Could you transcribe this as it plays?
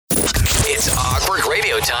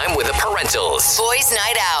time with the Parentals. Boys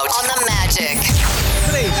Night Out on the Magic.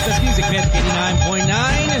 Today's Best Music, Magic 89.9.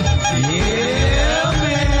 Yeah,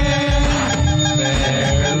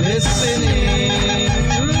 man. They're listening.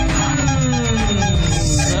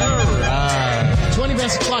 All right. 20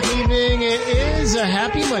 past o'clock evening. It is a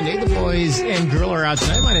happy Monday. The boys and girl are out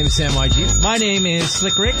tonight. My name is Sam YG. My name is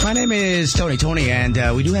Slick Rick. My name is Tony, and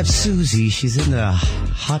we do have Susie. She's in the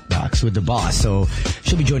hot box with the boss, so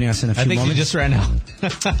she'll be joining us in a few moments. I think you just ran out.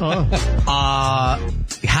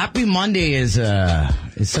 Happy Monday is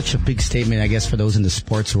such a big statement, I guess, for those in the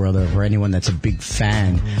sports world or for anyone that's a big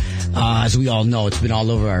fan. As we all know, it's been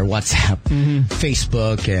all over our WhatsApp,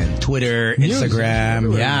 Facebook, and Twitter,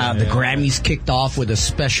 Instagram. Yeah, the Grammys kicked off with a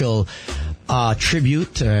special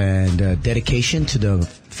tribute and dedication to the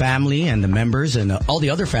family and the members and all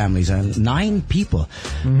the other families. 9 people.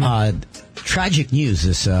 Tragic news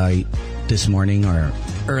this morning or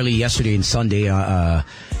early yesterday and Sunday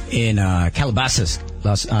in Calabasas,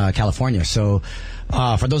 California. So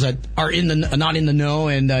for those that are not in the know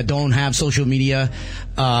and don't have social media,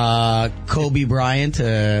 Kobe Bryant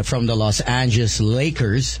from the Los Angeles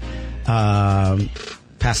Lakers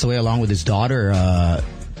passed away along with his daughter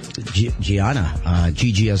Gianna,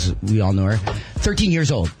 Gigi, as we all know her, 13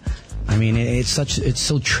 years old. I mean, it's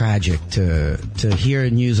so tragic to hear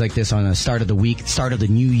news like this on the start of the week, start of the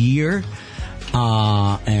new year,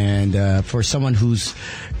 and for someone who's,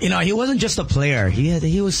 he wasn't just a player.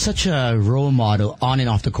 He was such a role model on and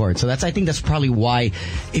off the court. So I think that's probably why,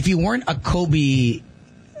 if you weren't a Kobe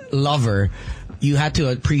lover, you had to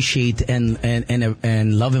appreciate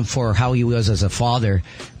and love him for how he was as a father,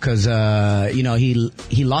 because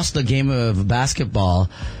he lost the game of basketball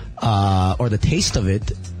or the taste of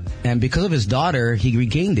it, and because of his daughter, he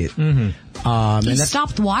regained it. He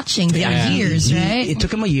stopped watching for years, right? It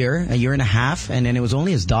took him a year and a half, and then it was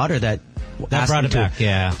only his daughter that brought it back.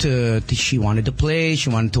 She wanted to play, she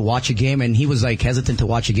wanted to watch a game, and he was like hesitant to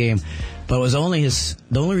watch a game, but it was only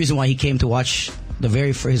the only reason why he came to watch his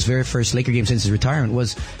very first Laker game since his retirement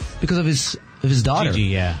was because of his daughter. Gigi,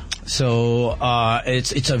 yeah. So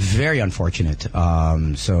it's a very unfortunate.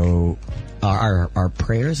 So our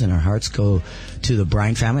prayers and our hearts go to the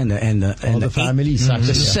Bryant family and the families.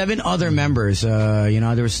 The 7 other members.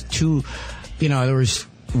 There was 2. There was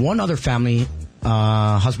one other family.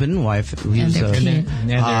 Husband and wife, who's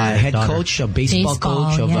head coach, a baseball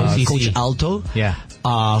coach of Coach Alto,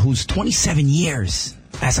 who's 27 years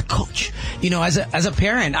as a coach. As a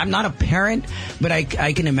parent, I'm not a parent, but I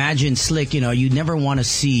can imagine, Slick, you never want to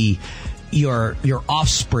see your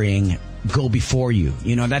offspring go before you.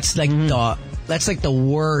 That's like the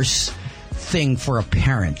worst thing for a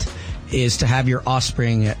parent, is to have your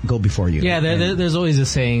offspring go before you. Yeah, there's always a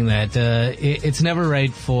saying that it's never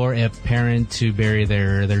right for a parent to bury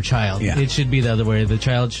their child. Yeah. It should be the other way. The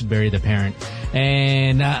child should bury the parent.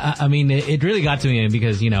 And I mean, it really got to me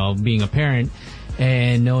because, being a parent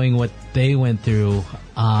and knowing what they went through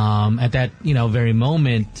at that, very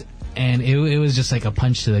moment, and it was just like a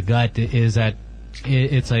punch to the gut, is that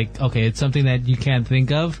it's like, okay, it's something that you can't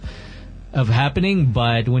think of happening,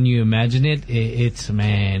 but when you imagine it, it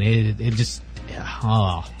just,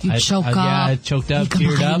 you choke up. Yeah, I choked up,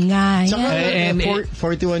 teared up. And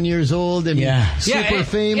 41 years old and super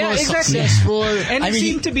famous, successful. And he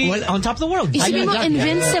seemed to be on top of the world. He's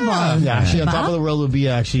invincible. Yeah, actually, on top of the world would be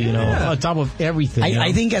on top of everything.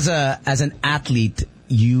 I think as an athlete,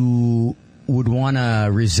 you would want to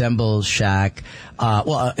resemble Shaq.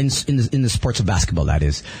 In the sports of basketball, that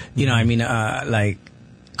is. Like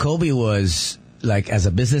Kobe was, like, as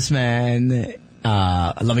a businessman,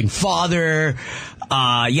 a loving father.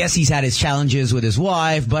 Yes, he's had his challenges with his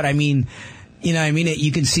wife, but you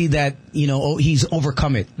can see that, he's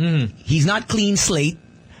overcome it. He's not clean slate,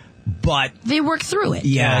 but they work through it.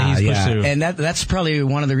 Yeah, he's pushed through. And that's probably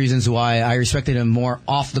one of the reasons why I respected him more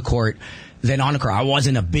off the court than on the court. I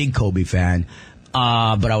wasn't a big Kobe fan,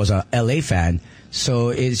 but I was a LA fan. So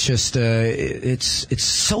it's just, it's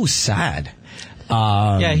so sad.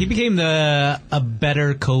 He became a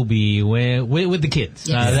better Kobe with the kids.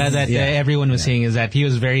 Yes. Everyone was saying is that he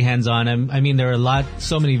was very hands-on. I mean, there are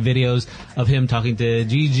so many videos of him talking to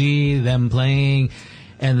Gigi, them playing,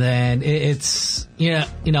 and then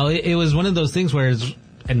it was one of those things where it's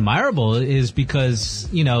admirable is because,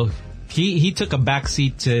 he took a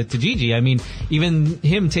backseat to Gigi. I mean, even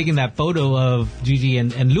him taking that photo of Gigi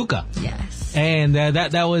and Luka. Yes. And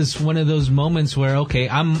that was one of those moments where, okay,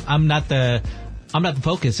 I'm not the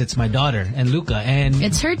focus. It's my daughter and Luka, and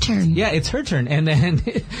it's her turn. Yeah, it's her turn. And then,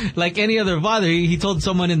 like any other father, he told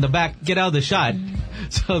someone in the back, "Get out of the shot,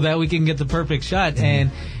 so that we can get the perfect shot."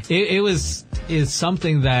 And it is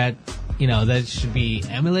something that that should be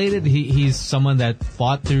emulated. He's someone that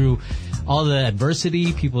fought through all the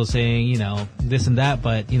adversity, people saying, this and that,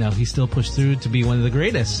 but, he still pushed through to be one of the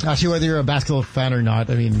greatest. Actually, whether you're a basketball fan or not,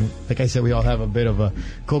 I mean, like I said, we all have a bit of a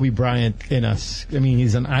Kobe Bryant in us. I mean,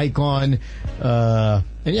 he's an icon.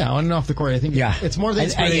 And yeah, on and off the court, I think it's more than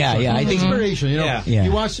inspiration. I think inspiration, Yeah.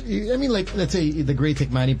 You watch, I mean, like, let's say the great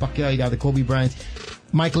like Manny Pacquiao, you got the Kobe Bryant,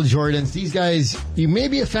 Michael Jordans, these guys, you may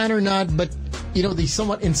be a fan or not, but they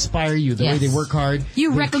somewhat inspire you, the way they work hard.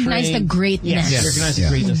 You recognize the greatness. Yes. Recognize the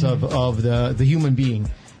greatness of the human being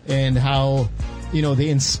and how, they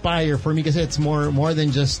inspire. For me, because it's more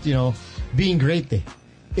than just, being great.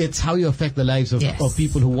 It's how you affect the lives of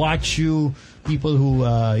people who watch you, people who,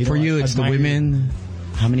 for you, it's the women. You.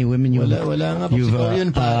 How many women you've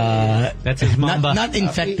that's his Mamba. Not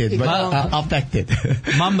infected, but affected.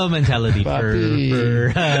 Mamba mentality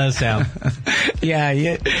for Sam.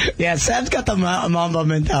 Yeah. Sam's got the Mamba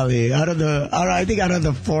mentality. I think out of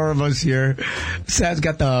the four of us here, Sam's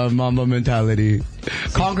got the Mamba mentality.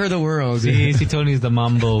 Conquer the world. Si Tony's the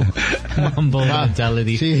Mambo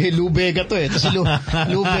mentality. Si Lou Bega to Si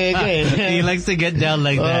Lou Bega He likes to get down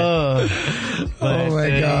like that. Oh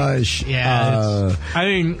my gosh. Yeah. I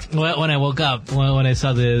mean, when I woke up, when I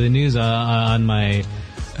saw the news on my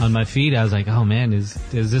feed, I was like, oh man, is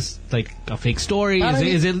this like a fake story?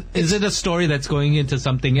 Is it a story that's going into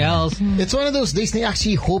something else? It's one of those days they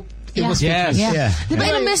actually hope it was yes. Yeah. Diba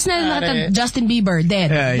ilang-miss na lahat Justin Bieber dead?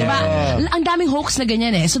 Diba? Ang daming hoax na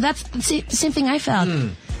ganyan eh. So that's the same thing I felt.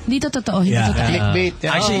 Dito totoo, hindi totoo. Clickbait.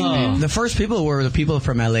 Actually, the first people were the people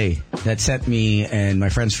from LA that sent me and my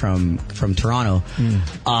friends from Toronto.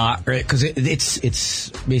 Because it's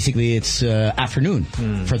basically afternoon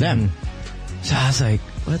for them. So I was like,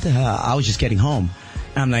 what the hell? I was just getting home.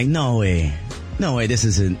 And I'm like, no way, this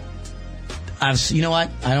isn't. You know what?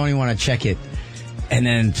 I don't even want to check it. And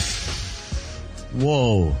then,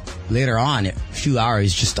 whoa! Later on, a few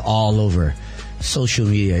hours, just all over social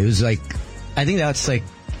media. It was like, I think that's like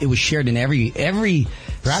it was shared in every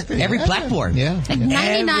platform. Yeah. Like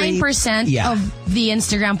 99% of the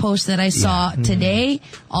Instagram posts that I saw today,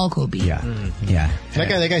 all Kobe. Yeah.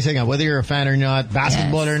 Like I said, whether you're a fan or not,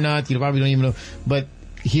 basketball or not, you probably don't even know, but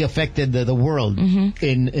he affected the world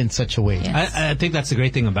in such a way. Yes. I think that's the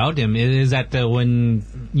great thing about him is that when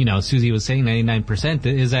Susie was saying 99%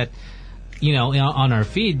 is that on our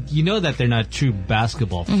feed that they're not true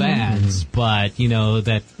basketball fans, but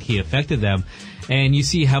that he affected them, and you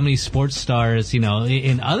see how many sports stars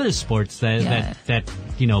in other sports that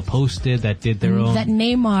posted, that did their own, that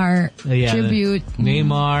Neymar tribute.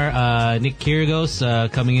 Neymar, Nick Kyrgios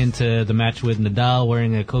coming into the match with Nadal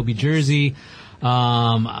wearing a Kobe jersey.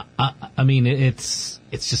 I mean, it's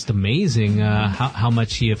just amazing how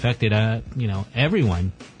much he affected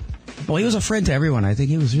everyone. Well, he was a friend to everyone. I think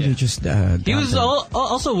he was really just. He was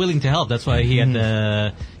also willing to help. That's why he had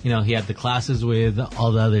the classes with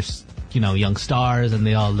all the other young stars, and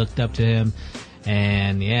they all looked up to him.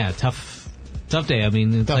 And tough day. I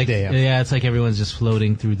mean, it's it's like everyone's just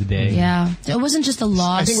floating through the day. Yeah, it wasn't just a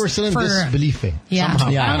loss. I think we're still in disbelief. Yeah,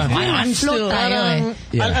 somehow. I'm float tayo.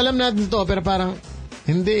 Alam natin to, pero parang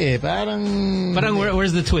hindi. Parang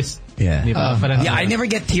where's the twist? Yeah. I never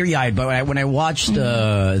get teary-eyed, but when I watched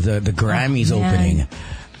the Grammys opening,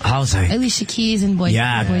 I was like, Alicia Keys and Boyz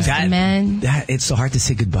II Men. That it's so hard to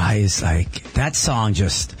say goodbye. It's like that song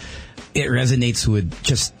it resonates with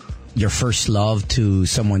just your first love to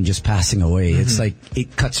someone just passing away. It's like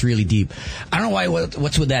it cuts really deep. I don't know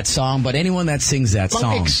what's with that song, but anyone that sings that song.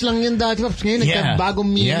 Pang-ex lang yun dati. Ngayon, nagkabagong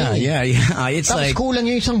meaning. Yeah. It's tapos like kulang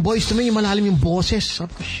yung isang Boyz II Men, yung malalim yung boses.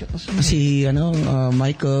 Si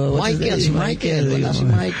Michael. Si Michael.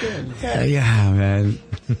 Yeah, man.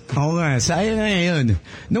 Oh, sayang na yun.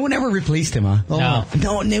 No one ever replaced him, huh? No,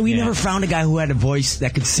 we never found a guy who had a voice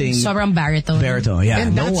that could sing. Sobrang baritone. Yeah.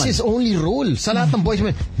 And that's his only role. Sa lahat ng Boyz II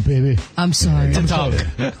Men, baby. I'm sorry. To talk.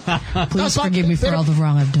 Please forgive me for all the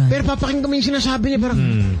wrong I've done. Pero papakinggan mo yung sinasabi niya, parang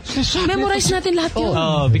memorize natin lahat yun.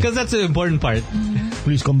 Oh, because that's the important part.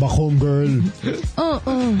 Please come back home, girl. Oh,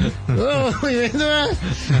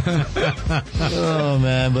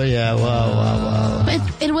 man, but yeah, wow. But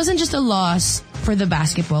it wasn't just a loss for the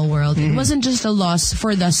basketball world. It wasn't just a loss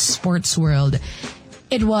for the sports world.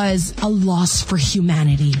 It was a loss for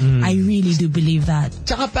humanity. I really do believe that.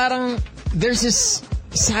 Tsaka parang there's this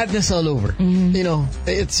sadness all over.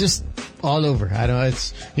 It's just all over. I don't know.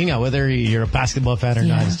 It's whether you're a basketball fan or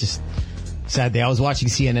not. It's just sad day. I was watching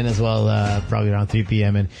CNN as well, probably around 3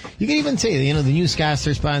 p.m. and you can even say the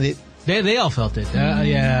newscasters They all felt it.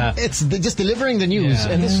 Yeah. It's just delivering the news,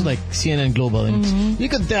 Yeah. and this is like CNN Global, and you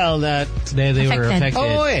could tell that They were Affected.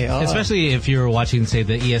 affected. Especially if you were watching, say,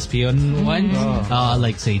 the ESPN ones.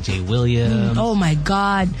 Like, say, Jay Williams. Oh my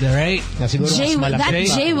God. Right? na siguro Jay, mas malaki that Jay-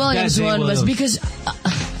 Jay Williams Jay one was Williams. because,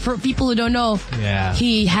 for people who don't know, Yeah.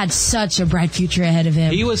 he had such a bright future ahead of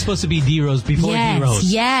him. He was supposed to be D-Rose before D-Rose.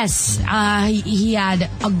 Yes. He had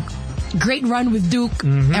a great run with Duke.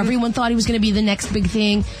 Mm-hmm. Everyone thought he was going to be the next big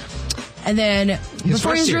thing. And then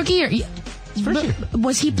before first his year. rookie year,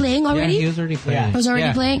 was he playing already? Yeah, he was already playing. He was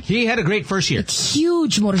already playing? He had a great first year.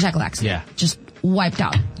 Huge motorcycle accident. Yeah. Just wiped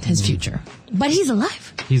out his future. But he's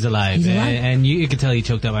alive. He's alive. He's alive. And you could tell he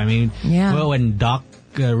choked up. I mean, Yeah. well, when Doc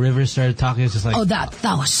Rivers started talking, it's just like... Oh, that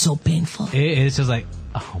was so painful. It's just like,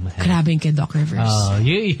 oh, man. Grabe kay Doc Rivers. Oh,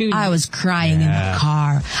 you, I was crying in Yeah. the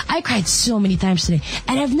car. I cried so many times today.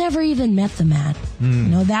 And I've never even met the man. You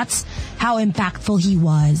know, that's how impactful he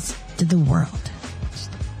was to the world.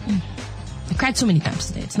 I cried so many times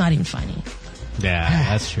today. It's not even funny. Yeah,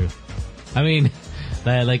 that's true. I mean,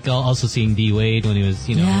 like also seeing D Wade when he was,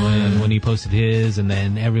 Yeah. when he posted his, and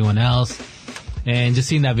then everyone else, and just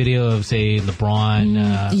seeing that video of, say,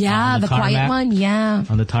 LeBron. Yeah, on the quiet tarmac, one. Yeah.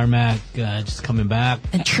 on the tarmac, just coming back.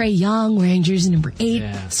 And Trey Young wearing jersey number 8,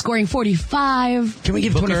 Yeah. scoring 45, Can we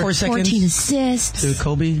give 24 14 seconds assists. to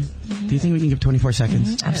Kobe? Do you think we can give 24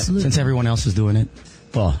 seconds? Absolutely. Since everyone else is doing it.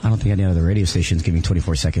 Well, I don't think any other radio station's giving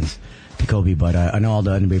 24 seconds to Kobe, but I know all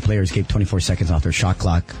the NBA players gave 24 seconds off their shot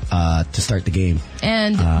clock to start the game.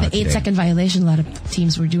 And the today. 8-second violation, a lot of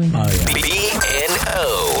teams were doing that.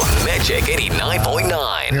 BNO Magic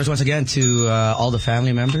 89.9. Here's once again to all the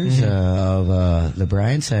family members of the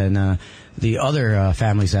Bryants and the other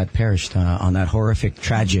families that perished on that horrific,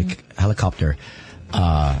 tragic helicopter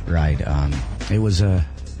ride. It was, you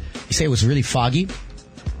say it was really foggy,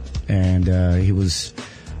 and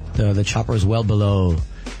the chopper was well below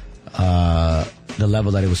the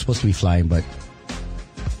level that it was supposed to be flying, but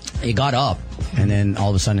it got up, and then all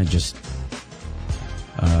of a sudden it just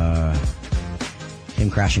came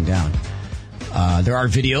crashing down. There are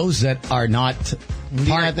videos that are not Hindi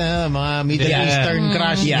natin, mga Middle Eastern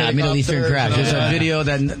crash. yeah, Middle Eastern crash. There's a video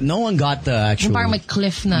that no one got the actual. Yung parang may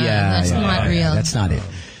cliff na. That's not real. That's not it.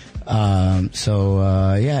 So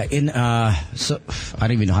I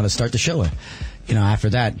don't even know how to start the show. After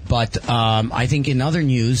that, but I think in other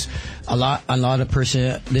news, a lot of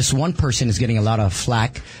this one person is getting a lot of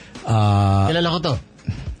flack. Kilala ko to.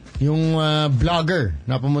 Yung vlogger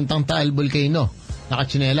na pumuntang Taal Volcano.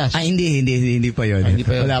 Nakachinelas. Hindi pa yun. Hindi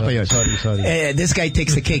pa yun. Wala pa yun. Sorry. This guy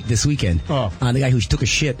takes the cake this weekend. Oh. The guy who took a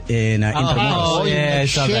shit in Intermounts. yeah, I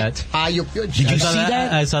saw shit. that. Hayop yun. Did you see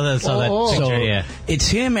that? I saw that Oh, picture, So yeah. it's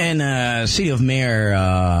him and City of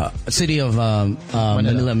Manila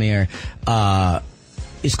Mayor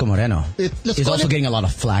Isko Moreno. Let's He's call also him- getting a lot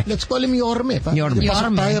of flack. Let's call him Yorme. Yorme.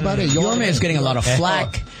 Yorme is getting a lot of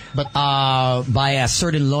flack But by a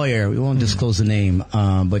certain lawyer. We won't disclose the name,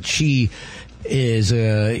 but she is,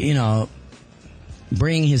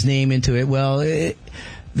 bringing his name into it. Well,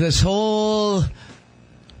 this whole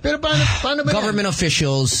pero paano ba government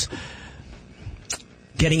officials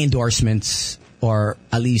getting endorsements or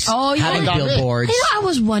at least having yeah. billboards. I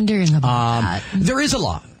was wondering about that. There is a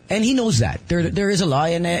law, and he knows that there is a law,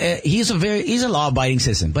 and he's a law-abiding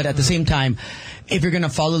citizen. But at the same time, if you're going to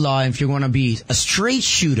follow law, if you're going to be a straight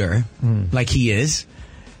shooter like he is,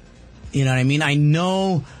 you know what I mean. I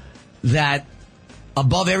know that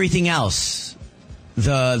above everything else,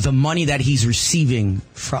 the money that he's receiving,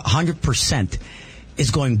 100%, is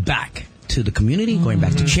going back to the community, going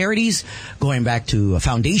back to charities, going back to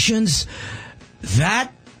foundations.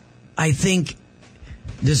 That, I think,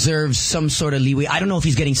 deserves some sort of leeway. I don't know if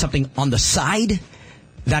he's getting something on the side.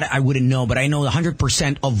 That I wouldn't know, but I know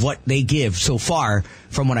 100% of what they give so far,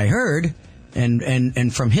 from what I heard,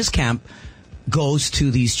 and from his camp, goes to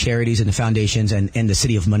these charities and the foundations and the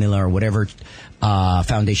city of Manila or whatever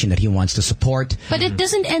foundation that he wants to support. But it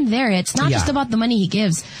doesn't end there. It's not just about the money he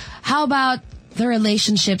gives. How about the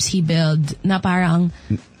relationships he built na parang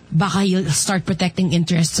baka he'll start protecting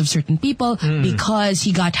interests of certain people because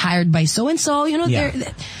he got hired by so-and-so.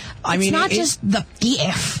 It's not just the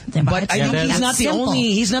PF. Diba? But I think he's not the only.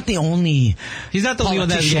 He's not the only. He's not the only one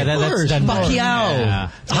that's politician. done that.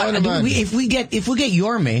 Pacquiao. Yeah. If we get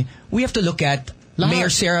Yorme, we have to look at Mayor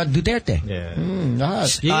Sara Duterte. Yeah.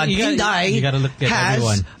 Inday you gotta look at has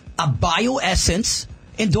everyone. a Bioessence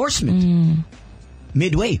endorsement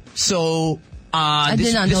midway. So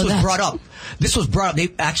did not know that. Brought up. This was brought up. They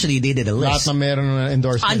did a list. Lahat na meron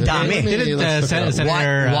endorsement. Ang dami. Didn't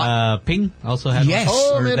Senator Ping also have yes.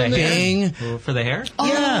 one? For the Ping. For the hair? Oh,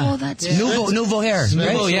 Yeah. that's Nouveau hair.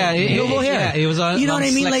 Nouveau, right? yeah. Nouveau hair. Yeah, it was on, you know what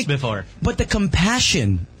I mean? Slex Like, before. But the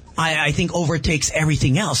compassion, I think, overtakes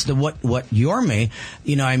everything else. What Yorme,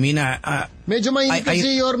 you know what I mean? Medyo mainit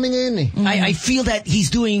kasi Yorme ngayon eh. I feel that he's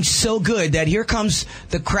doing so good that here comes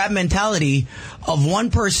the crab mentality of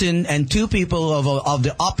one person and two people of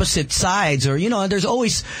the opposite sides, or there's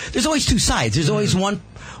always two sides. There's always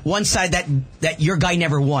one side that your guy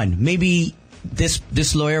never won. Maybe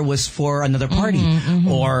this lawyer was for another party,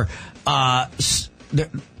 or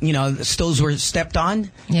toes were stepped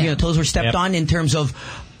on. Yeah. Toes were stepped on in terms of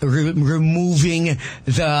removing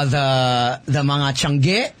the mga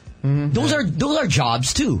tiangge. Those are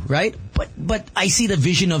jobs too, right? But I see the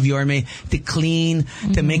vision of Yorme to clean,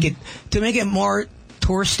 to make it more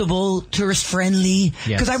tourist friendly.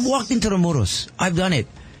 Because I've walked into the Muros, I've done it.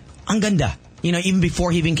 Ang ganda, even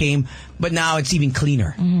before he even came, but now it's even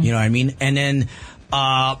cleaner. You know what I mean? And then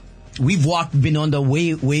we've walked Binondo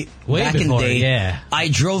way back before, in the day. Yeah. I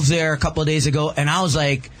drove there a couple of days ago, and I was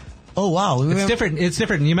like, oh wow, It's different. It's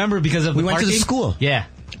different. You remember because of We the went to the parking? school. Yeah.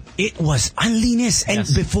 It was unlinis, and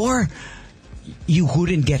Yes. before you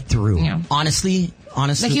wouldn't get through. Yeah. Honestly,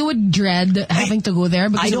 like you would dread having to go there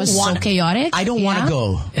because it was so chaotic. I don't want to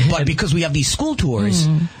go, but because we have these school tours,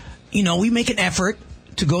 we make an effort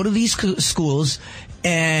to go to these schools,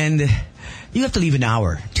 and you have to leave an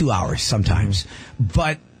hour, 2 hours sometimes,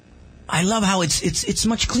 but. I love how it's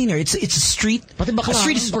much cleaner. It's a street. A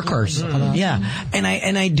street is for cars. Yeah, and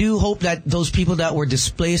I do hope that those people that were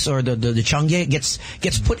displaced or the tiangge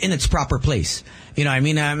gets put in its proper place. You know what I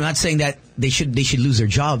mean? I'm not saying that they should lose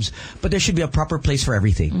their jobs, but there should be a proper place for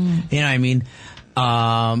everything. You know what I mean?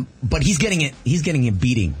 But he's getting a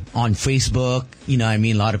beating on Facebook. You know what I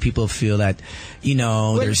mean? A lot of people feel that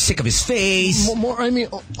they're sick of his face. More, I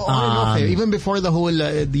mean, even before the whole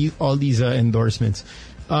all these endorsements.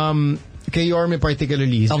 Kay Yorme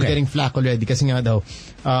particularly, he's been getting flack already kasi nga daw,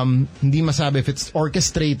 hindi masabi if it's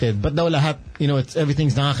orchestrated, but daw lahat,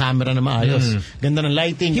 everything's naka-camera na maayos. Ganda ng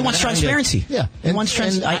lighting. He wants transparency. Yeah. He wants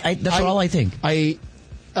transparency. That's all I think.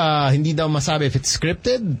 Hindi daw masabi if it's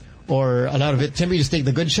scripted or a lot of it. Simply just take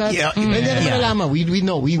the good shots. Yeah. And then malalaman. We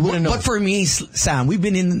know. We wouldn't know. But for me, Sam, we've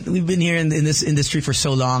been here in this industry for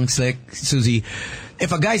so long, Slick, Susie.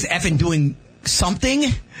 If a guy's effing doing something,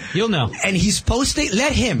 you'll know. And he's posting,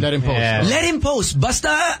 let him post. Yeah. Let him post.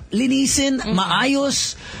 Basta linisin,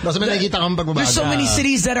 maayos. There's so many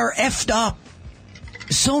cities that are effed up.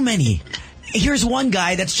 So many. Here's one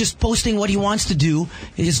guy that's just posting what he wants to do,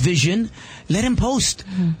 his vision. Let him post.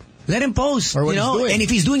 Let him post. Or what he's doing. And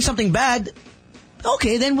if he's doing something bad,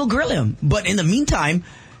 okay, then we'll grill him. But in the meantime,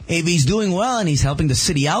 if he's doing well and he's helping the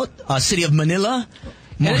city out, city of Manila,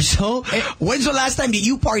 more so. When's the last time that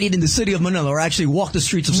you partied in the city of Manila or actually walked the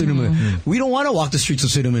streets of city of Manila? We don't want to walk the streets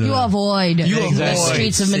of city of Manila. You avoid the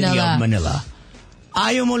streets of Manila. City of Manila.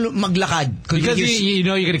 Ayaw mo maglakad. Because you're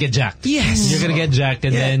going to get jacked. Yes. You're going to get jacked,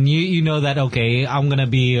 and then you know that, okay, I'm going to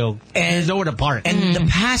be... and there's nowhere to park. And the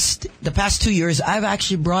past 2 years, I've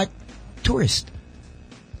actually brought tourists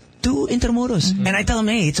to Intramuros. And I tell them,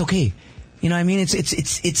 hey, it's okay. You know what I mean? It's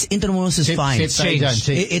Intramuros is fine. It's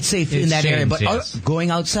safe in that area. But going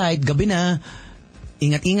outside, gabi na,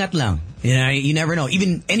 ingat-ingat lang. You never know.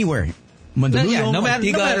 Even anywhere. Mandaluyong, no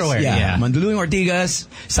matter where. Yeah. Mandaluyong, Ortigas,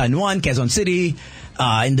 San Juan, Quezon City,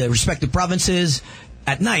 in the respective provinces.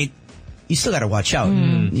 At night, you still got to watch out.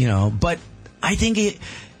 But I think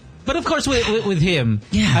But of course, with him,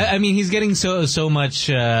 I mean, he's getting so much,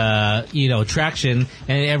 traction,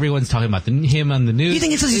 and everyone's talking about him on the news. You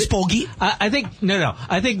think it's because he's pogi? I think no.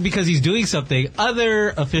 I think because he's doing something, other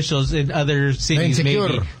officials in other cities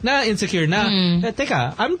maybe not insecure.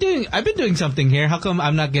 Teka, I've been doing something here. How come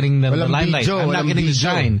I'm not getting the limelight? I'm not getting the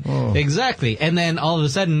shine. Oh. Exactly. And then all of a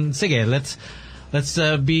sudden, sige, let's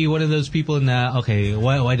be one of those people now. Okay,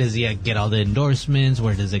 why does he get all the endorsements?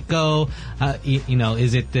 Where does it go? Is he going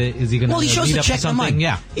to? Well, he shows a check.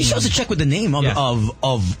 Yeah, he shows a check with the name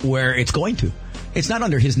of where it's going to. It's not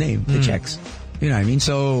under his name. The checks. You know what I mean?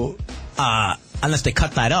 So unless they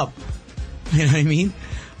cut that up, you know what I mean.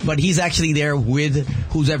 But he's actually there with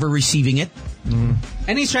who's ever receiving it.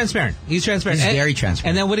 And he's transparent. He's very transparent.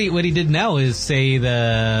 And then what he did now is say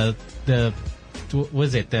the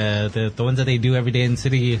was it the ones that they do every day in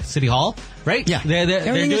City Hall, right? Yeah, they're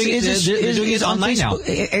doing it online now.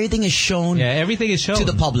 Everything is shown. Yeah, everything is shown to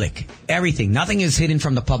the public. Everything, nothing is hidden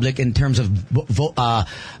from the public in terms of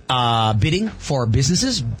bidding for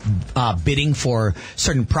businesses, bidding for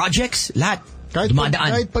certain projects.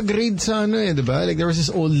 Kahit pag-raid sa diba? Like there was this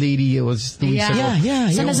old lady, it was 2 weeks ago. Yeah.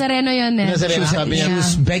 Sa Nazareno yun eh. She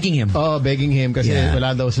was begging him. Oh, begging him kasi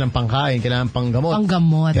wala daw silang pangkain, kailangan panggamot.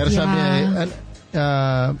 Panggamot. Pero sabi niya,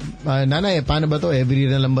 nanay, paano ba to? Every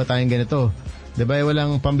year na lang ba tayong ganito? Diba,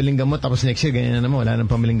 walang pambiling gamot, tapos next year, ganyan na naman, wala nang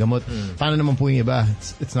pambiling gamot. Paano naman po yung iba?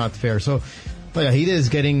 It's not fair. So, he is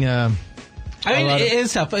getting... I mean, it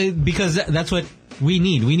is tough, because that's what we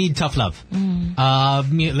need. We need tough love.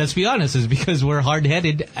 Let's be honest, it's because we're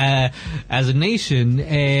hard-headed as a nation,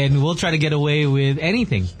 and we'll try to get away with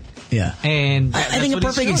anything. Yeah. And I think a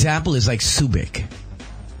perfect example is like Subic.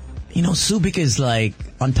 You know, Subic is like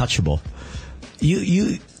untouchable.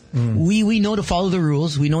 We know to follow the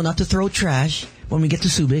rules. We know not to throw trash when we get to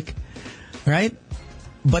Subic, right?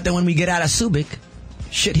 But then when we get out of Subic,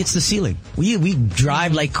 shit hits the ceiling. We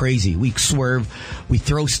drive like crazy. We swerve. We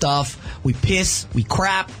throw stuff. We piss. We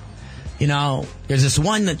crap. You know, there's this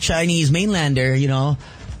one Chinese mainlander. You know,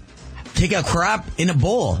 take a crap in a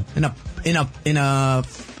bowl, in a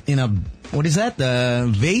what is that? The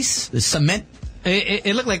vase, the cement.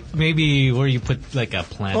 It looked like maybe where you put like a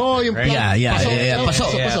plant. Oh, you right? Yeah. Paso.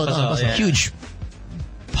 Huge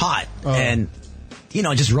pot and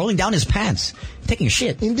just rolling down his pants, taking a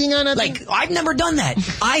shit. Hindi nga natin. Like, I've never done that.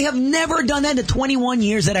 I have never done that in the 21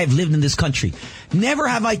 years that I've lived in this country. Never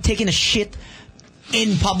have I taken a shit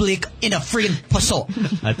in public in a friggin' paso.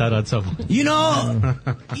 I thought on someone. You know,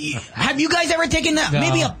 have you guys ever taken that? No.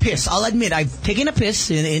 Maybe a piss. I'll admit, I've taken a piss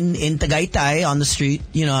in Tagaytay on the street.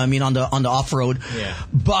 You know, I mean, on the off road. Yeah.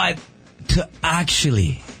 But to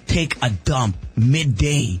actually take a dump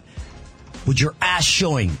midday with your ass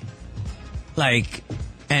showing, like,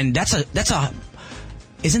 and that's a.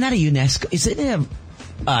 Isn't that a UNESCO? Is it a?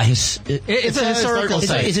 It's a historical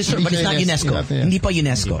site. But it's not UNESCO. Hindi pa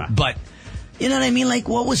UNESCO. But. You know what I mean? Like,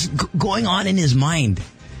 what was going on in his mind?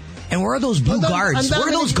 And where are those blue guards? Where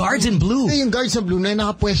are those guards in blue? Yung guards in blue na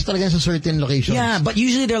nakapwesto talaga sa certain locations. Yeah, but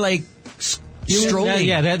usually they're like strolling.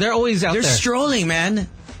 Yeah, they're always out there. They're strolling, man.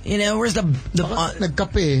 You know, where's the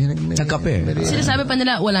nagkape. Sinasabi pa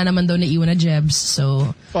nila, wala naman daw naiwan na Jebs,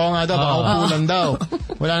 so... Oo nga daw, baka upo lang daw.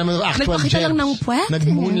 Wala naman daw actual Jebs. Nagpakita lang ng puwet.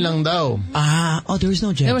 Nag-moon lang daw. There was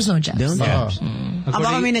no Jebs. There was no Jebs.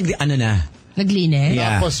 Baka may naglinis.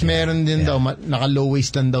 Yeah. Tapos meron din daw, naka-low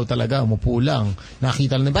waist lang daw talaga, umupo lang.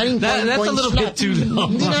 Nakita lang. That's a little bit too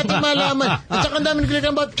long. Hindi natin malaman. At saka ang dami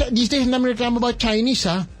nagreklamo about, these days, ang dami nagreklamo about Chinese,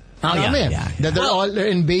 ha? Yeah. That they're all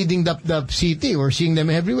invading the city. We're seeing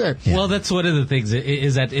them everywhere. Yeah. Well, that's one of the things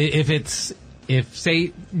is that if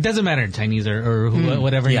say, doesn't matter, Chinese or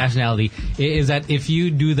whatever nationality, is that if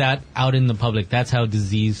you do that out in the public, that's how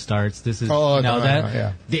disease starts. This is,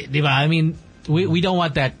 I mean, we don't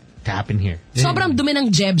want that to happen here. Sobrang dumi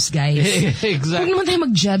ng Jebs, guys. Exactly. Huwag naman tayo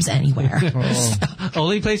mag-Jebs anywhere.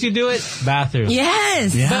 Only place you do it, bathroom.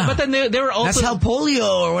 Yes. Yeah. But then they were also... That's how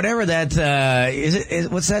polio or whatever that,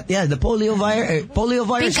 what's that? Yeah, the polio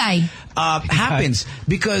virus. Pink eye. Happens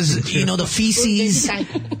because, the feces,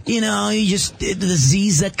 you just, the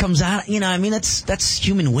disease that comes out, I mean, that's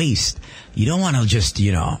human waste. You don't want to just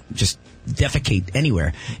defecate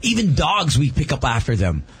anywhere. Even dogs, we pick up after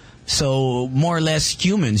them. So, more or less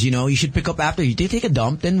humans, you should pick up after you. Take a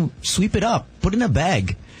dump, then sweep it up. Put it in a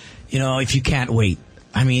bag, if you can't wait.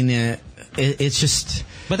 I mean, it's just...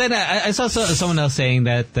 But then I saw someone else saying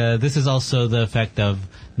that this is also the effect of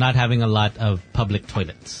not having a lot of public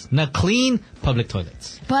toilets. Not clean public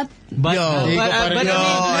toilets. But I'm not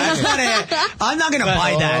gonna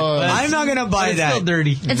buy that. I'm not gonna buy that. It's still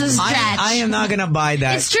dirty. It's a stretch. I am not gonna buy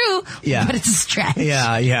that. It's true. Yeah. But it's a stretch.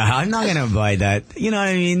 Yeah. I'm not gonna buy that. You know what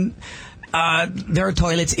I mean? There are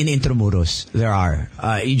toilets in Intramuros. There are.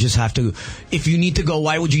 You just have to. If you need to go,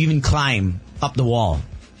 why would you even climb up the wall?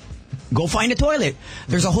 Go find a toilet.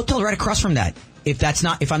 There's a hotel right across from that.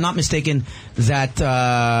 If I'm not mistaken, that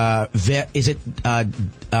is it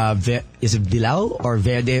Dilaw or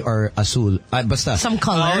Verde or Azul? Basta. Some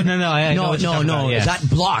color. Oh, no. Yeah. That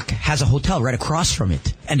block has a hotel right across from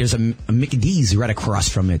it, and there's a Mickey D's right across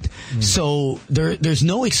from it. So there's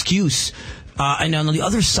no excuse. And on the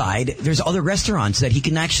other side, there's other restaurants that he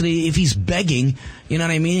can actually, if he's begging, you know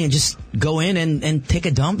what I mean, and just go in and take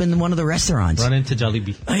a dump in one of the restaurants. Run into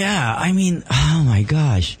Jollibee. Yeah, I mean, oh my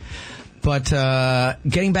gosh. But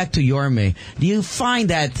getting back to Yorme, do you find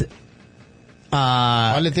that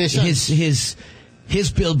politicians,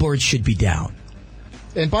 his billboard should be down?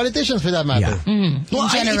 And politicians, for that matter. Yeah. Well, in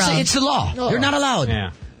general, it's the law. Oh. They're not allowed.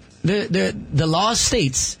 Yeah. The law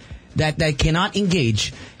states that they cannot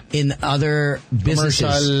engage in other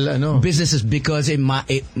businesses because it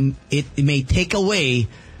may take away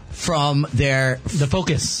from the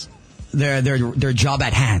focus, their job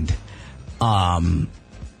at hand. You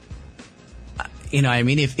know, I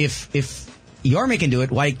mean, if Yorme can do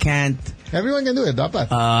it, why can't Everyone can do it, dapat.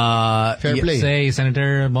 Fair play. Say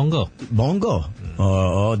Senator Bongo.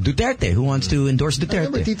 Duterte, who wants to endorse I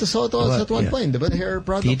remember Duterte? Tito Soto was at one point, diba? The hair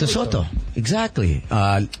product. Tito also. Soto, exactly.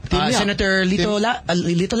 Yap. Senator Lito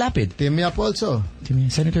Lapid. Tim Yap also.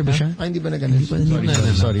 Senator ba siya? Ay, hindi ba nag-ano?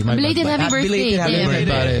 Sorry. My Belated bad. happy birthday. Belated happy Tim. birthday.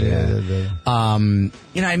 Pare.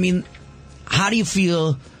 You know, I mean, how do you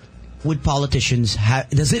feel with politicians?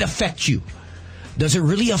 Does it affect you? Does it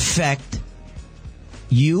really affect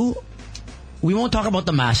you? We won't talk about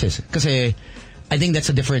the masses because I think that's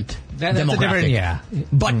a different That's a demographic. different, yeah.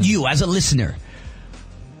 But you, as a listener,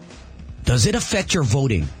 does it affect your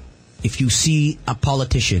voting if you see a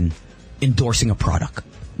politician endorsing a product?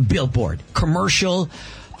 Billboard, commercial,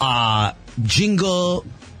 jingle,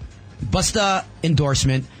 basta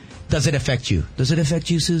endorsement. Does it affect you? Does it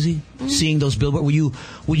affect you, Susie? Seeing those billboards?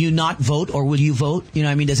 Will you not vote or will you vote? You know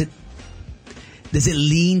what I mean? Does it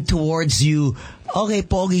lean towards you? Okay,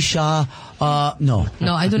 pogi siya. No.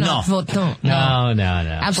 No, I do not vote. No. No. For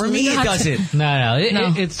Absolutely me, it not. doesn't. No.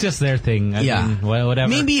 No. It's just their thing. I mean, whatever.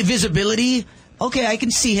 Maybe visibility. Okay, I can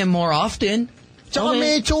see him more often. Tsaka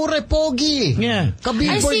may tsura, pogi. Yeah.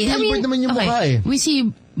 Billboard naman yung mukha eh. we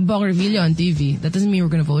see Bong Revilla on TV. That doesn't mean we're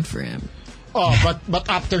going to vote for him. Oh, but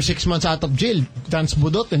after 6 months out of jail, dance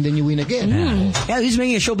budot and then you win again. Yeah, he's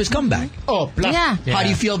making a showbiz comeback. Oh, plus. Yeah. How do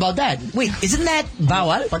you feel about that? Wait, isn't that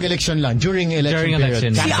bawal? Pag election lang, during election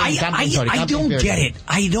period. See, I don't get it.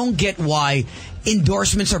 I don't get why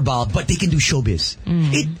endorsements are bawal, but they can do showbiz.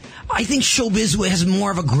 I think showbiz has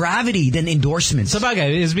more of a gravity than endorsements.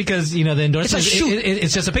 Sabagay is because, you know, the endorsement, It's a shoot.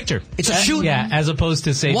 it's just a picture. It's a shoot. Yeah, as opposed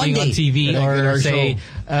to, say, One being on day. TV Regular or, say,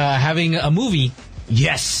 having a movie.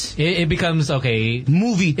 Yes. It becomes, okay.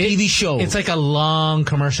 Movie, TV show. It's like a long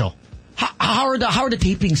commercial. How are the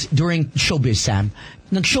tapings during showbiz, Sam?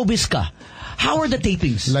 Nag-showbiz ka. How are the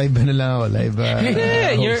tapings? Live na lang ako, live.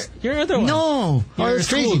 Yeah, you're other one. No. Oh, it's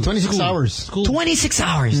crazy. 26 hours. 26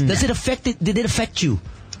 hours. Does it affect it? Did it affect you?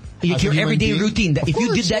 Your everyday routine. If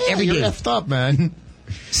you did that every day. You're effed up, man.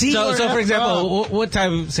 See? So for example, what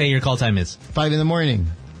time, say, your call time is? 5 in the morning.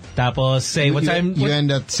 Tapos, say, what time? You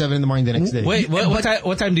end at 7 in the morning the next day. Wait,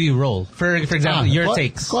 what time do you roll? For example, your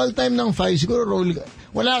takes. Call time ng 5, siguro roll.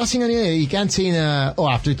 Wala kasing ano yun, you can't say na,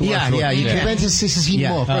 after 2 hours. you can. Depends sa scene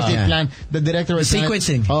mo. First, they plan, the director will plan.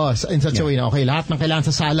 Sequencing. In such a way na, okay, lahat ng kailangan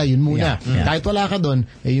sa sala, yun muna. Kahit wala ka doon,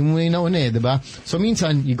 yun muna yung nauna diba? So,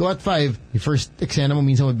 minsan, you go at 5, your first eksena mo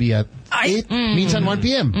minsan would be at 8, minsan 1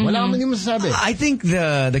 p.m. Wala kang hindi masasabi. I think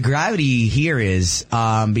the gravity here is,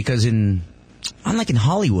 because unlike in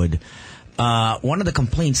Hollywood, one of the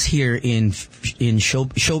complaints here in Philippine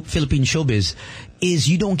showbiz is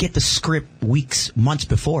you don't get the script months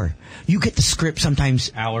before. You get the script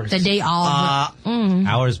sometimes Hours. The day of.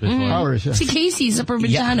 Hours before. Hours, yeah. Si Casey sa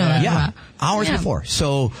Provinciano. Hours before.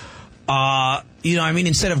 So, you know, I mean,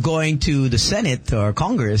 instead of going to the Senate or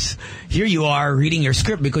Congress, here you are reading your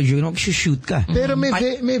script because you know, shoot ka. Pero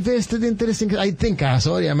may vested interest in, I think,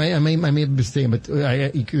 sorry, I may be mistaken, but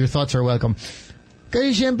your thoughts are welcome.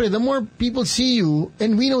 Kasi syempre, the more people see you,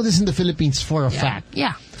 and we know this in the Philippines for a fact.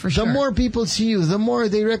 Yeah, for sure. The more people see you, the more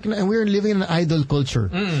they recognize, and we're living in an idol culture.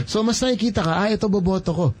 So mas nakikita ka, ito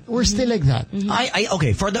boboto ko. We're still like that.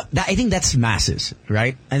 Okay, I think that's masses,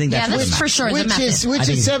 right? I think that's that's for sure. Which is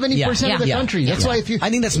 70% of the country. That's why I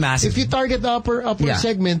think that's massive. If you target the upper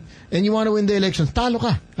segment and you want to win the elections, talo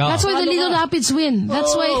ka. That's why the Lito Lapids win.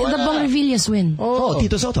 That's why the Bong Revillas win.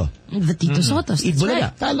 Tito Soto. The Tito Sotos. That's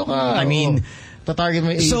right. Talo ka. I mean, tatarget mo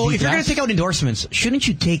so if you're going to take out endorsements, shouldn't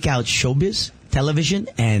you take out showbiz, television,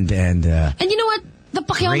 and you know what? The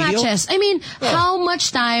Pacquiao radio? matches. I mean, how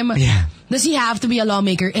much time does he have to be a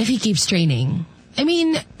lawmaker if he keeps training? I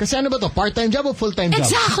mean, kasi ano ba to? Part-time job o full-time job?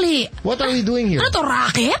 Exactly. What are we doing here? Ano to,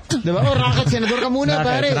 racket? Diba? Oh, racket. Senador ka muna,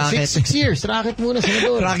 pare. Racket. 6 years. Racket muna,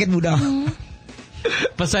 senador. Racket muna.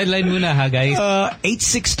 Pa-sideline muna, ha, guys?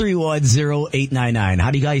 86310899. How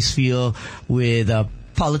do you guys feel with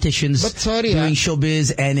politicians doing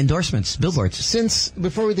showbiz and endorsements, billboards? Since,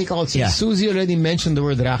 before we take calls, Susie already mentioned the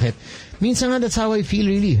word racket. Minsan nga, that's how I feel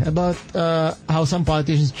really about how some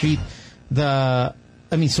politicians treat the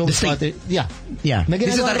state. Yeah.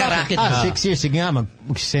 This is like a racket. 6 years. Sige nga,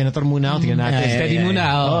 mag-senator muna ako. Tingnan natin. Steady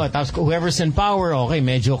muna. Tapos whoever's in power, okay,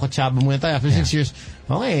 medyo katsaba muna tayo. After 6 years,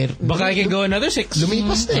 okay. Baka I can go another 6.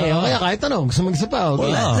 Lumipas na eh. Okay, kahit ano. Gusto mag-isa pa.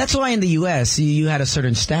 Okay. Well, that's why in the U.S., you had a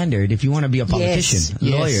certain standard. If you want to be a politician,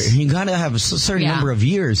 lawyer, you gotta have a certain number of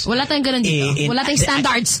years. Wala tayong ganun dito. Wala tayong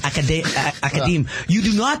standards. Academe. You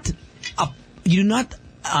do not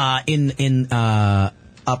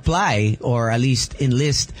apply or at least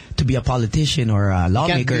enlist to be a politician or a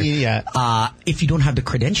lawmaker if you don't have the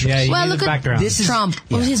credentials. Yeah, well, look at Trump.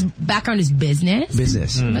 Well, his background is business.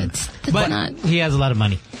 But not. He has a lot of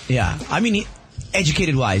money. Yeah, I mean,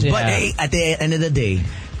 educated-wise. Yeah. But hey, at the end of the day,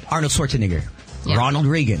 Arnold Schwarzenegger, Ronald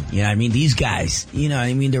Reagan, you know what I mean? These guys, you know what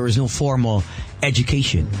I mean? There was no formal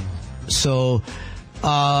education. So,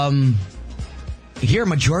 here,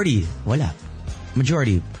 majority,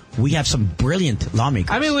 we have some brilliant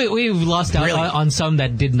lawmakers. I mean, we've lost out on some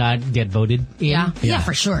that did not get voted in. Yeah,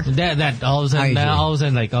 for sure. That all of a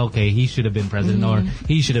sudden, like, okay, he should have been president or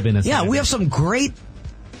he should have been a senator. Yeah, we have some great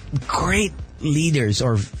leaders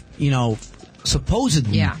or, you know,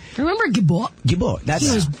 supposedly. Yeah. Remember Gibo? He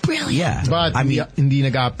was brilliant. Yeah. But I mean, hindi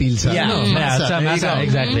nag-appeal sa Masa,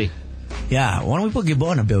 exactly. Yeah, why don't we put Gibo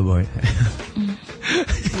on a billboard?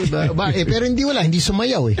 Pero hindi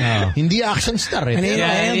sumayaw eh. Hindi action star eh.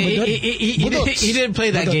 He didn't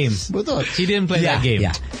play that game. He didn't play that game.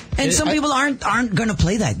 Yeah. And some people aren't gonna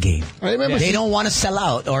play that game. They don't want to sell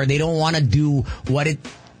out or they don't want to do what it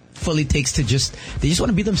fully takes to they just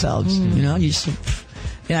want to be themselves. You know,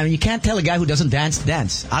 I mean, you can't tell a guy who doesn't dance.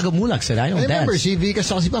 Aga Mulak said, I don't dance. I remember, si Vicas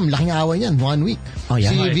kasi malaking away niyan, 1 week. Oh,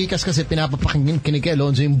 yeah. Si Vicas kasi pinapapakinggan kay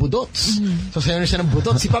Alonzo yung budots. So sayo na siya ng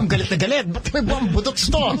budots. Si Pam galit na galit. Ba't may buwang budots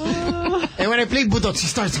to? And when I played budots, he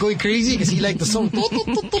starts going crazy because he liked the song.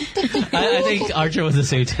 I think Archer was the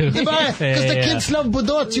same too. Diba? Because the kids love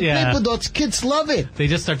budots. You play budots, kids love it. They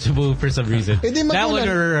just start to move for some reason. That one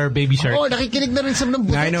or Baby Shark. Oh, nakikinig na rin sa ng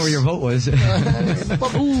budots. I know where your vote was.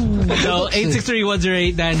 So,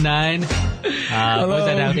 863-10899. What's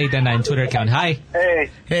that out? 899 Twitter account. Hi.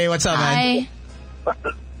 Hey, what's up, man?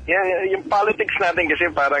 Yeah, yung politics natin kasi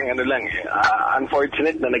parang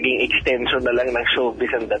unfortunate na naging extension na lang ng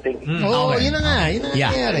showbiz ang dating. Yun na nga.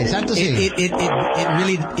 Yeah. Santos It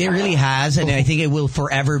really has, and I think it will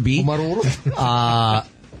forever be. And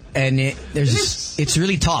it's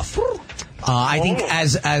really tough. I think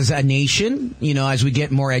as a nation, you know, as we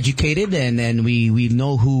get more educated and we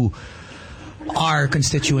know who our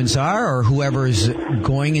constituents are or whoever is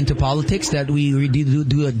going into politics, that we really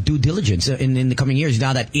do a due diligence in the coming years.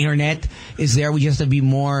 Now that internet is there, we just have to be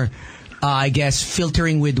more, I guess,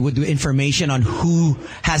 filtering with information on who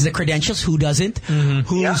has the credentials, who doesn't,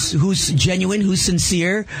 who's genuine, who's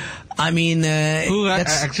sincere. I mean, who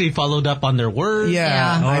actually followed up on their word,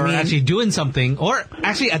 or actually doing something, or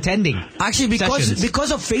actually attending. Actually,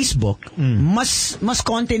 because of Facebook, mas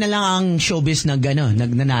konti na lang ang showbiz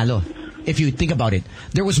nagnanalo. If you think about it,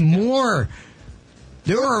 there were more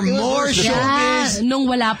showbiz nung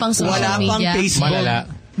wala pang social media. Wala pang Facebook.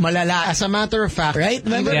 Malala. As a matter of fact, right?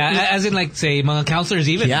 Remember? Yeah, as in like say mga counselors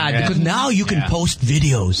even. Yeah, because now you can post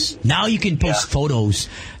videos. Now you can post photos.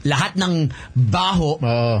 Lahat ng baho.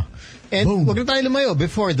 And wag na tayo lumayo.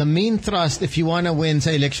 Before, the main thrust, if you wanna win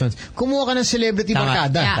sa elections, kumuha ka ng celebrity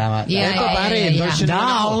barkada. Tama. Ito pare, endorse na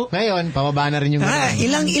ako. Ngayon, pababa na rin yung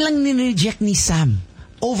ilang nireject ni Sam?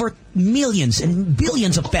 Over millions and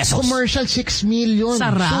billions of pesos. Commercial, 6 million.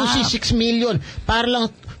 Sarap. Sushi, 6 million. Para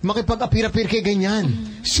lang makipag-apir-apir kay ganyan.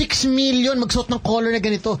 6 million, magsuot ng collar na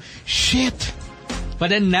ganito. Shit.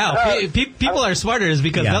 But then now, people are smarter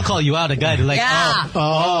because they'll call you out again. Like,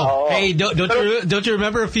 hey, don't you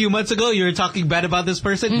remember a few months ago you were talking bad about this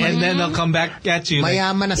person? And then they'll come back at you.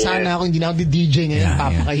 Mayaman na sana ako, hindi na ako DJ ngayon.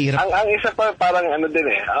 Papakahirap. Ang isa pa, parang din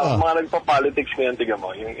mga nagpa-politics ngayon, tiga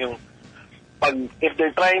mo, yung if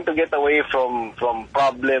they're trying to get away from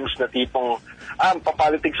problems na tipong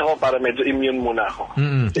papolitics ako para medyo immune muna ako.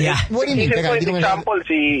 What do you mean? For example,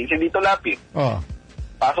 si Dito Lapi.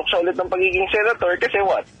 Pasok siya ulit ng pagiging senator kasi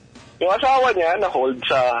what? Yung asawa niya na-hold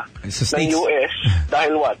ng US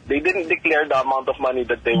dahil what? They didn't declare the amount of money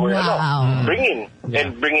that they were bringing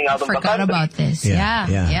and bringing out of the country. Forgot about this. Yeah.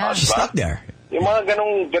 She's stuck there. Yung mga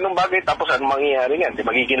ganong bagay, tapos ano mangyayari yan? Di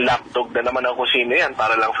magiging lapdog na naman ang kusina yan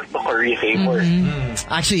para lang for curry favor.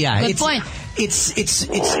 Actually, yeah. Good point.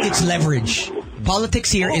 It's leverage.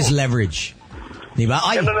 Politics here is leverage. Diba?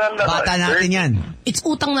 Ay, bata natin yan. It's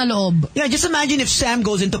utang na loob. Yeah, just imagine if Sam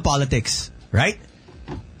goes into politics, right?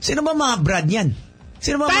 Sino ba mga Brad niyan?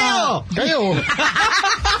 Sino ba mga... Kayo!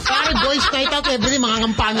 Pare, boys night out every day, mga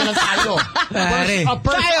kampanya lang tayo.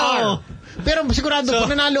 First pero sigurado,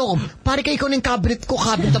 pag nanalo ko, pare kayo ng cabinet ko,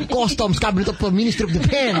 cabinet of customs, cabinet of Ministry of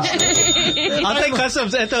Defense. I'll take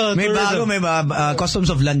customs. Ito, may bago, may customs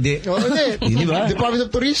of landi. Diba? Department of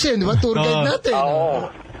Tourism, diba? Tour guide natin.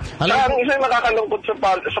 Ang isa yung nakakalungkot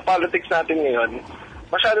sa politics natin ngayon,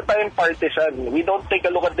 masyado tayong partisan. We don't take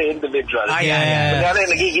a look at the individual. Kunyari,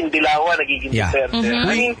 nagiging Dilawan, nagiging Duterte.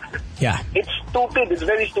 I mean, it's stupid. It's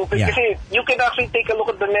very stupid. Kasi you can actually take a look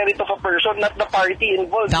at the merit of a person, not the party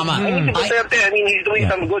involved. Tama. I mean, Duterte, he's doing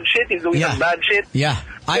some good shit, he's doing some bad shit.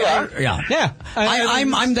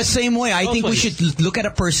 I'm the same way. I think we should look at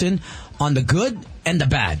a person on the good and the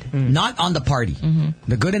bad, not on the party.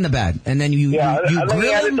 The good and the bad. And then you grill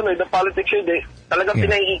them. The politics yun, talagang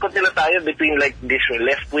pinaiikot nila tayo between like this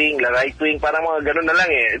left wing, right wing, parang mga ganun na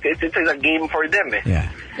lang eh. It's a game for them eh.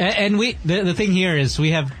 Yeah. And the thing here is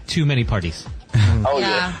we have too many parties. Oh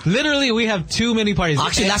yeah. Literally, we have too many parties.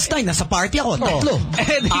 Actually, last time, nasa party ako. Tatlo.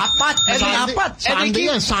 Apat.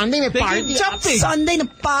 Sunday may party. Sunday,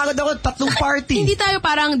 napagod ako. Tatlong party. Hindi tayo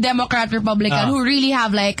parang Democrat, Republican who really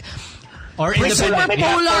have like or super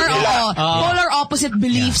polar opposite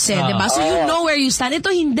beliefs diba? So you know where you stand. Ito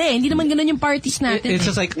hindi naman ganun yung parties natin. It's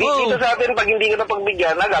just like, dito sa atin, pag hindi ka na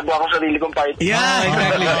pagbigyan, gagawa ko sarili kong party. Yeah,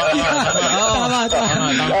 exactly.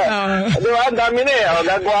 Diba, ang dami na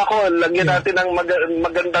gagawa ko, lagyan natin ng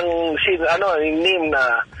magandang name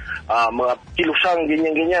na mga kilusang,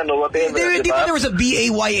 ganyan, or whatever. There was a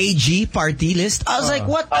BAYAG party list. I was like,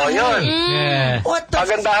 what the hell? What the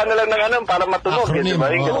pagandahan na lang ng para matunog.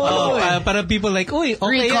 Diba? Para people like, uy,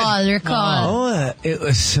 okay. Recall. It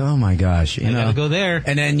was, oh my gosh. You know, gotta go there.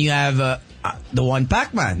 And then you have the one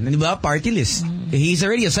Pac-Man, party list. He's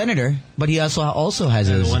already a senator, but he also has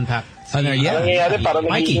his one Pac. Parang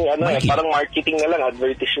marketing na lang,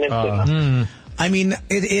 advertisement. I mean,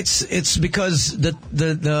 it's because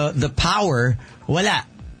the power, wala.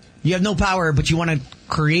 You have no power, but you want to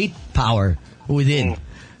create power within.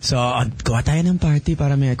 So, gawa tayo ng party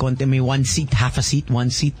para may konti, may 1 seat, half a seat, 1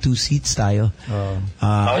 seat, 2 seats tayo.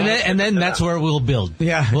 And then that's where we'll build.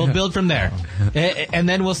 Yeah. We'll build from there. And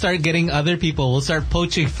then we'll start getting other people. We'll start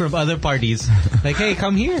poaching from other parties. Like, hey,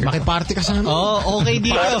 come here. Makiparty ka sa amin. Okay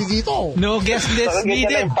dito. No guest list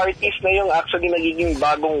needed. Parties na yung actually nagiging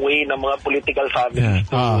bagong way ng mga political families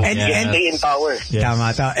to stay in power.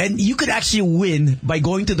 Tama. And you could actually win by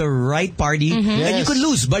going to the right party, and you could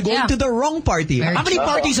lose by going to the wrong party. How many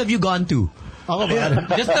parties have you gone to?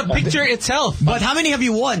 Just the picture itself. But how many have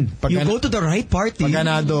you won? You go to the right party. Pag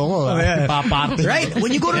ganado ako, paparty. Right?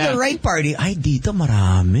 When you go to the right party, ay, dito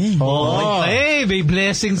marami. Hey, may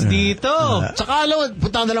blessings dito. Saka alam,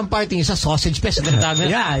 punta na lang party sa Sausage Fest.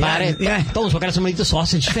 Pare, Tones, wag ka na sumali dito,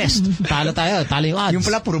 Sausage Fest. Talo yung odds. Yung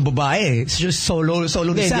pala, puro babae. It's just solo ni Sam.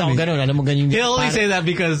 Hindi ako ganun. Alam mo ganyan. He'll only say that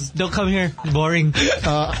because don't come here. Boring.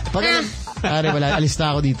 Pare, wala. Alis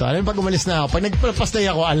na ako dito. Alam mo, pag umalis na ako, pag nagpapastay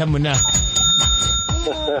ako, alam mo na.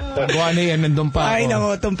 Pagwa na yan, nandun pa ako. Ay,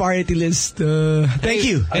 nako, itong party list. Thank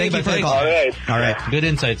you. Thank you for the call. All right. Good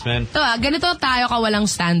insights, man. Ganito tayo kawalang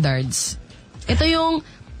standards. Ito,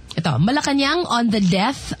 Malacanang on the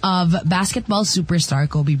death of basketball superstar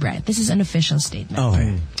Kobe Bryant. This is an official statement.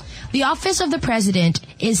 Okay. The office of the president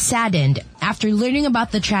is saddened after learning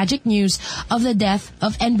about the tragic news of the death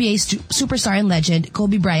of NBA superstar and legend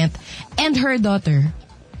Kobe Bryant and her daughter,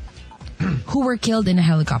 who were killed in a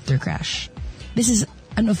helicopter crash. This is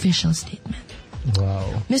an official statement.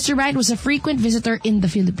 Wow. Mr. Bryant was a frequent visitor in the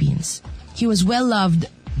Philippines. He was well loved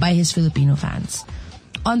by his Filipino fans.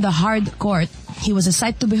 On the hard court, he was a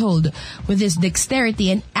sight to behold with his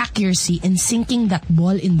dexterity and accuracy in sinking that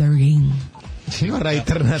ball in the ring.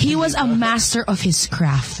 He was a master of his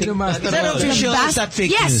craft. Is that official? Is that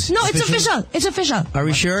fake news? Yes. No, it's official. It's official. Are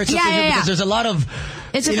we sure it's official? Because there's a lot of...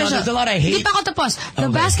 It's official. There's a lot of hate. Hindi pa ako tapos. The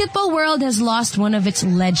basketball world has lost one of its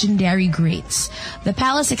legendary greats. The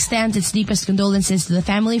Palace extends its deepest condolences to the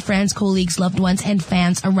family, friends, colleagues, loved ones, and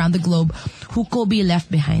fans around the globe who Kobe left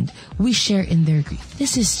behind. We share in their grief.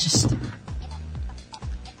 This is just...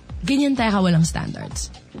 Ganyan tayo kawalang standards.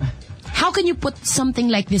 How can you put something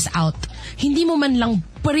like this out? Hindi mo man lang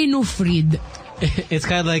parinufreed. It's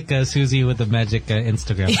kind of like Susie with the magic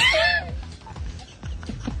Instagram.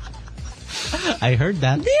 I heard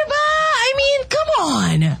that. Diba? I mean, come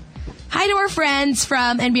on. Hi to our friends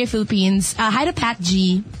from NBA Philippines. Hi to Pat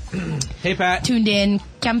G. Hey, Pat. Tuned in,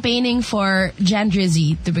 campaigning for Jan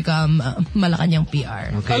Drizzy to become Malacanang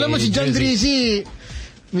PR. Okay, alam mo si Jan Drizzy,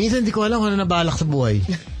 minsan di ko alam kung ano nabalak sa buhay.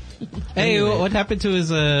 Hey, what happened to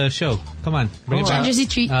his show? Come on, bring it back. Jersey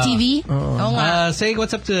TV. Say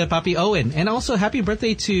what's up to Papi Owen, and also happy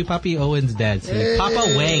birthday to Papi Owen's dad,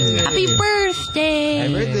 Papa Wang. Happy birthday!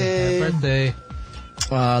 Happy birthday! Happy birthday!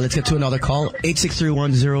 Let's get to another call.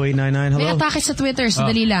 863-10899. Hello. May atake sa Twitter.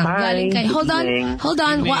 Sadali lang. Galing kay, hold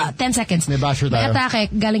on. 10 seconds. May basher tayo. May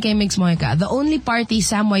atake. Galing kay Mix Moika. The only party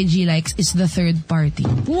Sam YG likes is the third party.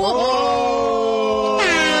 Whoa!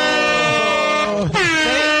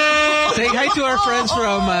 Say hi to our friends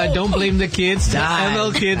from Don't Blame the Kids,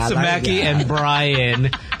 ML Kids, Samaki, and Brian.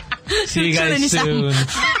 See you guys soon.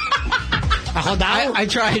 Ako daw. I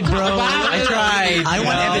tried, bro. I tried. I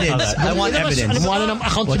want evidence. I want evidence. Ano ng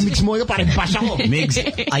account sa Migs mo yun? Parang bash ako. Migs,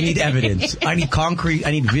 I need evidence. I need concrete.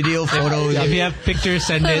 I need video, photos. If you have pictures,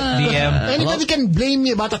 send it. DM. Anybody can blame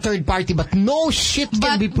me about a third party, but no shit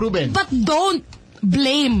can be proven. But don't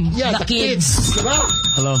blame the kids. Diba?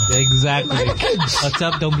 Hello. Exactly. What's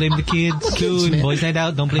up? Don't blame the kids. Soon. Boys Night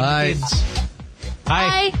Out. Don't blame the kids.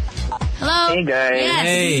 Hi. Hello. Hey, guys. Yes.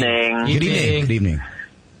 Hey. Good evening. Good evening.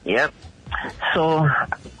 Yep. So,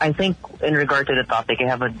 I think in regard to the topic, I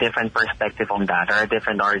have a different perspective on that, or a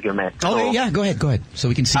different argument. Okay, yeah, go ahead. So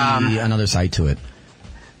we can see another side to it.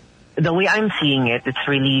 The way I'm seeing it, it's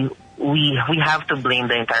really, we have to blame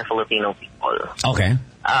the entire Filipino people. Okay.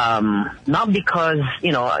 Not because,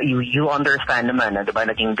 you understand naman na diba,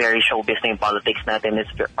 naging very showbiz na yung politics natin is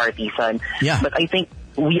partisan. Yeah. But I think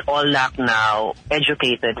we all lack now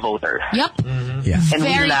educated voters. Yep. Mm-hmm. Yeah. And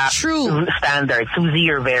very we lack true. Standards. Susie,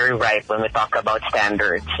 you're very right when we talk about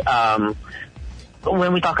standards.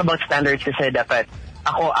 When we talk about standards, kasi dapat,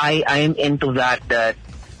 I'm into that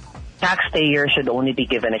taxpayers should only be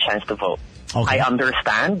given a chance to vote. Okay. I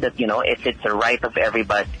understand that, if it's a right of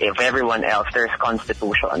everybody, if everyone else, there's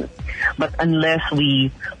constitution. But unless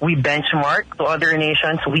we benchmark to other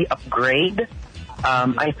nations, we upgrade.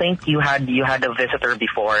 I think you had a visitor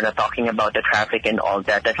before talking about the traffic and all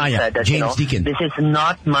that he said that James Deacon. This is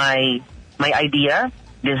not my idea.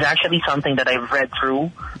 This is actually something that I've read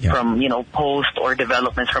through from posts or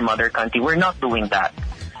developments from other countries. We're not doing that.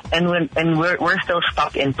 And we're still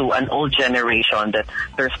stuck into an old generation that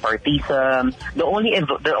there's partism. The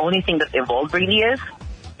only thing that evolved really is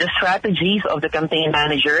the strategies of the campaign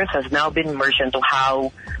managers has now been merged into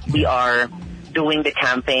how we are doing the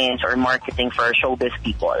campaigns or marketing for showbiz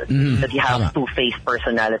people. That you have two-faced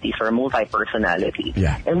personalities or multi-personality.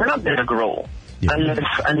 Yeah. And we're not going to grow. Yeah.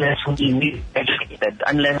 Unless we educated,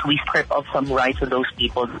 unless we strip off some rights of those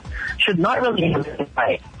people, should not really be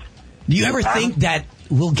right. Do you ever think that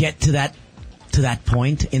we'll get to that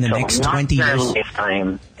point in the next 20 years?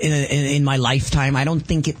 Lifetime. In my lifetime, I don't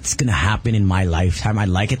think it's going to happen in my lifetime. I'd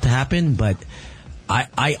like it to happen, but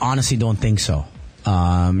I honestly don't think so.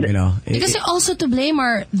 Because also to blame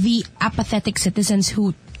are the apathetic citizens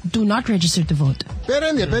who do not register to vote. Pero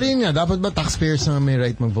yun nga, dapat ba taxpayers na may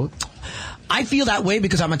right mag-vote? I feel that way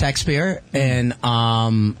because I'm a taxpayer and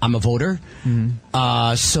I'm a voter.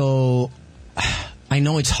 So I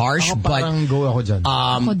know it's harsh, but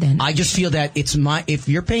I just feel that if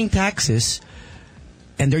you're paying taxes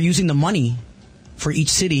and they're using the money for each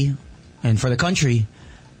city and for the country,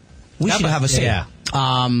 we should have a say. Yeah.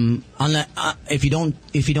 If you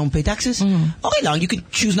don't pay taxes, okay lang, you could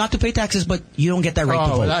choose not to pay taxes, but you don't get that right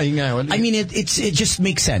to vote. I mean, it just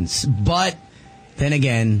makes sense, but then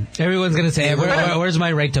again, everyone's gonna say, "Where's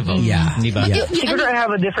my right to vote?" Yeah, I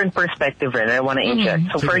have a different perspective, and I want to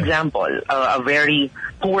interject. So, for example, a very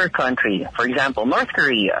poor country, for example, North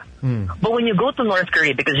Korea. But when you go to North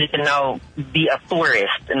Korea, because you can now be a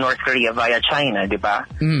tourist in North Korea via China, diba?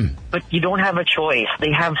 But you don't have a choice.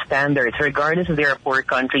 They have standards, regardless if they're a poor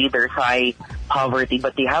country, there's high poverty,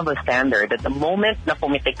 but they have a standard that the moment na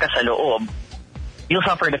pumitik ka sa loob, you'll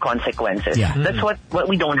suffer the consequences. Yeah. That's what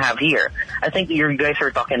we don't have here. I think you guys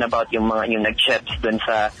are talking about yung nag-chips dun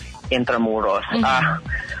sa Intramuros.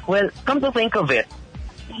 Well, come to think of it,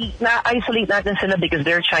 na-isolate natin sila because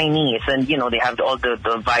they're Chinese and, they have all the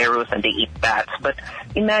virus and they eat bats. But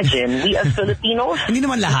imagine, we as Filipinos, hindi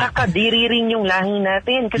naman lahat. Nakakadiri rin yung lahi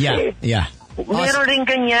natin. Kasi meron rin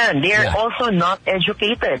ganyan. They're also not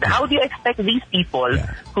educated. How do you expect these people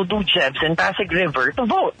who do jobs in Pasig River to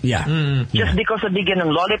vote? Just because bigyan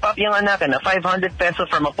ng lollipop yung anak and a 500 pesos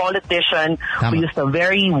from a politician who used a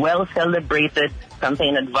very well-celebrated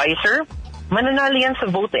campaign advisor, mananalo yan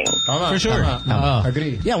sa voting. For sure.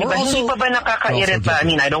 Agree. Yeah, we're also... Hindi pa ba nakakairita? I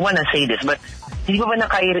mean, I don't want to say this, but hindi pa ba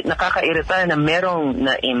nakakairita na merong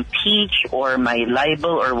na-impeach or may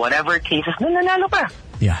libel or whatever cases, nanalo pa?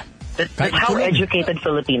 Yeah. That's how educated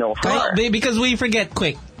Filipinos are. Because we forget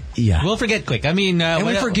quick. Yeah. We'll forget quick. I mean... and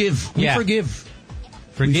we forgive. We forgive.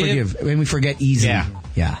 And we forget easily.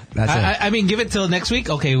 Yeah. That's it. I mean, give it till next week.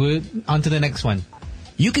 Okay, we're on to the next one.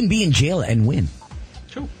 You can be in jail and win.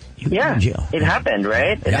 True. It happened,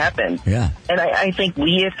 right? It happened. Yeah. And I think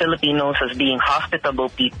we as Filipinos, as being hospitable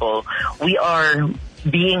people, we are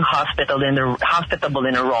being hospitable in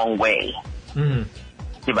a wrong way.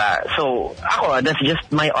 Diba? So, that's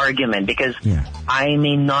just my argument because I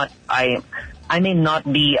I may not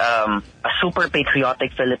be a super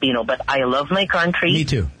patriotic Filipino, but I love my country. Me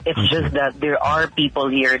too. It's just that there are people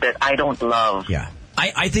here that I don't love. Yeah.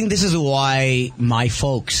 I think this is why my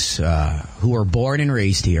folks who were born and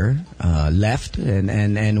raised here left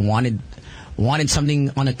and wanted something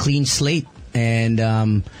on a clean slate.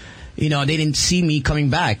 And, they didn't see me coming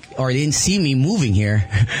back, or they didn't see me moving here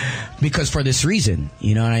because for this reason.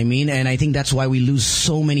 You know what I mean? And I think that's why we lose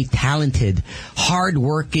so many talented,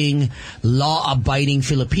 hardworking, law-abiding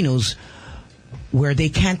Filipinos where they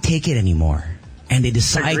can't take it anymore. And they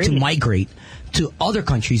decide to migrate to other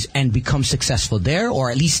countries and become successful there, or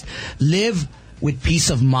at least live with peace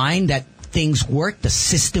of mind that things work, the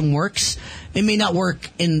system works. It may not work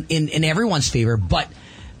in everyone's favor, but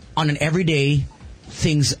on an everyday,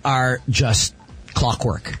 things are just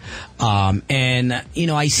clockwork.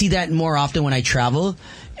 I see that more often when I travel,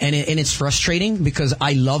 and it's frustrating because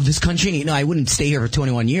I love this country. I wouldn't stay here for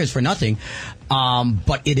 21 years for nothing.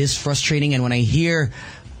 But it is frustrating, and when I hear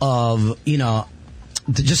of,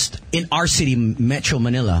 just in our city, Metro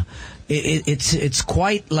Manila, it's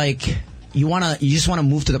quite like you just want to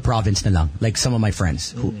move to the province na lang, like some of my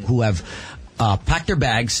friends who have packed their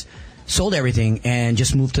bags, sold everything, and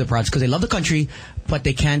just moved to the province because they love the country, but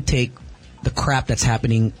they can't take the crap that's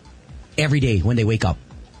happening every day when they wake up,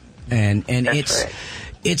 and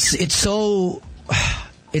it's so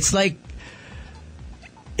it's like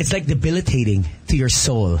debilitating to your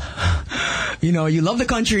soul. You love the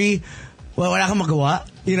country. Well, wala kang magawa.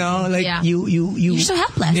 You're so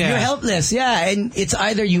helpless. Yeah. You're helpless, yeah. And it's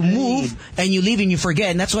either you move and you leave and you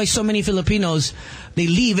forget. And that's why so many Filipinos, they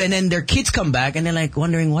leave and then their kids come back and they're like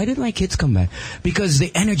wondering, why did my kids come back? Because the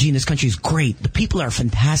energy in this country is great. The people are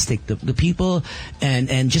fantastic. The people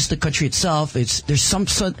and just the country itself, there's some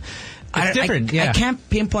sort... It's different, I can't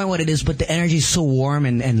pinpoint what it is, but the energy is so warm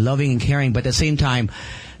and loving and caring. But at the same time,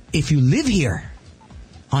 if you live here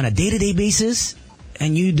on a day-to-day basis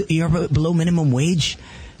and you're below minimum wage,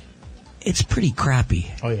 it's pretty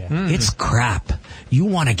crappy. Oh, yeah. It's crap. You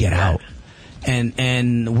want to get out.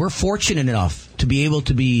 And we're fortunate enough to be able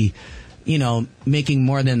to be, making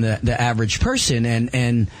more than the average person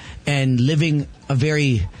and living a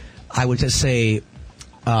very, I would just say...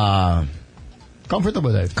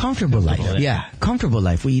 Comfortable life. Comfortable life. Yeah. Comfortable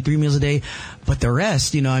life. We eat 3 meals a day. But the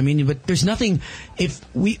rest, but there's nothing. If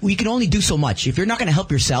we can only do so much. If you're not going to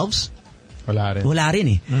help yourselves, wala rin. Wala rin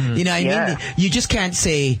eh. Mm-hmm. You just can't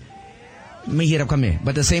say, may hirap kami. But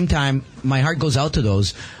at the same time, my heart goes out to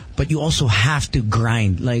those. But you also have to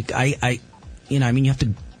grind. Like, you have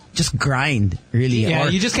to just grind, really. Yeah,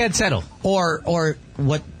 you just can't settle. Or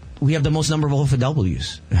what... We have the most number of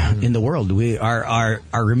OFWs in the world. Our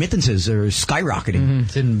remittances are skyrocketing. Mm-hmm.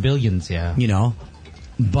 It's in billions, yeah.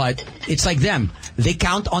 But it's like them. They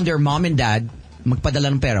count on their mom and dad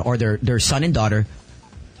magpadala ng pera, or their son and daughter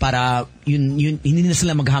para hindi na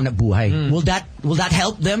sila maghahanap buhay. Will that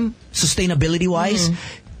help them sustainability wise?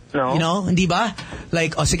 No. Hindi ba?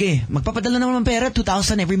 Like, sige, magpapadala naman ng pera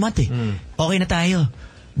 2,000 every month eh. Okay na tayo.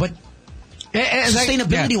 But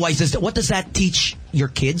sustainability wise, what does that teach your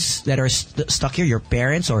kids that are stuck here, your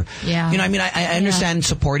parents, or I understand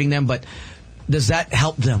supporting them, but does that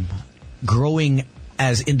help them growing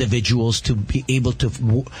as individuals to be able to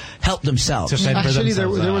help themselves? Actually, there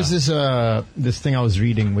was this thing I was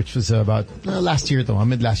reading, which was about last year,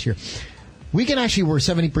 mid last year. We can actually, we're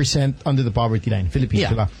 70% under the poverty line, Philippines.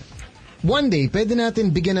 Diba? One day, pwede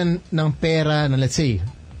natin bigyan ng pera na, let's say,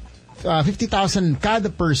 50,000 cada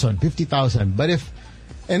person, 50,000. But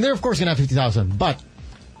and they're of course gonna have 50,000. But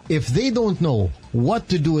if they don't know what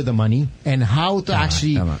to do with the money and how to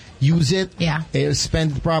actually use it,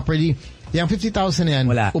 spend it properly, yung 50,000 yan,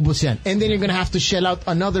 ubos yan. And then you're gonna have to shell out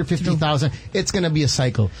another 50,000. It's gonna be a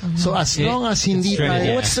cycle. Mm-hmm. So as long as hindi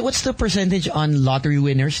tayo... What's the percentage on lottery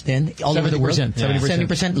winners then? All over the world?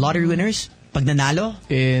 70% lottery winners? Pag nanalo,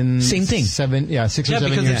 same thing. 6 or 7 years. It's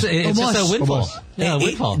just a windfall.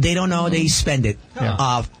 Windfall. They don't know, they spend it.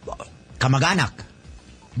 Kamag-anak.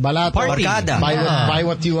 Balato. Barkada. Buy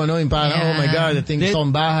what you want. Oh my God, the thing's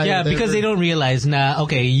on bahay. Yeah, because they don't realize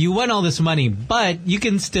you won all this money, but you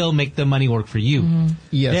can still make the money work for you.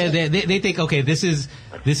 Yes. They think, this is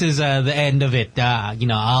the end of it.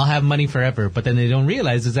 I'll have money forever. But then they don't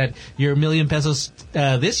realize is that your 1 million pesos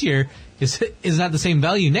this year is not the same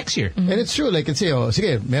value next year. And it's true. Like, say,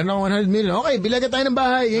 sige, meron ako 100 million. Okay, bilaga tayo ng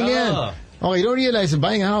bahay. Yan. Okay, you don't realize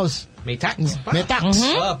buying a house, may tax. May tax.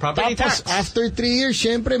 Property tapos, tax. after 3 years,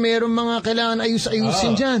 syempre, meron mga kailangan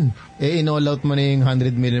ayusin dyan. In-all out mo na yung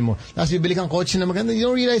 100 million mo. Tapos bibili kang kotse na maganda. You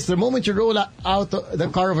don't realize, the moment you roll out the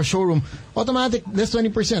car of a showroom, automatic, that's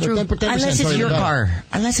 20%. True. Or 10%. Unless it's your car.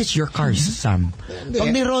 Unless it's your car, Sam.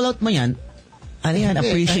 Pag ni-roll out mo yan,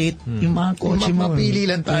 appreciate yung mga kotse mo. Mapili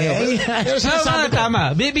lang tayo.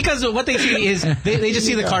 Tama. Because what they see is, they just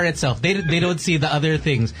see the car itself. They don't see the other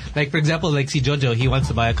things. Like, for example, like si Jojo, he wants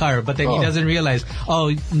to buy a car, but then he doesn't realize,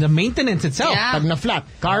 the maintenance itself. Pag na-flat,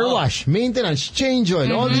 car wash, maintenance, change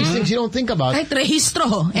oil, all these things you don't think about. Like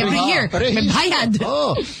rehistro, every year. May bayad.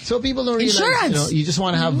 So people don't realize, insurance. You just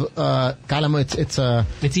want to have, kala mo,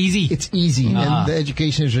 it's easy. It's easy, and the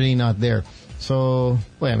education is really not there. So,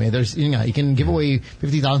 there's, you can give away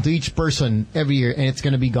 50,000 to each person every year, and it's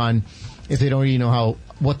going to be gone if they don't really know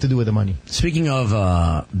what to do with the money. Speaking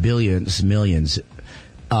of billions, millions,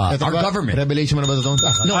 our government. Revelation mo na ba ito?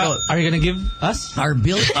 No, are you going to give us? Our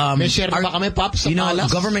bill, may share ba kami, Pops?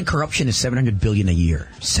 Government corruption is 700 billion a year.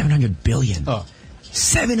 700 billion.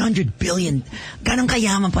 700 billion. Ganong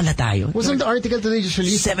kayaman pala tayo. Wasn't the article today just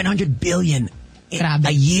released? 700 billion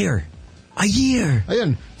a year. A year.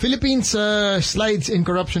 Ayun. Philippines slides in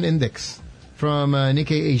corruption index from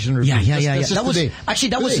Nikkei Asian Review. Yeah.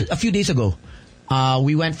 That was a few days ago.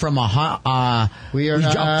 We went from we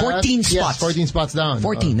dropped 14 spots. Yes, 14 spots down.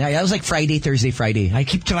 14. That was like Thursday, Friday. I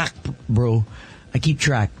keep track, bro. I keep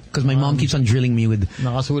track because my mom keeps on drilling me with.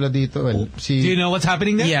 Nakasulat dito. Well, do you know what's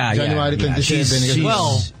happening there? Yeah. January 27.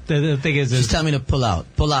 The thing is, she's telling me to pull out.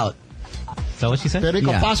 Is that what she said? Pero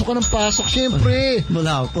ikaw, pasok ka ng pasok, syempre. Pull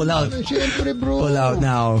out. Syempre, bro. Pull out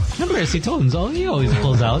now. Remember, si Tones, he always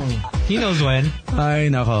pulls out. He knows when.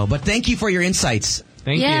 Ay, nako. But thank you for your insights.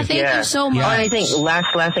 Thank you. Thank you so much. I think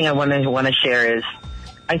last thing I want to share is,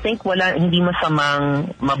 I think hindi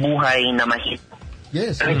masamang mabuhay na mahirap.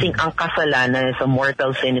 Yes. I think ang kasalanan sa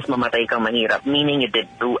mortal sin is mamatay kang mahirap, meaning you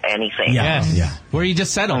didn't do anything. Yes. Yeah. Where you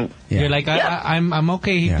just settle. You're like, I'm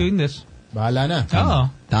okay doing this. Bahala na.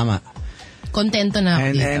 Tama. Contento na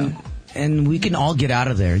and we can all get out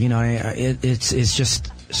of there. It's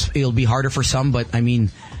just, it'll be harder for some, but I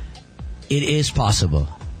mean, it is possible.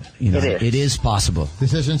 It is possible.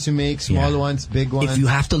 Decisions to make, small ones, big ones. If you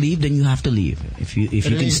have to leave, then you have to leave. If you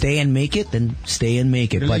can stay and make it, then stay and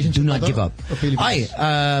make it. But do not give up. Philippines.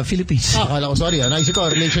 Akala ko, sorry. Naisip ko,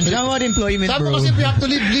 relationship. Not employment, bro. Sabi ko kasi if you have to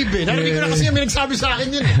leave eh. Narinig ko na kasi may nagsabi sa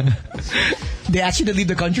akin yun eh. They asked you to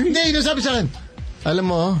leave the country? Hindi, yun sabi sa akin.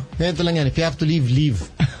 Alam mo, ganito lang yan. If you have to leave, leave.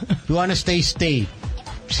 If you wanna stay, stay.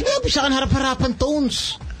 Sinabi sa akin, harap-harapan,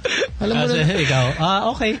 Tones. Alam mo na. Ikaw,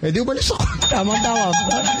 okay. Di umalis ako. Tama.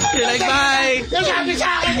 You're like, bye. Yung sabi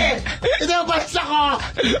sa akin eh. Di umalis ako.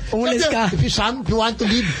 Umalis ka. If you want to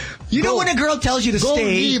leave, know when a girl tells you to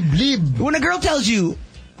stay. Leave. When a girl tells you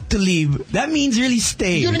to leave, that means really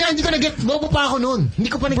stay. Yun nga, hindi ko na-get. Bobo pa ako noon. Hindi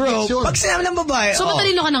ko pa nag-get yun. Pag sinabi ng babae. So,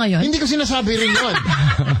 matalino ka na ngayon? Hindi ko sinasabi rin yun.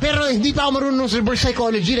 Pero hindi pa ako marunong sa reverse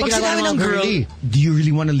psychology. Pag sinabi ng girl, do you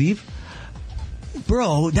really want to leave?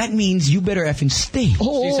 Bro, that means you better effing stay.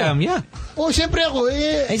 Si Sam, syempre ako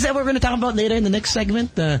eh. Is that what we're going to talk about later in the next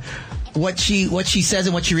segment? What she says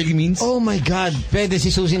and what she really means? Oh my God. Pwede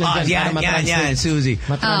si Susie na dyan. Yeah, Susie.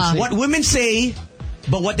 What women say,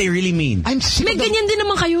 but what they really mean. May ganyan din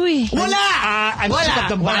naman kayo eh. Wala! I'm sick of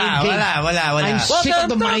the mind game. Wala. I'm sick of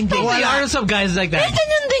the mind game. There are some guys like that. May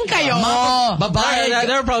ganyan din kayo. Babae.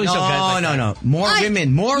 There are probably some guys like that. No. More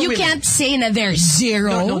women. You can't say na there's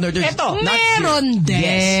zero. No, there's meron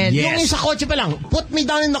din. Yes. Yung sa kotse pa lang, put me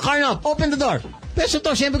down in the car now. Open the door. Pero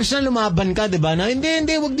ito, siyempre gusto na lumaban ka, diba? Na,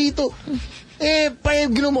 hindi, wag dito.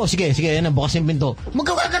 Ginawa mo. Sige, yan na, bukas yung pinto.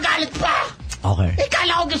 Magkakagalit pa! Okay.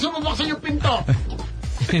 Kala ko gusto mo buksan yung pinto.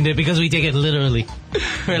 Because we take it literally.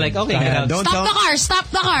 We're like, okay, get out. Stop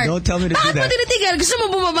the car. Don't tell me to do that. Bakit mo tinitigil? Gusto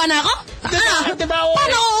mo bumaba na ako? Diba?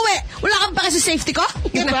 Paano ako uwi? Wala kang pa kasi safety ko?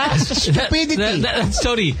 Diba? Stupidity. That's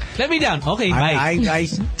Tony. Let me down. Okay, bye. I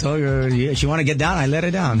told her, she want to get down, I let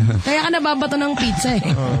her down. Kaya ka nababato ng pizza eh.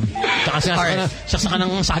 Saka ka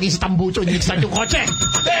ng saging sa tambucho, hindi nag-start yung kotse.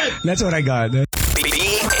 That's what I got.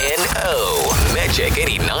 BNO Magic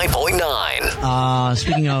 89.9.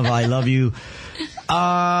 Speaking of I love you,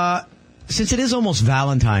 since it is almost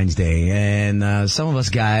Valentine's Day and some of us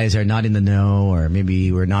guys are not in the know, or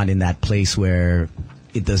maybe we're not in that place where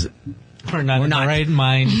it doesn't. We're not in the right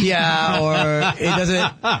mind. Yeah, or it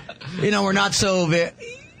doesn't. We're not so.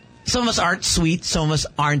 Some of us aren't sweet. Some of us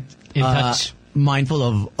aren't in touch.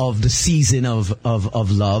 Mindful of the season of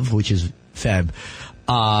love, which is Feb.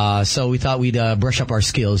 So we thought we'd brush up our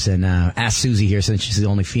skills and ask Susie here, since she's the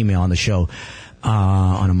only female on the show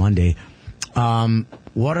on a Monday.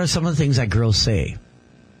 What are some of the things that girls say?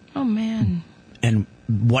 Oh man! And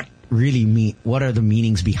what are the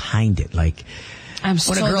meanings behind it? Like, I'm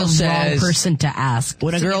so the wrong person to ask.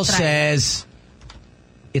 When a girl says,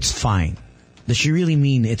 "It's fine," does she really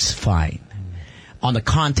mean it's fine? On the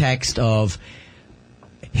context of,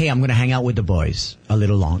 "Hey, I'm going to hang out with the boys a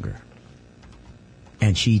little longer."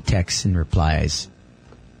 and she texts and replies,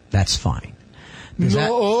 "That's fine." Is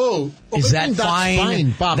that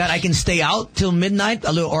fine that I can stay out till midnight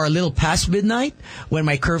or a little past midnight when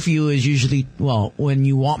my curfew is usually, when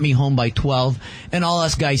you want me home by 12, and all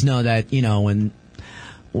us guys know that, when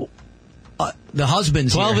the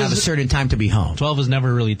husbands here have a certain time to be home. 12 is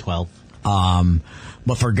never really 12.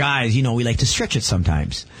 But for guys, we like to stretch it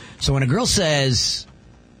sometimes. So when a girl says,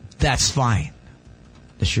 "That's fine,"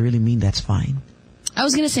 does she really mean that's fine? I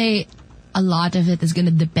was going to say, a lot of it is going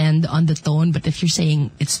to depend on the tone, but if you're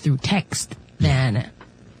saying it's through text, then...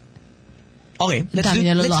 Okay, let's do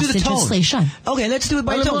the tone. Translation. Okay, let's do it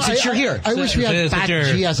by tone since you're here. I wish we had Pat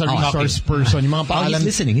G as a resource person. Yung mga paalam, he's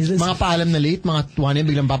listening. Mga paalam na late, mga 1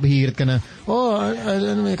 biglang papahirit ka na,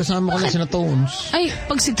 may kasama ko na sina Tones. Ay,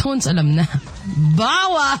 pag si Tones, alam na.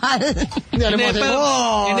 Bawal!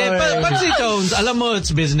 Pag si Tones, alam mo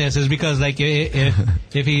it's business is because like if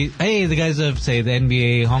the guys of say the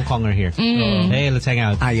NBA Hong Kong are here. Hey, let's hang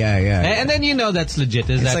out. Yeah. And then that's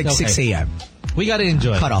legit. It's like 6 a.m. We gotta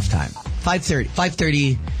enjoy. Cut off time.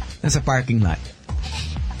 5:30. That's a parking lot.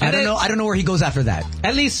 I don't know where he goes after that.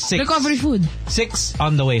 At least 6. Recovery food. 6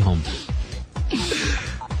 on the way home.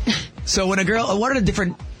 So when a girl, what are the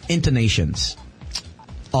different intonations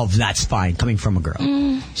of "that's fine" coming from a girl,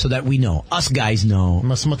 so that we know, us guys know?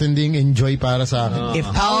 Mas matinding enjoy para sa akin. If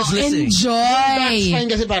Pao is listening, enjoy. That's fine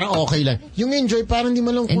kasi parang okay lang. Yung enjoy parang di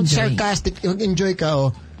malungkot, sarcastic. Yung enjoy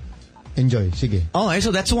ka enjoy, sige.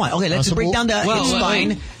 So that's one. Okay, let's break down the it's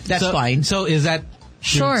fine. That's fine. So is that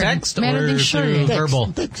sure text or through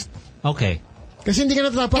verbal? Text. Okay. Kasi hindi ka na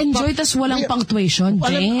dapat... Enjoy, tas walang punctuation.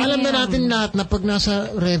 Alam na natin lahat na pag nasa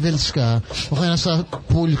revels ka o kaya nasa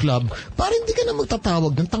pool club, parang hindi ka na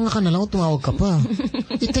magtatawag. Tanga ka na lang o tumawag ka pa.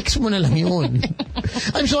 I-text mo na lang yun.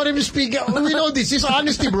 I'm sorry to speak. We know this is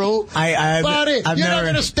honesty, bro. You're not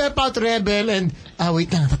gonna step out rebel and wait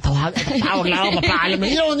lang, tatawag lang ako, mapaalam.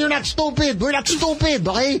 You're not stupid. We're not stupid,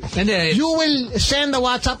 okay? And you will send a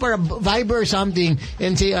WhatsApp or a Viber or something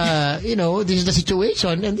and say, this is the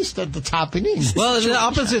situation and this that's happening. Well, the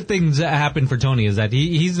opposite things that happen for Tony is that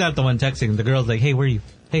he's not the one texting. The girl's like, "Hey, where are you?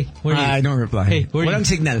 Hey, where are you?" I don't reply. Hey, where are you? Walang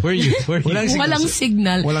signal. Where are you? Walang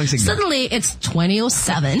signal. Suddenly, it's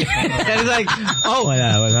 20:07. And it's like,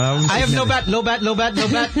 I have no bat.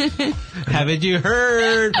 Haven't you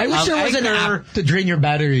heard? I wish there was an app to drain your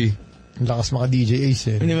battery. Lakas maka DJ Ace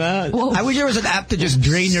I wish there was an app to just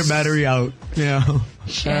drain your battery out.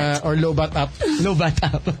 Or low bat app. Low bat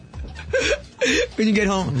app. When you get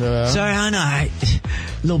home, sorry, Hannah,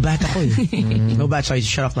 low bat ako low bat, so I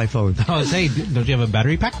shut off my phone. Say, don't you have a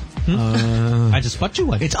battery pack? I just bought you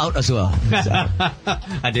one. It's out as well.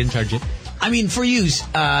 I didn't charge it. I mean, for you,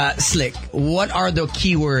 Slick, what are the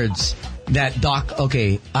keywords that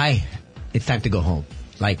it's time to go home?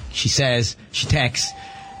 Like, she says, she texts,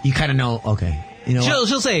 you kind of know, okay.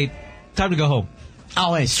 She'll say, time to go home.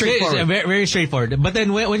 Oh, wait, straightforward. Very, very straightforward. But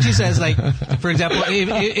then when she says, like, for example,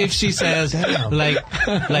 if she says,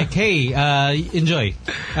 like, hey, enjoy.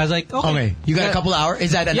 I was like, okay. You got a couple hours?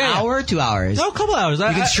 Is that an hour, 2 hours? No, a couple hours. You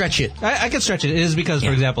can stretch it. I can stretch it. It is because,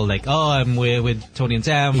 for example, like, I'm with Tony and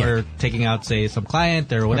Sam. We're taking out, say, some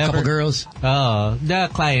client or whatever. Or a couple girls. The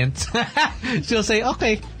client. She'll say,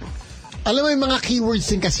 okay. Alam mo yung mga keywords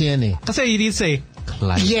din kasi yan eh. Kasi you need to say,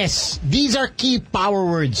 client. Yes, these are key power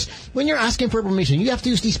words. When you're asking for permission, you have to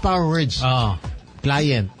use these power words.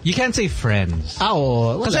 Client. You can't say friends.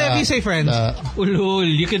 Because if you say friends,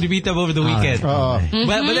 you can meet them over the weekend. But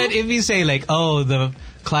then if you say like, the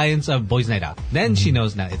clients of Boys Night Out, then she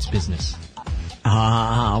knows now it's business.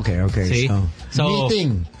 Okay. See? So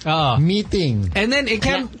meeting. And then it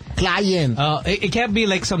can client. It can't be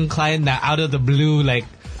like some client that out of the blue, like,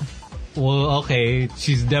 well, okay,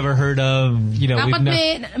 she's never heard of,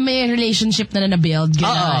 Dapat may relationship na na-build.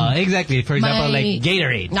 Exactly. For example, like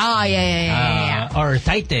Gatorade. Yeah. Or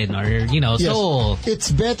Titan, or, Soul.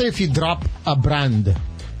 It's better if you drop a brand.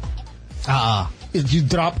 If you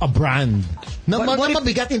drop a brand.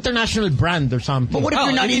 Mabigat international brand or something. But what if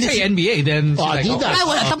you're not in the NBA, then Adidas.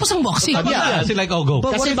 Tapos ang boxing. She's like, go.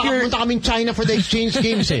 But kasi baka punta kaming China for the exchange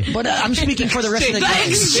games eh. But I'm speaking for the rest of the guys.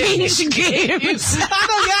 Exchange games.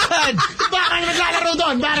 Ano yan? Baka naglalaro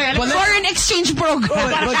doon. Foreign exchange program.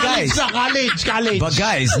 But guys, college. But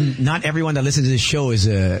guys, not everyone that listens to this show is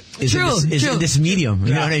in this medium.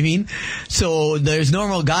 You know what I mean? So there's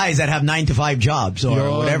normal guys that have 9-to-5 jobs or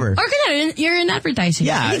whatever. Or you're in advertising.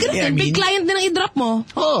 Yeah. Big client din ang i-drop mo.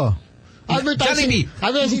 Advertising.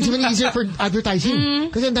 It's even easier for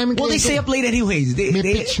advertising. Well, they stay up late anyways. They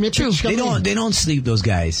don't sleep, those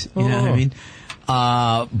guys. You know what I mean?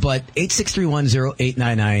 But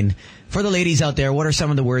 86310899. For the ladies out there, what are some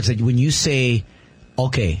of the words that when you say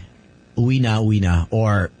okay, uwi na,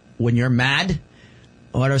 or when you're mad,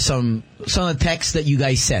 what are some of the texts that you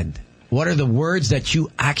guys send? What are the words that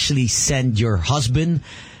you actually send your husband,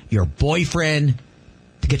 your boyfriend,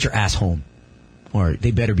 to get your ass home? Or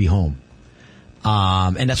they better be home.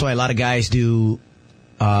 And that's why a lot of guys do,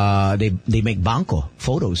 they make banco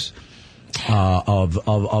photos of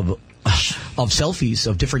selfies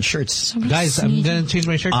of different shirts. Guys, I'm going to change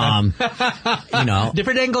my shirt.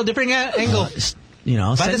 Different angle. By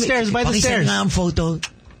the stairs. Pakisend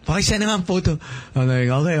nga ang photo. I'm like,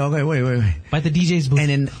 okay, wait. By the DJ's booth. And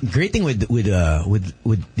then great thing with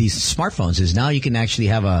these smartphones is now you can actually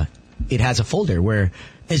have it has a folder where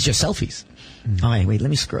it's just selfies. Okay, wait, let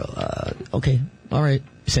me scroll. Okay, all right,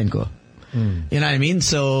 send ko. You know what I mean?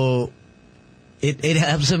 So it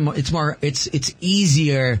helps them. It's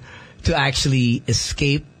easier to actually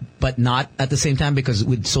escape, but not at the same time, because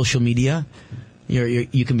with social media,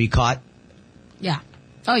 you can be caught. Yeah.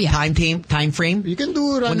 Oh yeah. Time frame. You can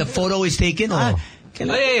do when the photo is taken. Yeah.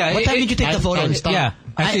 What time did you take the photo? Yeah.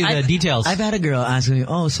 Actually, the details. I've had a girl ask me,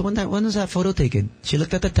 so when was that photo taken? She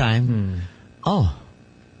looked at the time.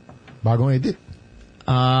 Bagong edit.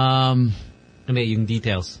 Yung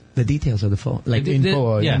details. The details of the phone. Like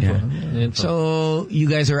info. Info. So you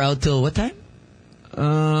guys are out till what time?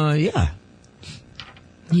 Yeah.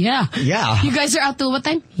 You guys are out till what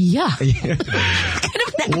time? Yeah. What kind of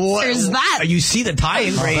answer is that? You see the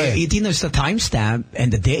time, right? 18 is the timestamp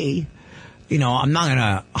and the day. I'm not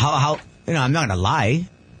gonna I'm not gonna lie.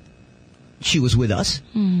 She was with us.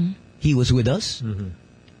 He was with us.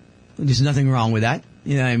 There's nothing wrong with that.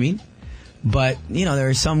 You know what I mean? But there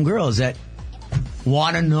are some girls that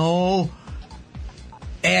want to know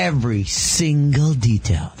every single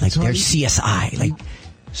detail, like their CSI,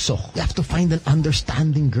 So you have to find an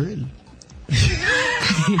understanding girl.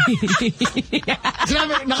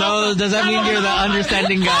 So does that mean you're the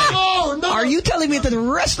understanding guy? No. Are you telling me that the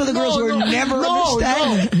rest of the girls will never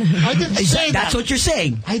understand? I didn't say that. That's what you're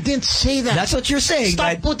saying. I didn't say that. That's what you're saying.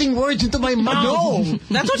 Stop putting words into my mouth. No,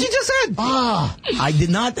 that's what you just said. I did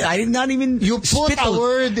not even. You put a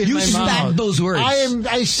word in my mouth. You spat those words.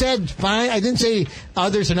 I said fine. I didn't say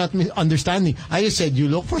others are not understanding. I just said you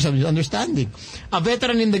look for some understanding. A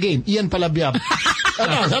veteran in the game, Ian Palabyab.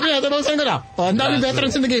 Sabi niya, tabasan ko na. Ang dami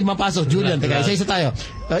veterans in the game, mapasok. Julian, teka, isa tayo.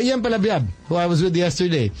 Ian Palabyab, who I was with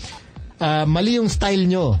yesterday. Mali yung style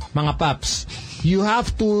nyo, mga paps. You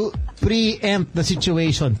have to preempt the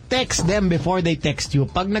situation. Text them before they text you.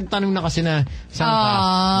 Pag nagtanong na kasi na saan ka,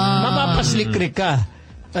 mapapaslikrik ka.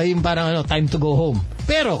 Yung parang time to go home.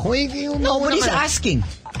 Pero kung no, but he's asking.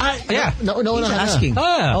 He's asking.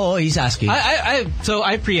 He's asking. So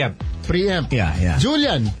I preempt. Yeah.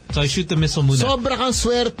 Julian. So I shoot the missile muna. Sobra kang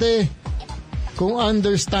swerte kung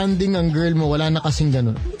understanding ang girl mo, wala na kasing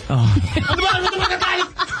ganun. Ano ba guys?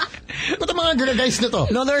 Ba't ang mga guys nito?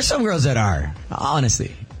 No, there are some girls that are,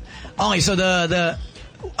 honestly. Okay, so the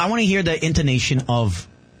I want to hear the intonation of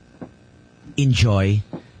enjoy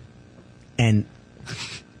and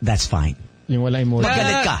that's fine. Yung wala emotion. Pag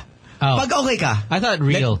galit ka. Pag okay ka. I thought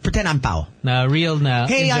real. Pretend I'm pao. Real na.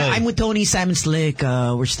 Hey, I'm with Tony, Sam, Slick.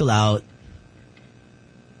 We're still out.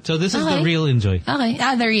 So this is the real enjoy. Okay,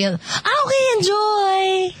 the real. Okay,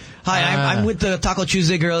 enjoy. Hi, I'm with the Taco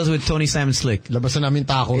Tuesday girls with Tony, Sam, and Slick. Labasan namin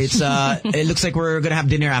tacos. It's it looks like we're gonna have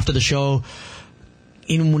dinner after the show.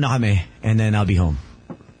 Inom muna kami, and then I'll be home.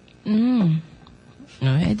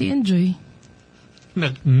 Okay, di enjoy.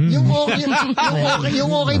 Yung okay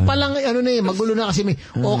pa lang, magulo na kasi may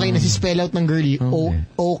okay na si spell out ng girlie.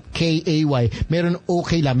 O-K-A-Y. Meron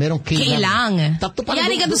okay lang, meron K lang. Tatlo pa lang.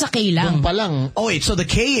 Yari ka doon sa K lang. Pa lang. Oh wait, so the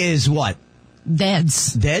K is what?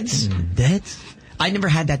 Deads. Deads? I never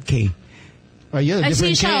had that K. Yeah,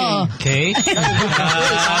 different K. K? Let's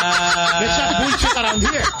not bullshit around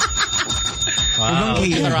here. Wow.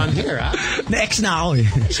 K around here, ha? Na-X na ako eh.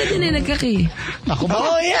 Siya din na nagka-K. Ako ba?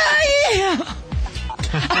 Oh, yeah.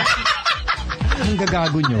 Ang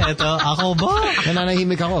gagago nyo. Eto, ako ba?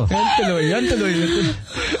 Nananahimik ako. Yan tuloy.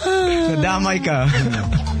 Nadamay ka.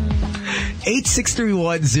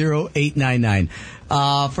 863108999.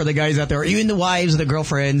 For the guys out there, even the wives, the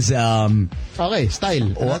girlfriends. Okay, style.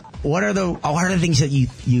 What are the things that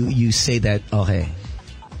you say that okay?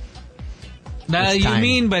 You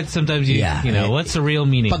mean, but sometimes you know, what's the real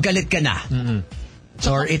meaning? Paggalit ka na.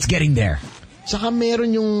 Or it's getting there. Saka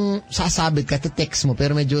meron yung sasabit ka, text mo,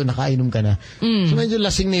 pero medyo nakainom ka na. So medyo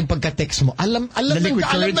lasing na yung pagka-text mo. Alam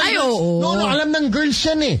ng girls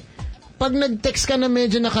yan eh. Pag nag-text ka na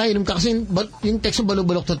medyo nakainom ka, kasi yung text mo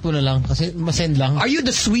balubuloktot mo na lang, kasi masend lang. Are you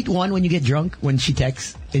the sweet one when you get drunk, when she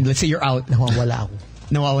texts? And let's say you're out. Nawawala ako.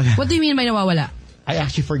 Nawawala. What do you mean by nawawala? I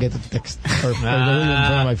actually forget to text or from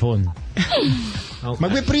my phone. Okay.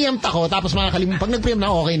 Magpe-preempt ako, tapos makakalimutan. Pag nag-preempt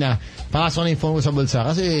na, okay na. Pakasok na yung phone ko sa bulsa.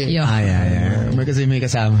 Kasi... Kasi may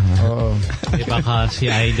kasama. Oo. Baka si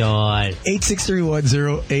Idol.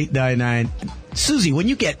 863108999. Susie, when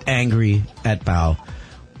you get angry at Pao,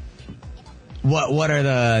 what are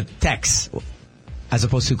the texts as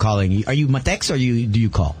opposed to calling? Are you ma-text or do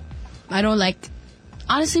you call? I don't like...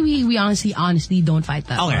 Honestly, we honestly don't fight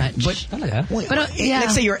that much. But yeah.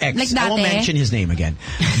 Let's say your ex. Like I won't mention his name again.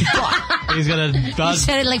 He's gonna... You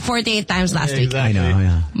said it like 48 times last week. I know,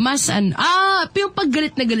 yeah. Yung pag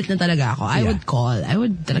galit na talaga ako, I would call. I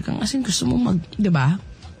would talagang, asin gusto mo diba?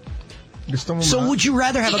 So would you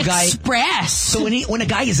rather have a guy... Express! So when a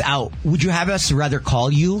guy is out, would you have us rather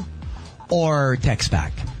call you or text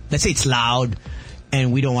back? Let's say it's loud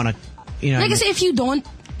and we don't want to... Like I say, if you don't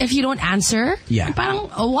answer, parang,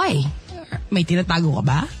 why? May tinatago ka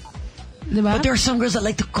ba? Diba? But there are some girls that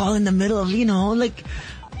like to call in the middle of, like,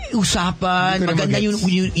 usapan, maganda yung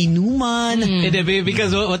inuman.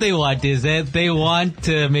 Because what they want is that they want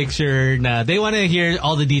to make sure they want to hear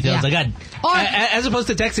all the details. Again, as opposed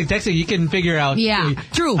to texting. Texting, you can figure out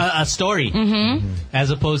a story. Mm-hmm. As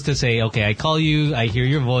opposed to say, okay, I call you, I hear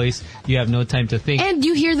your voice, you have no time to think. And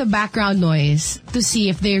you hear the background noise to see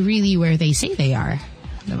if they're really where they say they are.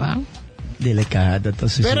 Diba? Delikado to.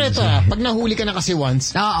 Pero ito pag nahuli ka na kasi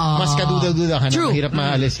once, mas kaduda-duda ka na, hirap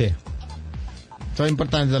maalis eh. So,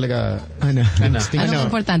 importante talaga. Ano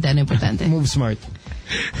importante? Move smart.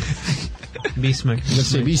 Be smart.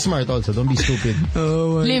 Let's say, be smart also. Don't be stupid.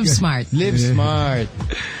 Live smart. Live smart.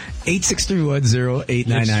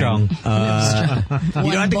 863108999. Strong.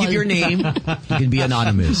 You don't have to give your name. You can be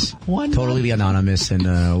anonymous. Totally be anonymous, and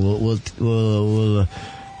we'll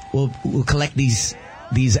collect these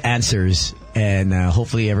answers, and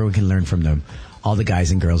hopefully everyone can learn from them. All the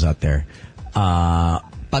guys and girls out there.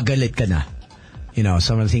 Pagalit ka na.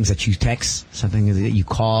 Some of the things that you text, something that you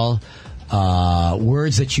call,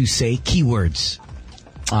 words that you say, keywords.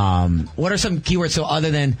 What are some keywords? So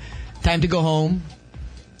other than time to go home?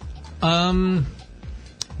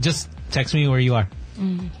 Just text me where you are.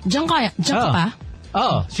 Diyan ka pa?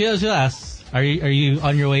 Oh, she'll ask, are you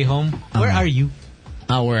on your way home? Where are you?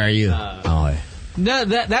 Where are you? No,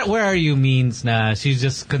 that where are you means she's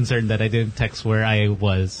just concerned that I didn't text where I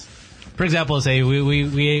was. For example, say we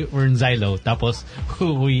were in Xylo, tapos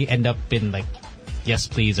we end up in like Yes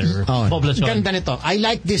Please or Poblacion. Ganda nito. I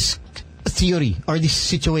like this theory or this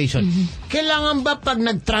situation. Kailangan ba pag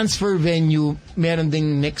nag-transfer venue, meron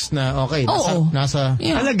ding next na nasa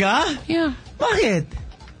Talaga? Yeah. Bakit?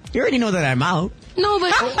 You already know that I'm out. No,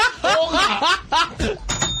 but I'm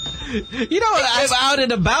out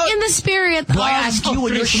and about. In the spirit Do I ask you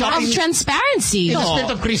when you're shopping? Of transparency. In the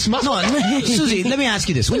spirit of Christmas? No, Susie, let me ask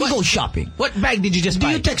you this. When you go shopping, what bag did you just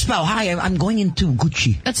buy? Do you text Pao, hi, I'm going into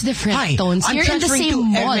Gucci? That's different, Hi, Tones. I'm You're in the transferring same to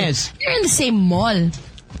mall. Hermes. You're in the same mall.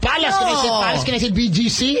 Palace, can I say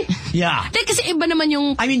BGC? Yeah. Kasi iba naman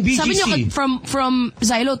yung... I mean, BGC. Sabi niyo, from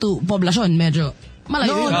Xylo to Poblacion, medyo...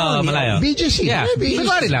 Malayo. Malayo. BGC. Yeah.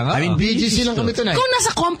 lang. I mean, BGC lang kami tonight. Kung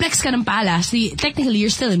nasa complex ka ng Palace, technically you're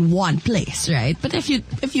still in one place, right? But if you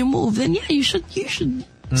move, then you should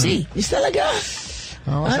see. Is talaga?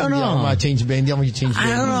 I don't know. I don't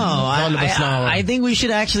know. I think we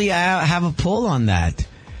should actually have a poll on that.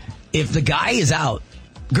 If the guy is out,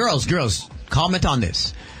 girls, comment on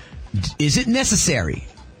this. Is it necessary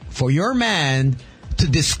for your man to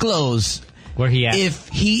disclose where he at? If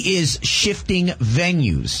he is shifting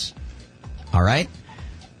venues? All right?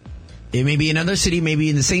 It may be in another city, maybe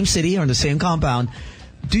in the same city or in the same compound.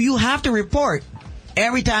 Do you have to report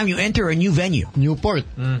every time you enter a new venue? Newport.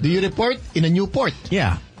 Do you report in a new port?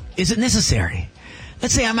 Yeah. Is it necessary?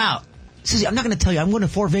 Let's say I'm out. Susie, I'm not going to tell you. I'm going to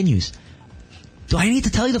 4 venues. Do I need to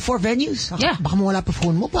tell you the 4 venues? Yeah. Baka mawala pa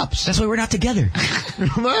phone mo, Pops. That's why we're not together.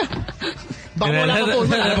 Baka wala pa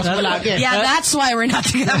phone mo, lalabas palagi. Yeah, that's why we're not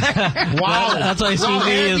together. Wow. That's why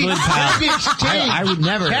Susie is with Pao. Heavy exchange. I would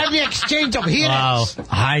never. Heavy exchange of hearings.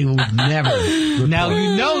 Wow. I would never. Now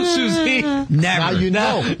you know, Susie. Never. Now you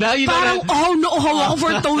know. Now you know. Parang, no, ako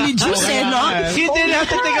for Tony Juice, no? You didn't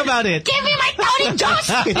have to think about it. Give me my Tony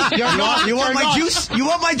Juice! You want my juice?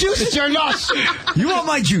 You want my juice? It's your loss. You want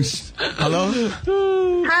my juice? Hello?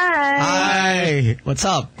 Hi. What's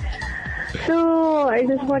up? So, I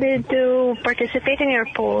just wanted to participate in your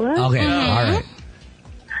poll. Okay, all right.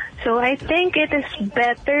 So, I think it is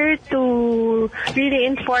better to really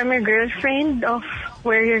inform your girlfriend of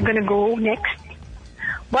where you're gonna go next,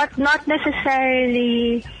 but not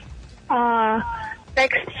necessarily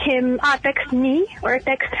text me or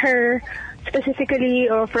text her specifically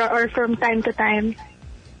or from time to time.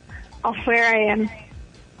 of where I am.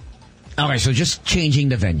 Okay, so just changing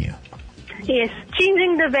the venue. Yes,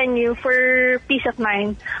 changing the venue for peace of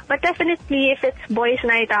mind. But definitely, if it's boys'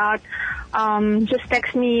 night out, just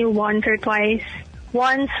text me once or twice.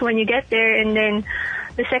 Once when you get there, and then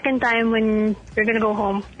the second time when you're gonna go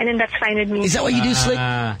home, and then that's fine with me. Is that what you do, Slick?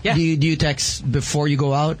 Yeah. Do you text before you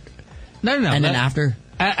go out? No. And then after?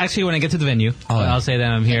 Actually, when I get to the venue, I'll say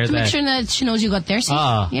that I'm here. To make sure that she knows you got there.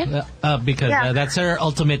 Because that's her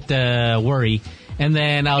ultimate worry. And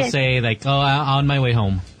then I'll say like, on my way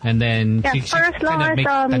home. And then she for as long kind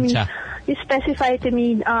of as you specify to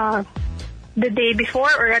me the day before,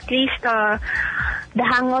 or at least the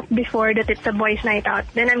hangout before that it's a boys' night out,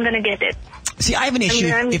 then I'm gonna get it. See, I have an issue.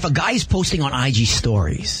 If a guy is posting on IG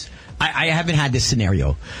stories, I haven't had this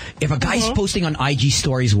scenario. If a guy's posting on IG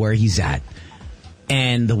stories where he's at,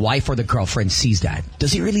 and the wife or the girlfriend sees that,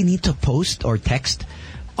 does he really need to post or text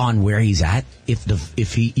on where he's at?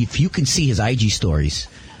 If you can see his IG stories,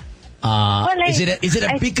 is it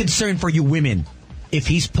a big concern for you women if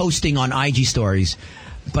he's posting on IG stories,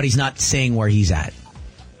 but he's not saying where he's at?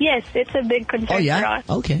 Yes, it's a big concern for us.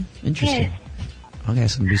 Okay, interesting. Yes. Okay,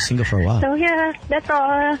 so I'm gonna be single for a while. So yeah, that's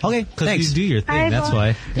all. Okay, thanks. You do your thing, that's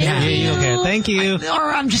why. Yeah. Okay, thank you.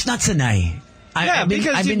 Or I'm just not sanay.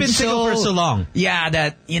 Because you've been single for so long. Yeah,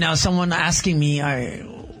 that, someone asking me,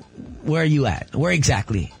 where are you at? Where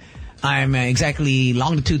exactly? I'm exactly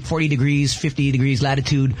longitude 40 degrees, 50 degrees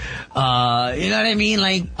latitude. You know what I mean?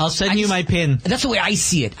 Like, I'll send you my pin. That's the way I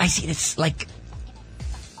see it. It's like,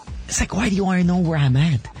 why do you want to know where I'm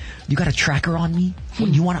at? You got a tracker on me?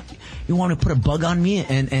 What, you want to put a bug on me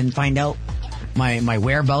and find out my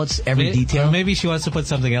whereabouts, every detail? Or maybe she wants to put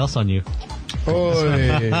something else on you.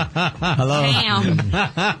 Oi. Hello. Damn.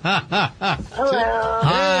 Hello.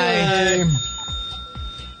 Hi.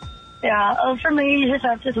 Yeah, for me, you just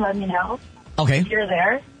have to let me know. Okay. If you're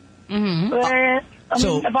there. But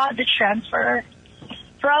about the transfer,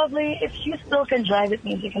 probably if you still can drive, it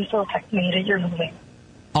means you can still text me that you're moving.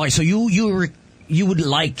 All right, so you would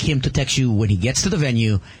like him to text you when he gets to the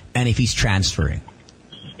venue and if he's transferring.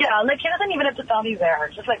 Yeah, like he doesn't even have to tell me where.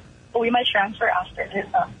 Just like, we might transfer after this.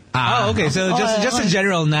 Okay. So just in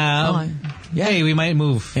general now. Hey, we might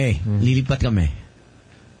move. Hey, lilipat kami.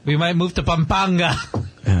 We might move to Pampanga.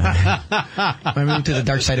 Might move to the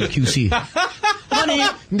dark side of QC.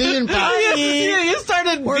 Hindi yun pa. You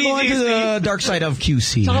started We're going to the dark side of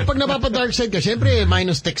QC. Saka pag napapa-dark side ka, syempre,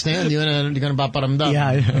 minus text na yun. Hindi ka napaparamdam.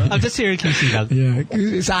 Yeah. I'm just here at QC lang. Yeah.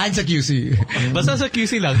 Saan sa QC? Basta sa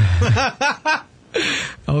QC lang.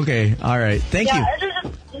 Okay. All right. Thank you.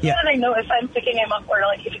 Just that I know if I'm picking him up or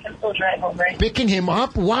like if he can still drive home, right? Picking him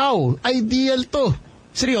up? Wow. Ideal to.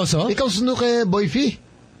 Seryoso? Ikaw suno kay Boyfie?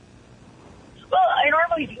 Well, I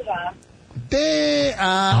normally do that. Wait,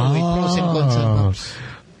 pros and cons.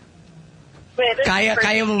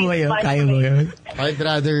 Kaya mo ba yun? Kaya mo yun? I'd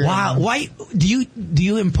rather... Wow. Why do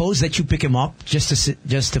you impose that you pick him up just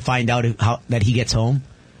to find out that he gets home?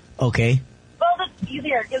 Okay. Well, that's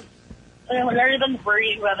easier because rather than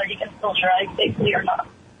worrying whether he can still drive safely or not,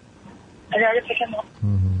 I'd rather pick him up.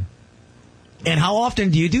 Mm-hmm. And how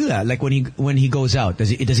often do you do that? Like when he goes out, does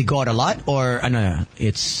he go out a lot or no?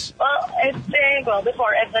 It's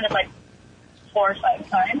before I've done it like 4 or 5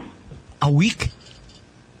 times. A week?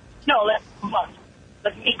 No, like a month,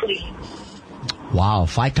 like weekly. Wow,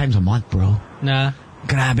 5 times a month, bro. Nah.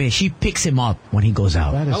 Grabe, she picks him up when he goes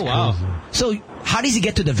out. That is wow. crazy. So how does he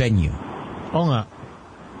get to the venue? Oo nga.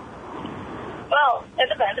 Well, it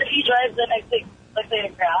depends. If he drives, then I think, let's say, a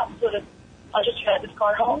Grab, so that I'll just drive his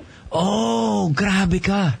car home. Oh, grabe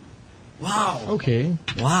ka. Wow. Okay.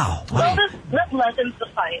 Wow. Well, that lessens the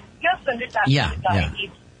fight. You have to understand that the guy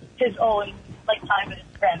needs his own time with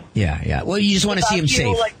his friends. Yeah. Well, you just want to see him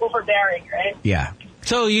safe. Like overbearing, right? Yeah.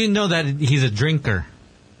 So you know that he's a drinker.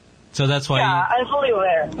 So that's why. Yeah, I'm fully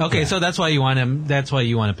aware. Okay, so that's why you want him. That's why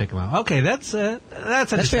you want to pick him up. Okay, that's fair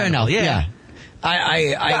enough. Yeah.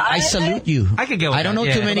 I salute you. I could get with I don't know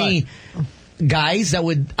too many guys that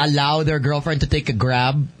would allow their girlfriend to take a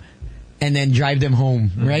Grab and then drive them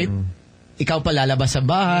home, right? Ikaw pa lalabas sa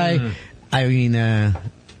bahay. I mean,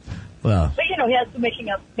 well. But he has to make it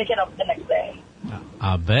up the next day.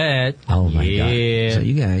 I bet. Oh my God! So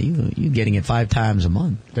you getting it 5 times a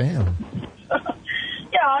month? Damn.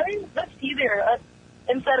 Yeah, I mean that's easier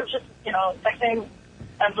instead of just texting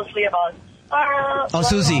endlessly about.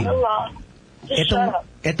 Susie. Just shut up.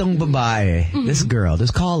 Etong babae, this girl,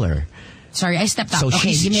 this caller. Sorry, I stepped out. So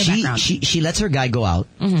okay, give me a background. She lets her guy go out.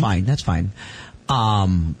 Fine, that's fine.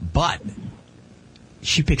 But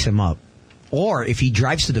she picks him up. Or if he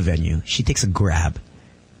drives to the venue, she takes a Grab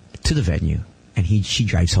to the venue and she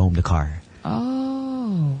drives home the car.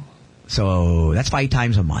 Oh. So that's 5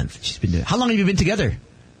 times a month she's been doing. How long have you been together?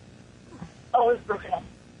 Oh, it's broken up.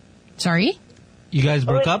 Sorry? You guys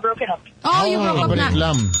broke up? Broken up. Oh, you broke up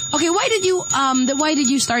now. Okay, why did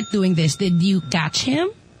you start doing this? Did you catch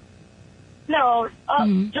him? No,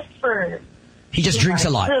 just for... He just drinks a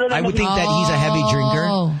lot. I would think that he's a heavy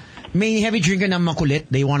drinker. May heavy drinker na makulit,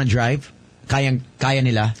 they want to drive. Kaya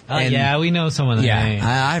nila. Yeah, we know someone. Yeah,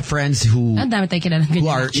 I have friends who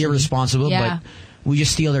are irresponsible, yeah. but we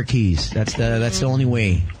just steal their keys. That's the only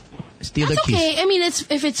way. Steal their keys. Okay. I mean,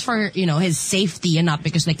 if it's for his safety and not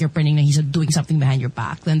because you're pretending that he's doing something behind your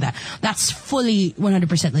back, then that's fully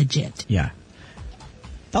 100% legit. Yeah.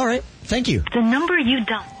 All right. Thank you. The number you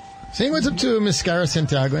don't. Saying what's up to Miss Cara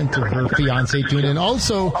Santiago and to her fiancé tune, and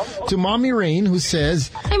also to Mommy Rain, who says,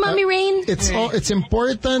 "Hi, Mommy Rain. It's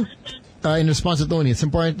important." In response to Tony, it's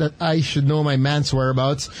important that I should know my man's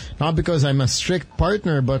whereabouts, not because I'm a strict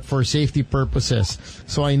partner, but for safety purposes,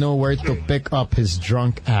 so I know where to pick up his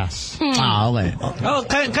drunk ass. Okay. Oh,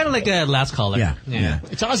 kind of like a last caller. Yeah.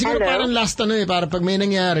 Tsaka siguro parang last para pag may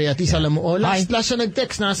nangyari, at least alam mo, last siya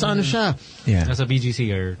nag-text, nasa ano siya. Yeah. Nasa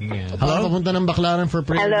BGC or... Yeah. Hello? Papunta ng Baclaran for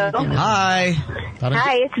prayer. Hello. Hi.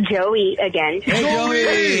 Hi, it's Joey again. Hey, Joey.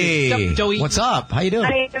 What's up, Joey? What's up? How you doing?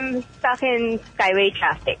 I'm stuck in Skyway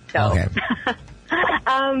traffic, so... Okay.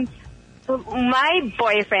 My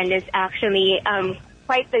boyfriend is actually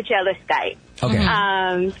quite the jealous guy. Okay.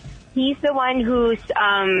 He's the one who's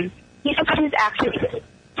actually...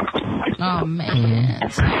 Oh, man.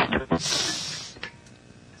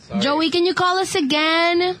 Joey, can you call us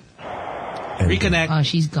again? Reconnect. Oh,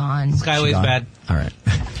 she's gone. Skyway's bad. All right.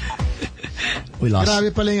 We lost.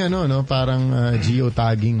 Grabe pala yung parang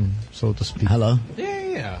geotagging, so to speak. Hello?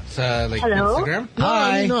 Yeah. So, like Hello? Instagram?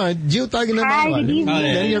 Hi. No, geotagging na Hi, manual. good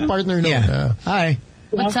evening. Then your partner knows. Yeah. Hi.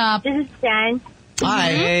 What's up? This is Jan.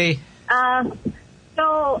 Hi. Hey. I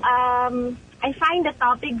find the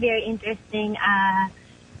topic very interesting.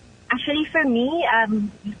 Actually, for me,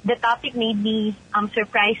 the topic made me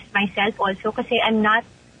surprise myself also kasi I'm not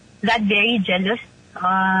that very jealous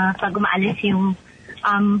pag umaalis yung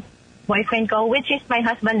boyfriend ko, which is my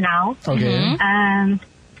husband now. Okay.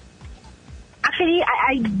 Actually,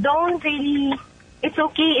 I don't really... It's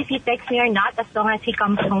okay if he texts me or not as long as he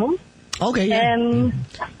comes home. Okay. Yeah.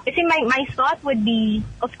 Kasi my thought would be,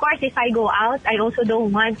 of course, if I go out, I also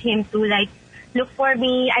don't want him to look for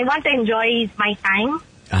me. I want to enjoy my time.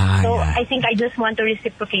 I think I just want to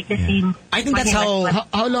reciprocate the same. I think that's how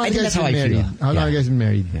long I think that's how I married? feel. How long have you guys been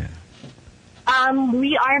married? Yeah.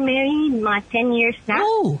 We are married 10 years now.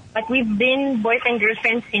 Oh. But we've been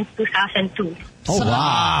boyfriend-girlfriend since 2002. Oh,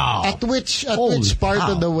 wow. At which part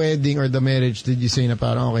of the wedding or the marriage did you say na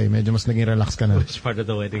parang, okay, medyo mas naging relax ka na? Which part of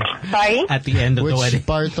the wedding? Sorry? At the end of the wedding. Which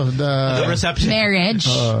part of the reception? Marriage.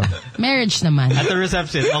 Marriage naman. At the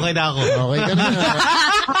reception. Okay na ako. Okay ka na.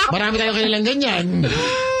 Marami tayo kailang ganyan.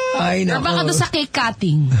 Ay, Or baka doon sa cake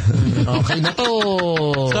cutting. Okay na to.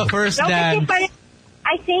 So first dance.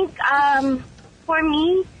 I think, for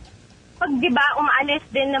me, pag diba umaalis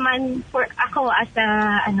din naman for ako as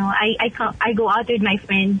I go out with my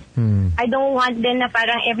friends. I don't want din na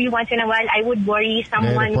parang every once in a while I would worry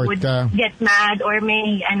someone would get mad or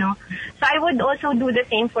may So I would also do the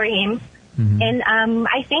same for him. And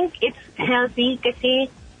I think it's healthy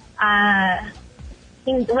kasi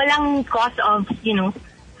walang cause of,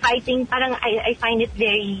 fighting. Parang I find it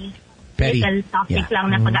very petty. Little topic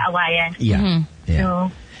lang na pag-aawayan. Yeah. Yeah.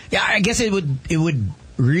 So, yeah, I guess it would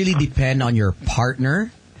really depend on your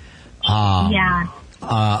partner. Yeah.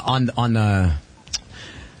 On the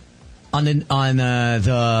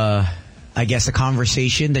I guess the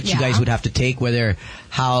conversation that you guys would have to take, whether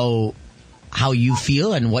how you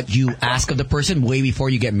feel and what you ask of the person way before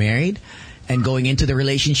you get married. And going into the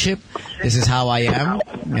relationship, this is how I am,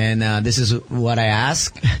 and this is what I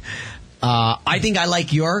ask. I think I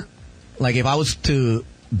like if I was to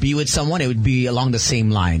be with someone, it would be along the same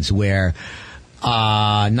lines, where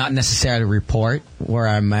not necessarily report where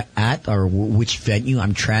I'm at or which venue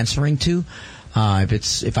I'm transferring to.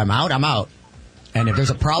 If I'm out, I'm out, and if there's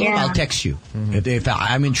a problem, I'll text you. If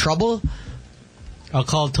I'm in trouble, I'll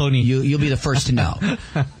call Tony. You'll be the first to know.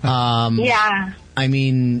 Yeah. I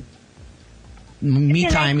mean. Me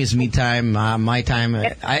time is me time. My time.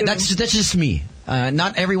 That's just me.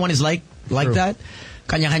 Not everyone is like that.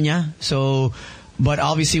 Kanya-kanya. So, but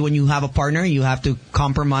obviously, when you have a partner, you have to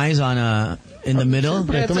compromise on in the middle.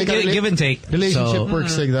 Yeah, to make a give and take. Relationship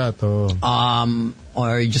works like that.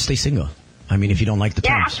 Or you just stay single. I mean, if you don't like the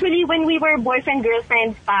terms. Yeah, actually, when we were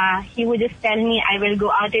boyfriend-girlfriends he would just tell me I will go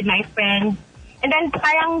out with my friends. And then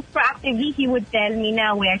parang proactively, he would tell me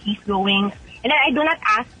now where he's going. And then I do not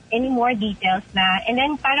ask any more details na. And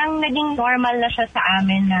then parang naging normal na siya sa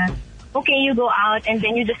amin na, okay, you go out and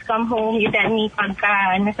then you just come home, you tell me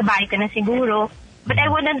pagka nasa bahay ka na siguro. But I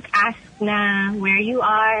wouldn't ask na where you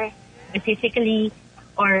are specifically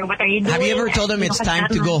or what are you doing. Have you ever told him it's time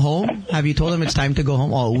to go home? Have you told him it's time to go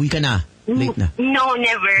home? Oh, uwi ka na. Late na. No,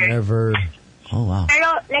 never. Never. Oh, wow.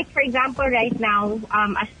 Pero like for example, right now,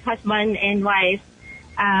 as husband and wife,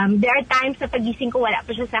 there are times na pagising ko wala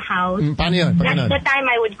pa siya sa house. Paano yun? That's the time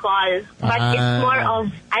I would call. But it's more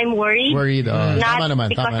of I'm worried. Worried. Not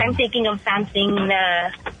because I'm thinking of something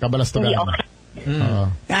na kabalastugan okay.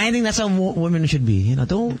 I think that's how women should be. You know,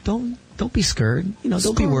 don't be scared. You know,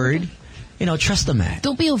 don't be worried. You know, trust the man.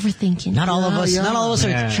 Don't be overthinking. Not all of us. Not all of us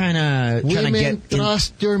are trying to Women,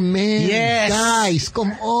 trust your man. Yes, guys,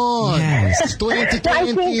 come on. Yes,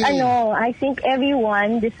 2020. I think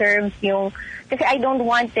everyone deserves yung. Kasi I don't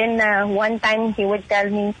want din na one time he would tell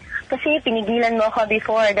me, kasi pinigilan mo ako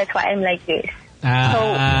before, that's why I'm like this. So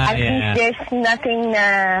at least there's nothing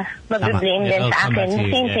na mag-blame din sa akin.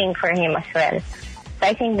 Same thing for him as well. So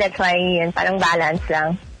I think that's why yun, parang balance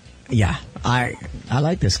lang. Yeah, I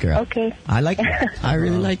like this girl. Okay. I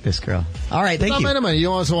really like this girl. All right, thank you. Naman, you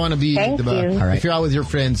also want to be, diba? All right. If you're out with your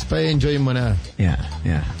friends, pa-enjoy mo na.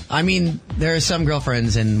 Yeah. I mean, there are some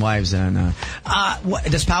girlfriends and wives and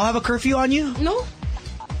does Pao have a curfew on you? No.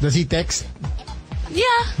 Does he text?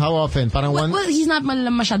 Yeah. How often? Parang one? Well, he's not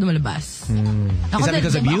masyado malabas. Is that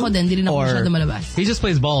because of you? Ako din, hindi rin ako masyado malabas. He just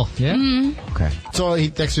plays ball. Yeah? Okay. So he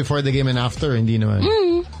texts before the game and after, hindi naman?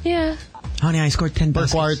 Yeah. Honey, I scored 10 per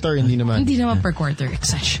quarter, hindi naman. Hindi naman per quarter,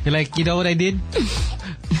 exact. You're like, you know what I did?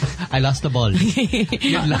 I lost the ball.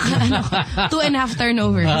 Good luck. 2.5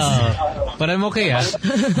 turnovers. But I'm okay,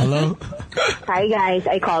 Hello? Hi guys,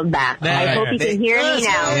 I called back. I hope you can hear me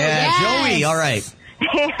now. Yeah, Yes. Joey, all right.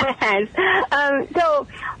 Yes. So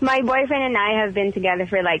my boyfriend and I have been together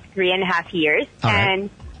for like 3.5 years, and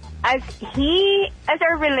as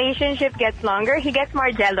our relationship gets longer, he gets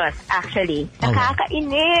more jealous. Actually,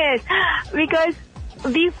 nakakainis. Because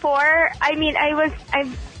before, I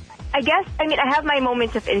have my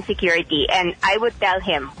moments of insecurity, and I would tell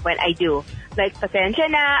him when I do, like, pasensya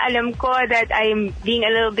na, alam ko that I'm being a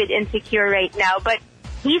little bit insecure right now, but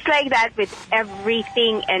he's like that with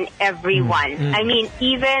everything and everyone. I mean,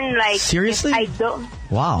 even like... Seriously? If I don't...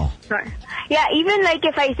 Wow. Yeah, even like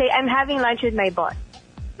if I say, I'm having lunch with my boss.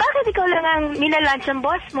 Bakit ikaw lang ang nilalunch ng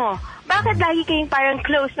boss mo? Bakit lagi kayong parang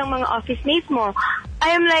close ng mga office mates mo?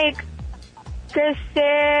 I am like, kasi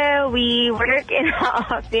we work in an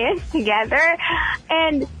office together,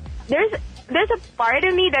 and there's a part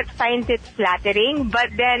of me that finds it flattering, but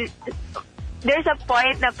then there's a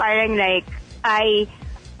point na parang like, I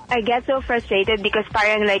get so frustrated because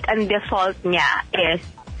parang like ang default niya is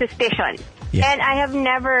suspicion. Yeah. And I have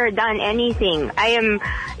never done anything. I am,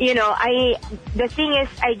 the thing is,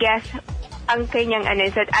 I guess, ang kanyang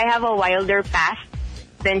is that I have a wilder past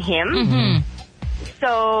than him. Mm-hmm.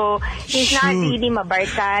 So, he's not really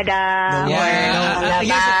mabarkada.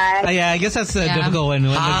 I guess that's a difficult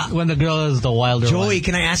one when the girl is the wilder one. Joey,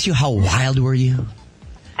 can I ask you, how wild were you?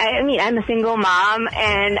 I mean, I'm a single mom,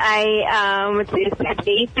 and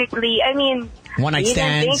one night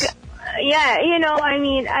stands. Yeah,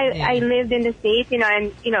 I lived in the States, and,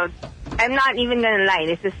 I'm not even going to lie.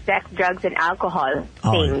 This is sex, drugs, and alcohol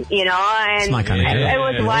thing, and it's my kind of I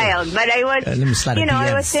was wild, but I was, I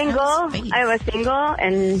was single,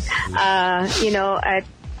 and,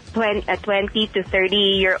 at 20 to 30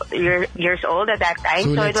 years old at that time.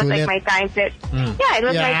 So it was like my time to, it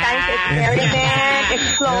was my time to experiment,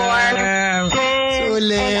 explore, and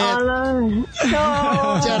all of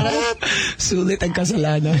Sulit ang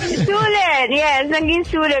kasalanan. Sulit, yes, naging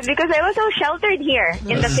sulit because I was so sheltered here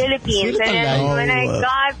in the Philippines. And then when I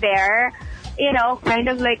got there, kind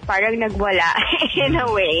of like parang nagwala in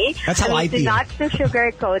a way. That's how I feel. Not to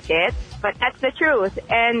sugarcoat it, but that's the truth.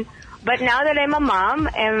 But now that I'm a mom,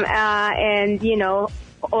 and I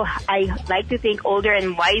like to think older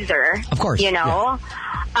and wiser. Of course.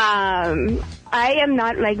 I am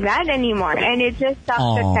not like that anymore. And it just sucks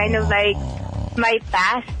that kind of like my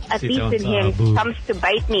past, at least with him, comes to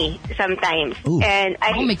bite me sometimes. Ooh. And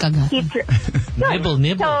I keep... Nibble.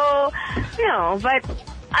 So, but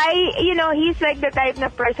he's like the type na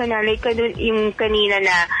person na like yung kanina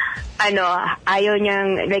na ayaw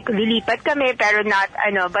niyang, like, lilipat kami, pero not,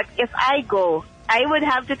 but if I go, I would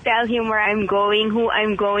have to tell him where I'm going, who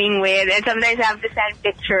I'm going with, and sometimes I have to send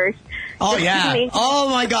pictures. Oh, yeah. Oh,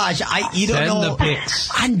 my gosh. You don't know. Send the pics.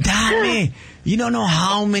 Ang dami. You don't know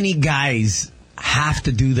how many guys have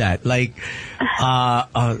to do that. Like,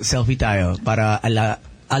 selfie tayo para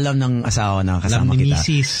alam ng asawa na kasama kita.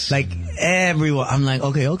 Like, everyone, I'm like,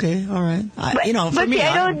 okay, all right. For me,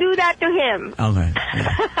 I don't do that to him. Okay.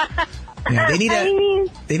 Yeah,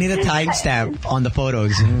 they need a timestamp on the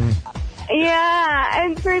photos. Yeah,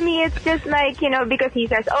 and for me, it's just like, because he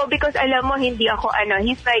says, because alam mo, hindi ako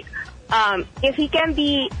he's like, if he can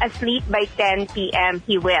be asleep by 10 p.m.,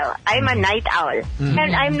 he will. I'm a night owl.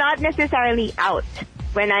 And I'm not necessarily out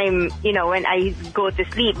when when I go to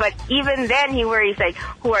sleep. But even then, he worries, like,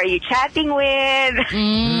 who are you chatting with?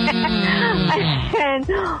 And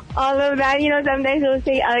all of that, sometimes he'll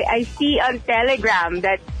say, I see on Telegram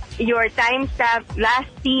that your timestamp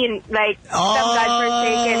last seen, like, some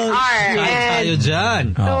godforsaken R.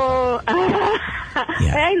 And so,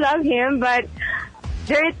 and I love him, but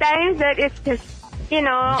there are times that it's just,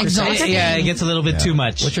 exhausting. Yeah, it gets a little bit too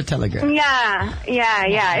much. What's your Telegram? Yeah.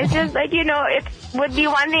 It's just like, it would be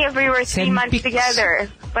one thing if we were 3 months together,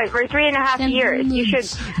 but for 3.5 years, you should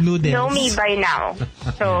know me by now.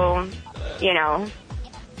 So,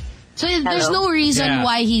 So there's no reason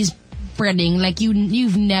why he's spreading. Like,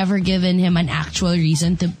 you've never given him an actual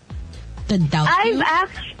reason to doubt you?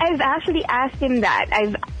 I've actually asked him that.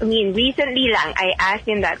 Recently lang, I asked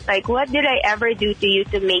him that. Like, what did I ever do to you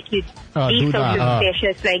to make you be so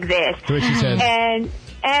suspicious like this? What she said.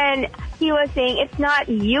 And he was saying, it's not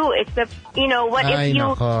you. It's the, what if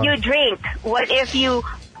you drink? What if you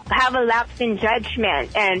have a lapse in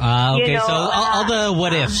judgment? And, okay, so all the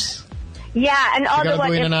what ifs. Yeah, and all the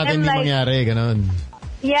what ifs. And like, ganun.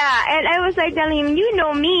 Yeah, and I was like telling him, you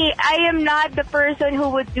know me, I am not the person who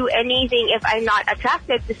would do anything if I'm not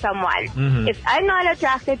attracted to someone. If I'm not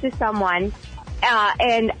attracted to someone,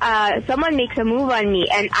 and someone makes a move on me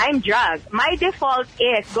and I'm drugged, my default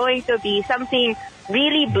is going to be something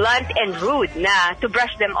really blunt and rude to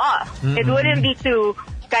brush them off. It wouldn't be to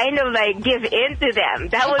kind of like give in to them.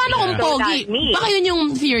 That would be so not me. Baka yun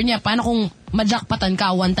yung fear niya. Paano kung majakpatan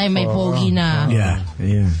ka one time may pogi na... Yeah.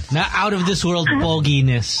 Na out of this world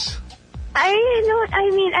poginess. I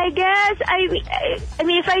guess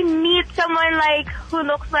if I meet someone like who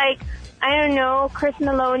looks like, I don't know, Chris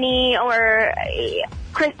Maloney or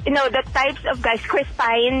Chris, the types of guys, Chris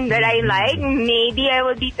Pine that I like, maybe I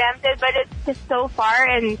would be tempted, but it's just so far.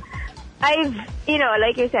 And I've,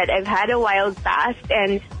 like you said, I've had a wild past,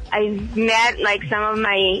 and I've met like some of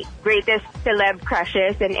my greatest celeb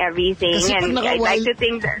crushes and everything, and I'd like to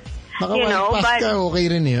think that, but okay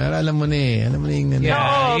rin eh. Alam mo na yung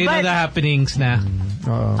yeah, you know the happenings na.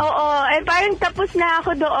 And parang tapos na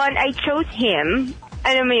ako doon. I chose him.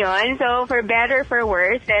 Alam mo yun? So, for better, for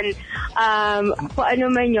worse, and kung ano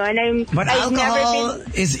man yun, but I've alcohol never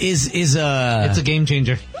been... is it's a game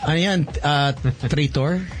changer. Ano yan?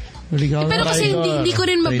 Traitor? Pero kasi hindi ko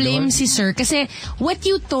rin ma-blame si Sir kasi what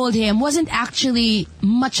you told him wasn't actually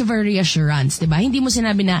much of a reassurance, diba? Hindi mo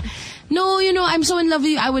sinabi na, no, I'm so in love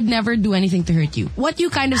with you, I would never do anything to hurt you. What you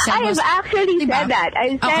kind of said was... I've actually said that.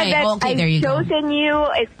 I said that I've chosen you,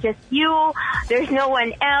 it's just you, there's no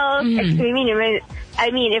one else. I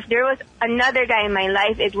mean, if there was another guy in my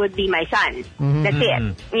life, it would be my son. That's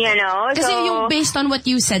it. Kasi yung based on what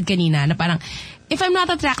you said kanina, na parang, if I'm not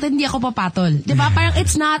attracted, hindi ako papatol. Diba? Parang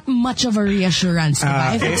it's not much of a reassurance.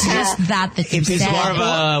 Diba? If it's just that you said.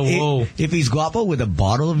 If he's guapo with a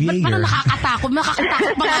bottle of Jaeger. Parang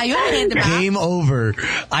nakakatakot pa nga yun. Diba? Game over.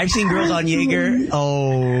 I've seen girls on Jaeger.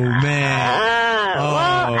 Oh, man.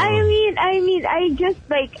 Well, I just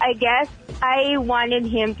I guess I wanted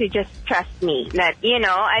him to just trust me. That,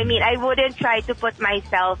 I wouldn't try to put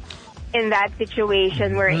myself in that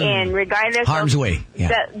situation we're in, regardless harm's of way. Yeah.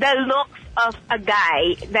 The looks of a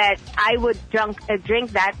guy that I would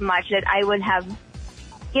drink that much that I would have,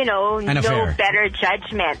 no better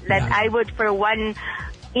judgment. That I would, for one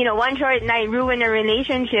short night, ruin a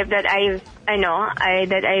relationship that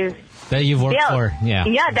that you've worked built. for. Yeah.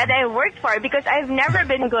 Yeah, that I worked for, because I've never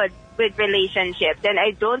been good with relationships, and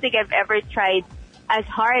I don't think I've ever tried as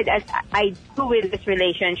hard as I do with this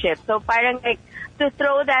relationship. So parang like, to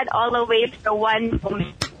throw that all away for one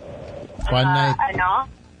moment. One night.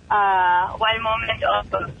 One moment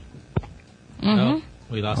of... Oh,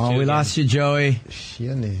 we lost you. We lost you, Joey.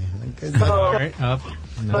 Yan eh.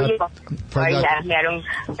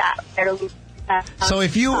 So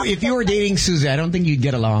if you were dating Susie, I don't think you'd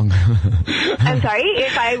get along. I'm sorry?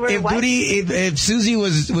 If I were if Susie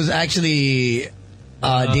was actually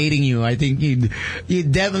dating you, I think you'd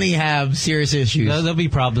definitely have serious issues. There'll be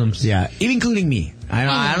problems. Yeah, even including me.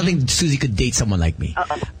 I don't think Susie could date someone like me.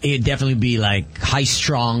 It'd definitely be like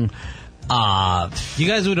high-strung. You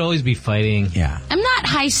guys would always be fighting. Yeah. I'm not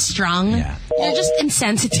high-strung. Yeah. You're just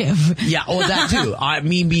insensitive. Yeah, that too.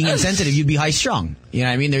 Me being insensitive, you'd be high-strung. You know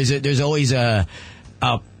what I mean? There's always a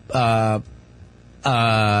cause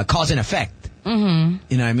and effect. Mm-hmm.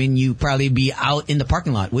 You know what I mean? You probably be out in the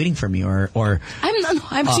parking lot waiting for me or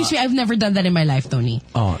excuse me, I've never done that in my life, Tony.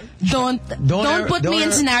 Oh. Don't put me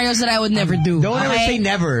in scenarios that I would never do. Don't ever say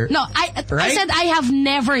never. No, I said I have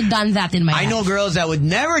never done that in my life. I know girls that would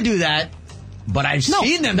never do that, but I've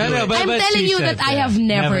seen them do it. I'm telling you that I have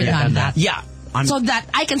never done that. Yeah. So that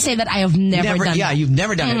I can say that I have never done that. Yeah, you've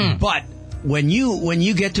never done it. But when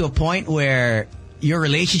you get to a point where your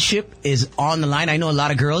relationship is on the line, I know a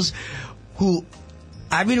lot of girls who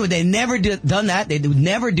I've been with, they never done that. They would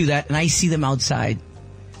never do that, and I see them outside.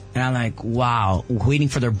 And I'm like, wow, waiting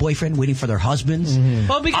for their boyfriend, waiting for their husbands.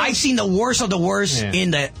 Well, I've seen the worst of the worst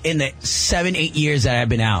in the 7-8 years that I've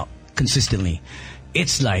been out consistently.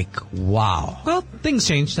 It's like, wow. Well, things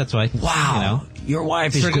change, that's why. Wow. You know? Your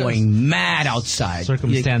wife is going mad outside.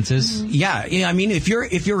 Circumstances. Yeah, I mean, if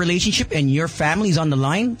your relationship and your family's on the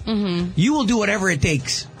line, you will do whatever it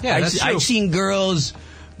takes. Yeah, that's true. I've seen girls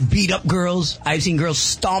beat up girls. I've seen girls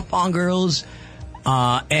stomp on girls.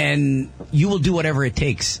 And you will do whatever it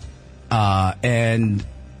takes. And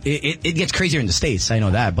it gets crazier in the States. I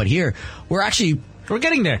know that. But here, we're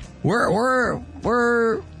getting there. We're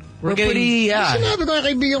pretty, yeah. Sinabi ko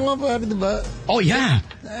kay kaibigan ko pare, diba? Oh, yeah.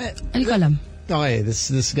 Hindi ko alam. Okay,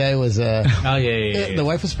 this guy was the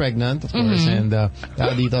wife was pregnant, of course, and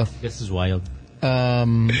dito. This is wild.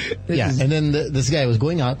 Yeah, and then this guy was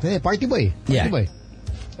going out. Hey, party boy. Boy.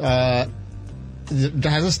 Has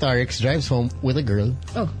a Starix, drives home with a girl.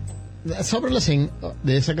 Oh. Sobrang lasing,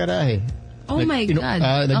 sa garahe. Oh my God.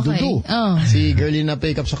 Nagdudu. Okay. Oh. Si girl yung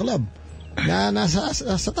na-pick up sa club. Nasa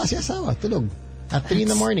taas si asawa, tulog. At 3 in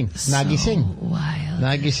the morning, nagising. Wild.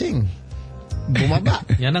 Nagising. Bumaba.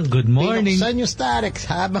 Yan ang good morning. Pinuksan yung Starix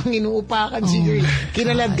habang inuupakan si girl.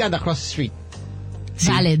 Kinaladkad across the street.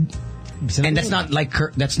 Valid. And that's not like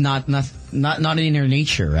her, that's not in her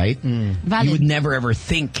nature, right? Valid. You would never ever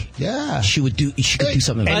think she could do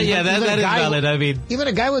something like that. Yeah, that is valid. I mean, even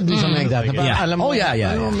a guy would do something like that. Yeah. Oh,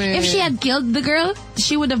 yeah. If she had killed the girl,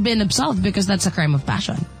 she would have been absolved because that's a crime of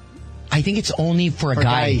passion. I think it's only for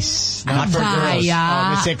guys, not for girls.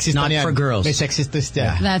 Yeah. Not for girls. May sexist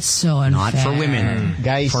yan. That's so unfair. Not for women.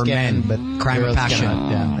 Guys for men, but crime of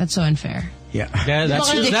passion. That's so unfair. Yeah.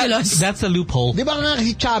 That's ridiculous. That's a loophole. Di ba nga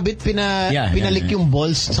si Chabit pinalik yung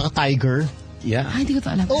balls sa tiger? Yeah. Ay, hindi ko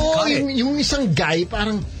to alam. Oo, yung isang guy,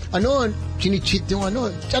 parang, chini-cheat yung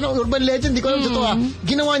urban legend, di ko alam totoo.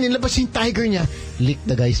 Ginawa niya, labas yung tiger niya, lick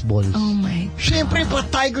the guy's balls. Oh my God. Siyempre, pa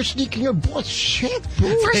tiger's licking your balls. Shit,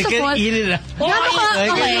 bro. First of all, eat it.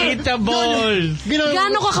 Eat the balls.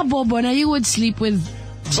 Gaano ka kabobo na you would sleep with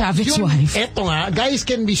Chavit's wife? Eto nga, guys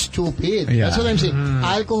can be stupid. Yeah. That's what I'm saying.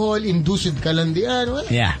 Alcohol-induced kalandian.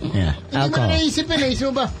 Yeah. Hindi mo naisip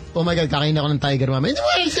mo ba, oh my God, kakain ako ng tiger mama. Hindi mo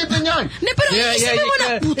naisipin yan. Pero isipin mo na,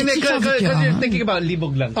 puto si Chavit yan. You're thinking about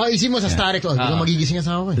libog lang. Isip mo sa Starix, di ko magigising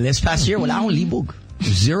asawa ko. This past year, wala akong libog.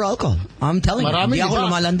 Zero alcohol. I'm telling you. Hindi ako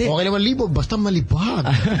lumalandi. Okay naman libog, basta malibag.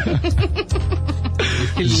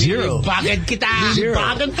 Zero. Libagan kita.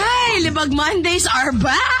 Hey, Libag Mondays are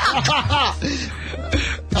back!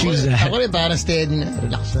 Ako rin, parang steady na.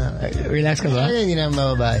 Relax na. Relax ka ba? Ay, hindi na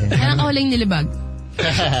mababae. Kailan ka huling nilibag?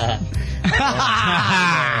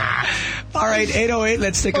 All right, 808,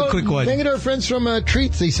 let's take a quick one. Thank you to our friends from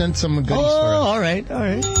Treats. They sent some goodies for us. All right.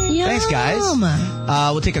 Yum. Thanks, guys.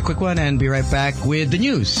 We'll take a quick one and be right back with the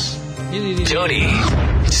news. Tony,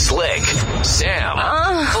 Slick, Sam,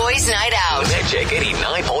 Boys Night Out. Magic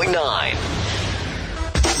 89.9.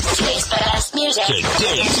 Today's best music.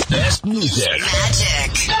 Today's best music.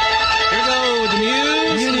 Magic. Here we go, the news.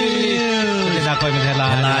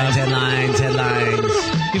 Headlines.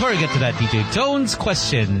 Before we get to that, DJ Tones,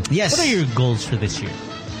 question. Yes. What are your goals for this year?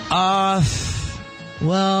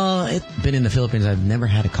 Well, it's been in the Philippines. I've never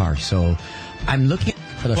had a car, so I'm looking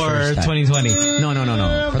for the first time. 2020.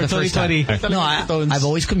 No. For the first time. No, I've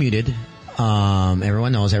always commuted.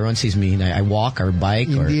 Everyone knows. Everyone sees me. I walk or bike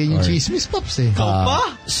Hindi yung chismis pops eh.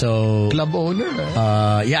 So club owner.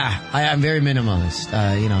 Yeah, I'm very minimalist.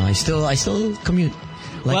 I still commute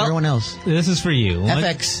like everyone else. This is for you.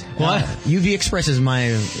 FX. What? UV Express is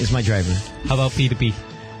my driver. How about P2P?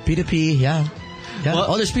 P2P, yeah.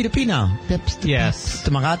 Well, there's P2P now. Yes.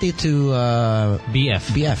 To Makati to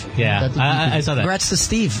BF. Yeah, I saw that. Congrats to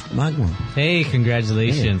Steve Magmo. Hey,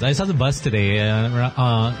 congratulations. I saw the bus today in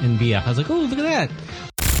BF. I was like, oh, look at that.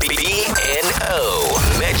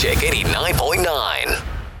 BNO Magic 89.9.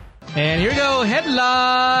 And here we go.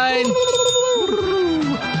 Headline.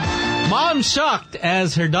 Mom shocked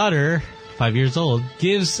as her daughter, 5 years old,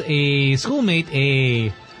 gives a schoolmate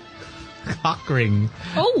a cock ring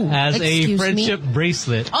as a friendship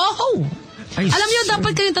bracelet. Oh! Alam niyo,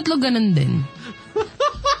 dapat kayong tatlo ganun din.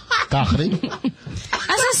 Cock-ring?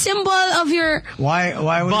 As a symbol of your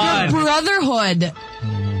brotherhood.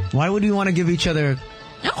 Why would we want to give each other...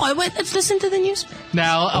 No, let's listen to the news.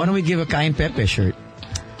 Now, why don't we give a Kain Pepe shirt?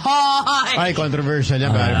 Ay, controversial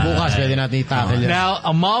yan. Bukas, pwede natin i-tackle yan. Now,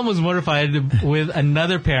 a mom was mortified with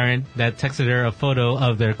another parent that texted her a photo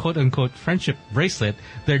of their quote-unquote friendship bracelet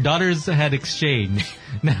their daughters had exchanged.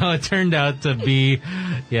 Now, it turned out to be,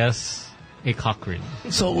 yes, a cock ring.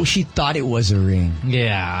 So she thought it was a ring.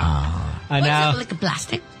 Yeah. What is it, like a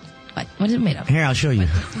plastic? What is it made of? Here, I'll show you.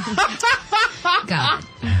 God.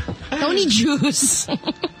 Don't need juice.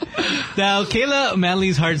 Now, Kayla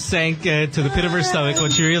Manley's heart sank to the pit of her stomach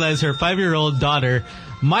when she realized her 5-year-old daughter,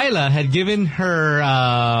 Mila, had given her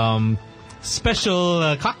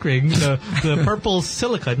special cock ring, the purple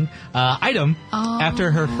silicone item, after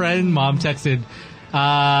her friend mom texted,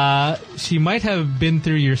 she might have been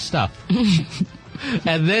through your stuff.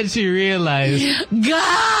 And then she realized,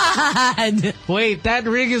 God! Wait, that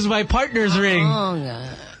ring is my partner's ring. Oh,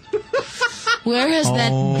 God. Where has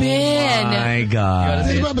that been? Oh, my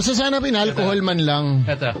God. Basta sana alcohol man lang.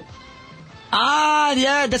 Ito.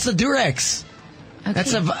 Yeah, that's the Durex. Okay.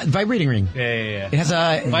 That's a vibrating ring. Yeah. It has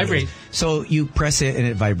a... Vibrate. So you press it and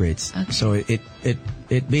it vibrates. Okay. So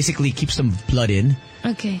it basically keeps some blood in.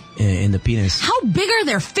 Okay. In the penis. How big are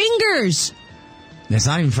their fingers? That's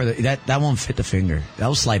not even for that won't fit the finger. That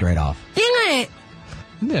will slide right off. Dang it!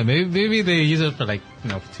 Yeah, maybe they use it for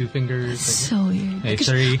 2 fingers. So weird. Hey,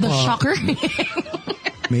 3. The shocker.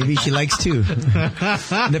 Maybe she likes 2.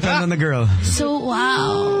 Depends on the girl. So,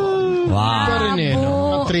 wow.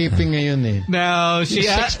 Wow. Tripping ngayon eh. Now, she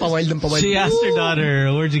asked her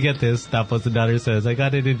daughter, where'd you get this? Tapos the daughter says, I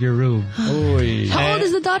got it in your room. How old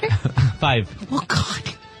is the daughter? 5. Oh,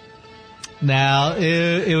 God. Now,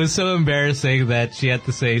 it was so embarrassing that she had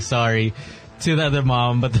to say sorry to the other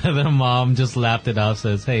mom, but the other mom just laughed it off,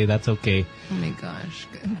 says, hey, that's okay. Oh, my gosh.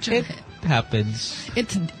 It happens.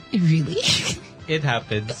 It's really? It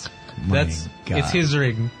happens. It's his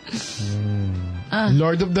ring.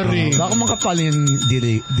 Lord of the Ring. Baka makapal yung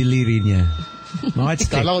diliri niya. Baka it's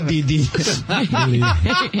thick. Kala ko Didi.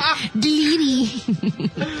 Diliri.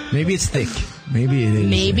 Maybe it's thick. Maybe it is.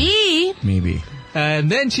 Maybe.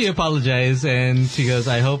 And then she apologized, and she goes,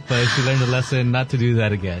 I hope she learned a lesson not to do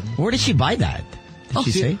that again. Where did she buy that? Did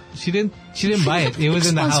she say? She didn't buy it. It was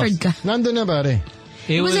in the house. Nandun na pare.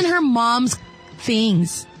 It was in her mom's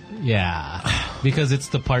things. Yeah. Because it's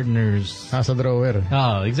the partner's... Sa drawer.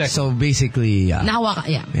 Oh, exactly. So basically, Nahawakan,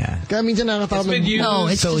 yeah. Kaya minsan nakatawag been used. No,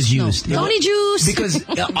 it's so it's used. No. Don't need juice. Because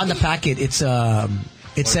on the packet, it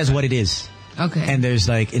says what it is. Okay. And there's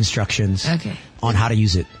instructions on how to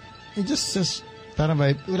use it. It just says... Parang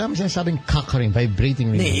wala mo sinasabing cock ring,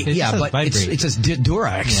 vibrating ring. Yeah, but it says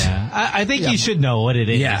Durex. Yeah. I think you should know what it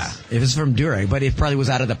is. Yeah, if it's from Durex, but it probably was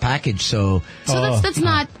out of the package, so... So that's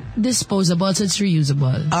not disposable, so it's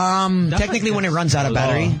reusable. Technically, when it runs out of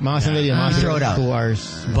battery, throw it out. 2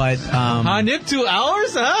 hours. But, Hanip, 2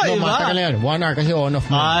 hours, huh? No, matagal na yan. 1 hour kasi on-off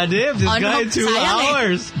mo. Hanip, this guy 2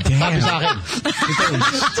 hours. Damn. Sa akin. 2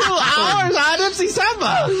 hours, Hanip, si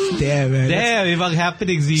Sama. Damn, man. Damn, ibang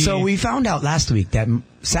happening, Z. So we found out last week that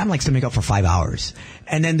Sam likes to make up for 5 hours.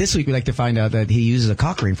 And then this week we like to find out that he uses a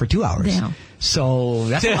cock ring for 2 hours. Damn. So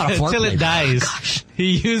that's a lot of foreplay. Till it dies. Gosh.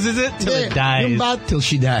 He uses it till it dies. Till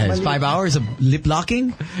she dies. 5 hours of lip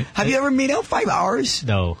locking? Have you ever made out 5 hours?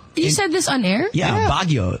 No. You said this on air? Yeah.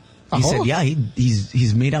 Baguio. He said,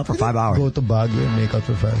 he's made out for 5 hours. Go to Baguio and make out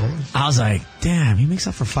for 5 hours. I was like, damn, he makes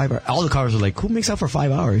out for 5 hours. All the cars were like, who makes out for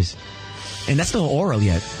 5 hours? And that's no oral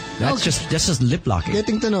yet. That's just lip locking.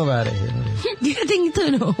 Getting to know about it. Getting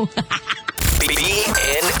to know.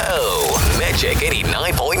 BNO Magic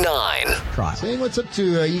 89.9. Saying what's up to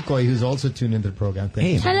Ikoy, who's also tuned into the program.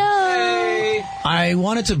 Hey. Hello. I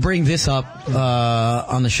wanted to bring this up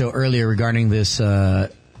on the show earlier regarding this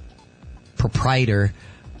proprietor.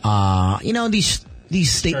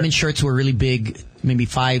 These statement shirts were really big maybe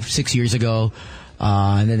 5-6 years ago.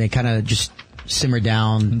 And then they kind of just simmered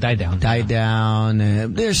down. Died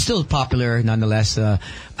down. They're still popular nonetheless. I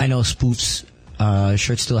know Spoof's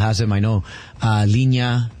shirt still has them. I know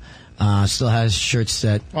Linya still has shirts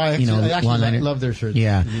that, I actually love their shirts.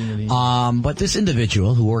 Yeah. But this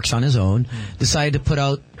individual who works on his own decided to put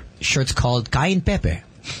out shirts called Kain Pepe.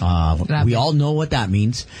 We all know what that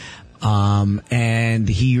means. And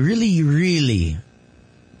he really, really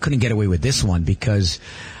couldn't get away with this one because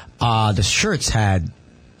the shirts had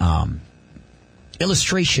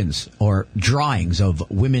illustrations or drawings of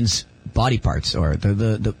women's body parts or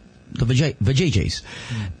the vajayjays.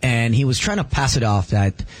 And he was trying to pass it off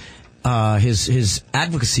that his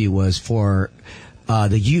advocacy was for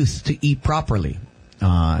the youth to eat properly,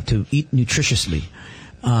 to eat nutritiously.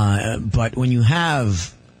 But when you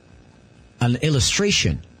have an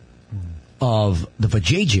illustration of the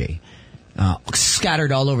vajayjay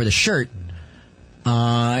scattered all over the shirt,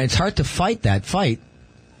 it's hard to fight that fight,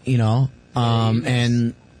 and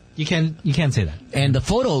you can't say that. And the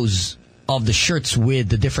photos of the shirts with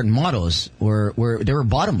the different models were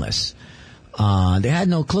bottomless. They had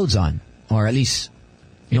no clothes on, or at least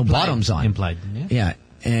no bottoms on. Implied, yeah.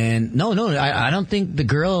 And no, I don't think the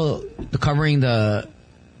girl covering the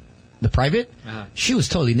private, she was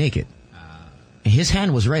totally naked. His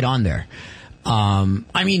hand was right on there.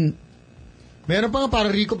 I mean, meron pa para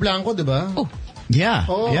Rico Blanco, diba? Oh. Yeah,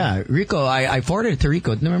 yeah. Rico, I forwarded it to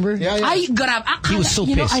Rico. Remember? Yeah. I got up. He was so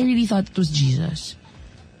pissed. I really thought it was Jesus.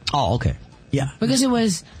 Oh, okay. Yeah.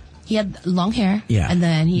 Because he had long hair. Yeah. And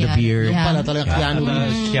then he had... beard.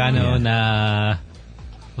 Keanu na...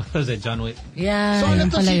 What was it, John Wick? Yeah. So ano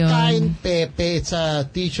to si Kain Pepe? It's a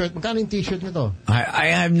t-shirt. Magkano yung t-shirt nito? I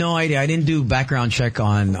have no idea. I didn't do background check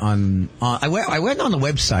on I went on the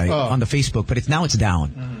website, on the Facebook, but it's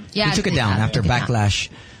down. Yeah, they took it down after backlash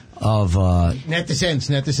of netizens.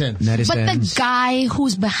 But the guy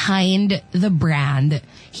who's behind the brand,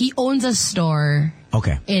 he owns a store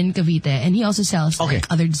in Cavite, and he also sells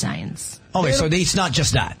other designs. Okay, so it's not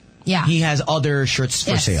just that. Yeah. He has other shirts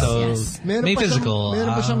for sale. So, may physical.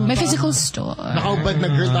 May physical store. Nakaubad na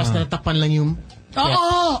girl, tapos natapan lang yung...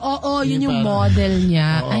 Oo, yun yung model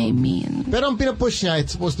niya. I mean... Pero ang pinapush niya,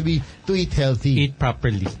 it's supposed to be to eat healthy. Eat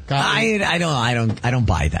properly. I don't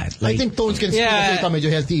buy that. Like, I think Tones can speak kasi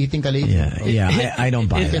medyo healthy eating ka late. Yeah, I don't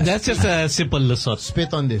buy that. That's just a simple lusot.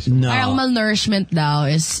 Spit on this. No. Parang malnourishment daw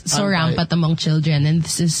is so rampant among children, and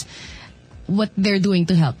this is what they're doing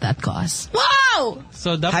to help that cause. Wow!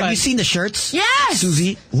 So have you seen the shirts? Yes!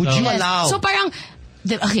 Susie, would you allow? So parang,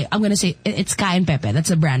 okay, I'm gonna say, it's Kain Pepe. That's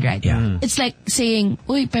a brand, right? Yeah. It's like saying,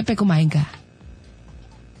 uy, Pepe, kumain ka.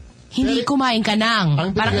 Hindi kumain ka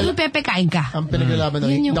nang. Parang, Pepe, kain ka. Ang pinaglalaban na,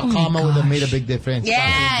 the comma would have made a big difference.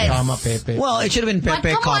 Yes! Comma, Pepe. Well, it should have been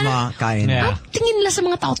Pepe, comma, kain. Yeah. Tingin nila sa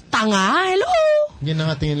mga tao, tanga. Hello? Yan na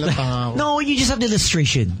nga tingin nila, tanga. No, you just have the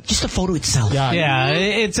illustration. Just the photo itself. Yeah,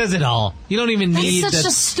 it says it all. You don't even need That's such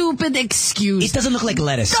a stupid excuse. It doesn't look like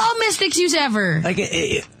lettuce. Dumbest excuse ever. Like,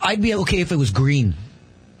 I'd be okay if it was green.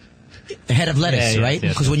 The head of lettuce, right?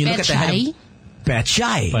 Because when you look at the head of...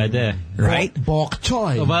 Betchay. Right? Bok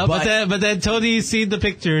choy. But then Tony's seen the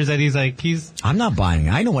pictures and he's like, I'm not buying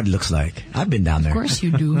it. I know what it looks like. I've been down there. Of course you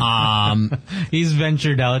do. He's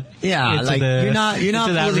ventured out. Yeah, like you're not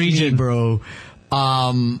that region, bro.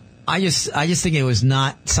 I just think it was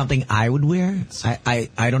not something I would wear. I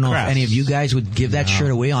don't know if any of you guys would give that shirt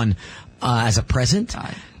away on as a present.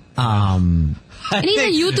 And he's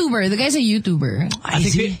a YouTuber. The guy's a YouTuber. I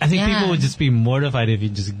think people would just be mortified if you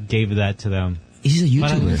just gave that to them. He's a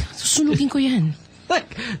YouTuber. Susunugin ko yan.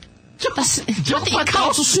 Joke pa to?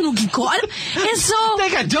 Susunugin ko. It's so...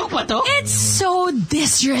 Teka, joke pa to? It's so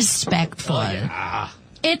disrespectful.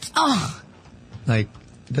 It's... Like,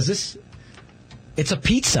 does this... It's a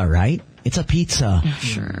pizza, right? It's a pizza.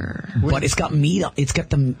 Sure. But it's got meat. It's got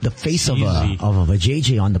the face of a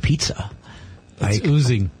JJ on the pizza. Like, it's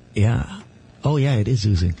oozing. Yeah. Oh, yeah, it is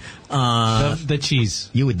oozing. The cheese.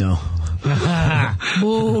 You would know.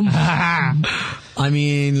 Boom. I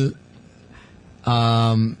mean,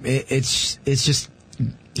 it's just...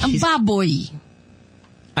 Ang baboy.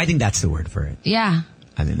 I think that's the word for it. Yeah.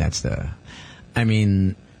 I think that's the... I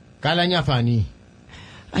mean... Kala niya funny.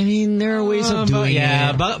 I mean, there are ways of doing it.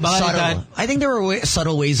 Subtle. I think there are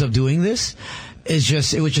subtle ways of doing this.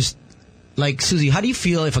 It was just... Like, Susie, how do you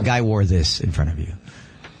feel if a guy wore this in front of you?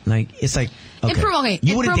 Like, it's like... Okay.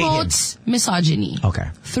 It promotes misogyny. Okay.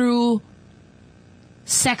 Through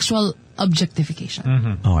sexual objectification.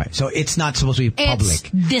 Mm-hmm. All right. So it's not supposed to be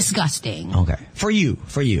public. It's disgusting. Okay. For you,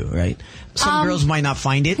 right? Some girls might not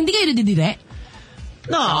find it. Hindi kayo nadidire?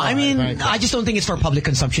 No, I mean, I just don't think it's for public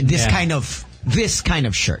consumption. This kind of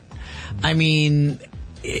shirt. I mean,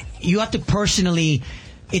 you have to personally...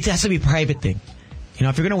 It has to be a private thing. You know,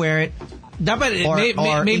 if you're going to wear it...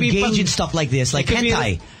 Or maybe engage in stuff like this, like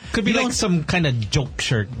hentai. Could be like some kind of joke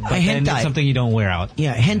shirt, but then it's something you don't wear out.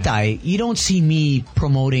 Yeah, hentai. You don't see me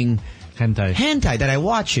promoting hentai that I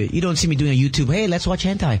watch it. You don't see me doing a YouTube, hey, let's watch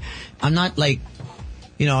hentai. I'm not like,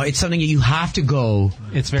 you know, it's something that you have to go.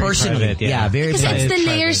 It's very personally. Private, yeah. Very because private. it's the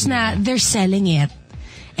layers na they're selling it.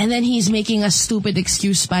 And then he's making a stupid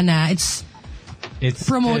excuse pa na it's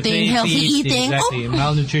promoting healthy eating. Exactly.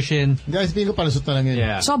 Malnutrition. Guys, feeling ko palusot na lang yun.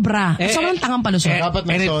 Yeah. Sobra. Sobrang tangang palusot. Dapat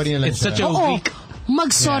mag-sorry na lang it's such a weak...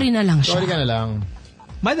 Mag-sorry na lang siya. Sorry ka na lang.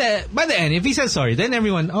 by the end, if he says sorry, then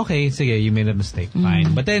everyone, okay, sige, you made a mistake,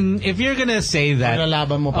 fine. But then if you're gonna say that,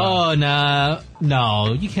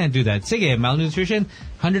 no, you can't do that. Sige, malnutrition,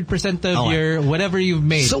 100% of your whatever you've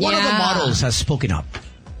made. So one of the models has spoken up.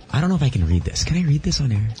 I don't know if I can read this. Can I read this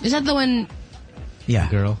on air? Is that the one? Yeah,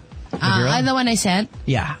 girl. The girl? The one I sent.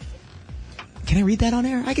 Yeah. Can I read that on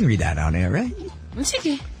air? I can read that on air, right?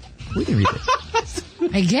 Sige. We can read it.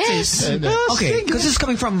 I guess. Okay, because it's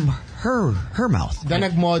coming from her mouth. Da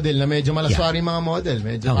nag-model na medyo malaswari mga model.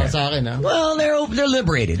 Medyo para sa akin, ha? Well, they're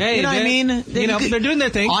liberated. Hey, you know what I mean? They're doing their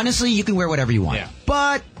thing. Honestly, you can wear whatever you want. Yeah.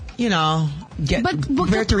 But,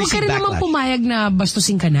 prepare to receive backlash. But naman pumayag na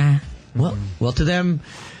bastusin ka na. Well, to them,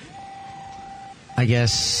 I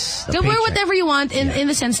guess... So wear whatever you want in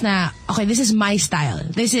the sense na, okay, this is my style.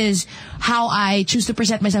 This is how I choose to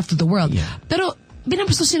present myself to the world. Yeah. Pero,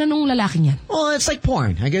 binabastos sila nung lalaking yan. Well, it's like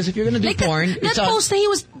porn. I guess if you're gonna do porn... That post na he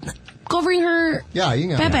was covering her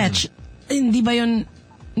pepech. Hindi ba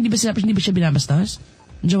siya binabastos?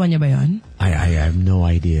 Jowa niya ba yun? I have no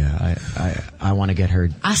idea. I want to get her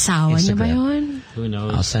asawa Instagram. Niya ba yun? Who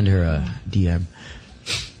knows? I'll send her a DM.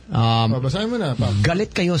 Babasahin mo na, Pam.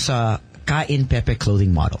 Galit kayo sa Kain Pepe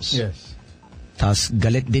clothing models. Yes. Tapos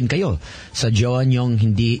galit din kayo sa jowa niyong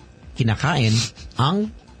hindi kinakain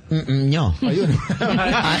ang nyo. Ayun.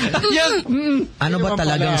 Ano ba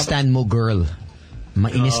talagang stand mo, girl?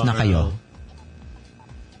 Mainis na kayo.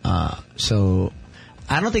 So,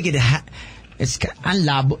 I don't think it's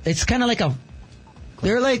kind of like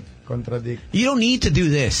they're like, contradict. You don't need to do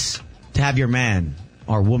this to have your man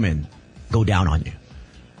or woman go down on you.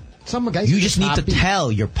 Some guys you just need to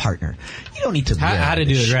tell your partner. You don't need to how to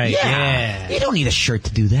do it right. Yeah. You don't need a shirt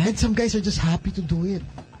to do that. And some guys are just happy to do it.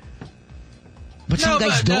 But some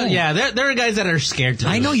guys don't. Yeah, there are guys that are scared to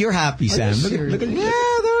do it. I know you're happy, Sam. Look at there are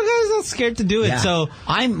guys that are scared to do it. So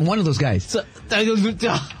I'm one of those guys. So, this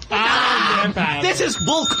is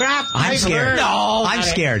bull crap. I'm scared. No, I'm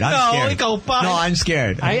scared. No, I'm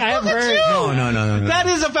scared. I have heard. No. That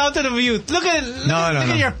is a fountain of youth. Look at it. Look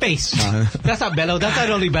at your face. That's not Bello. That's not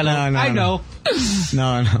only Bello. I know.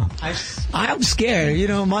 No. I'm scared.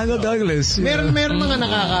 Michael Douglas. Meron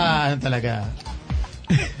mga talaga.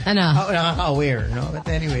 Nakaka-aware, no? But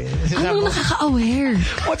anyway. Anong nakaka-aware?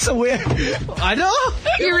 What's aware?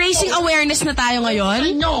 Erasing awareness na tayo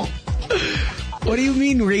ngayon? No! What do you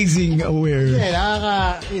mean raising awareness?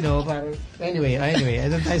 Anyway, I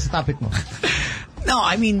don't tayo sa topic mo. No,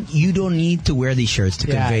 I mean, you don't need to wear these shirts to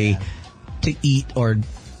convey, to eat or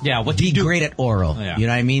be great at oral. Yeah. You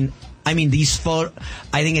know what I mean? I mean, these photos,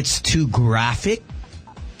 I think it's too graphic.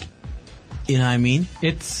 You know what I mean?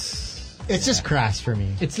 It's just crass for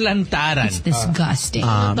me. It's lantaran. It's disgusting.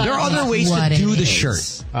 There are other ways to do the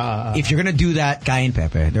shirt. If you're going to do that, Kain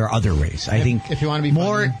Pepe, there are other ways. I think if you want to be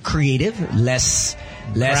more funny. creative, less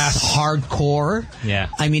hardcore. Yeah.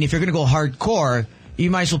 I mean, if you're going to go hardcore, you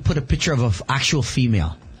might as well put a picture of an actual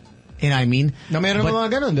female. You know what I mean? Na meron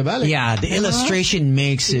mga ganun, diba? Like, yeah, the illustration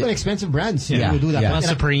makes even it... expensive brands will do that. Yeah.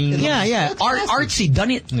 Supreme. Yeah. Artsy.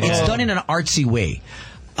 It's done in an artsy way.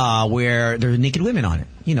 Where there are naked women on it,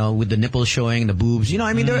 with the nipples showing, the boobs.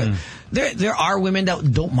 I mean, there are women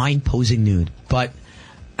that don't mind posing nude, but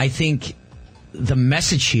I think the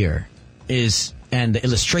message here is, and the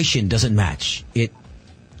illustration doesn't match. It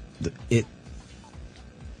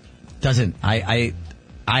doesn't. I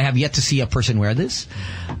have yet to see a person wear this.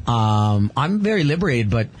 I'm very liberated,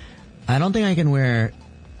 but I don't think I can wear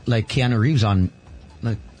like Keanu Reeves on.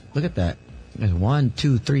 Like, look at that. 1,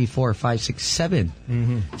 2, 3, 4, 5, 6, 7.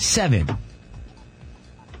 7.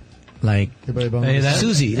 Like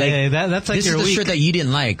Susie. Like that's like this your is the week. shirt that you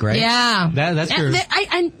didn't like, right? Yeah. That's your.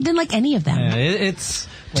 I didn't like any of them. Yeah, it's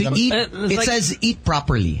to eat. It says eat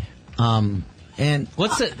properly. And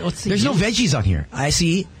what's the there's no veggies on here. I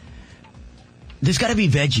see. There's got to be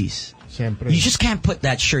veggies. You just can't put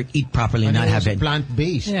that shirt, eat properly, and not have it.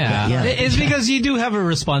 Plant-based. Yeah. It's because you do have a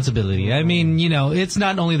responsibility. I mean, it's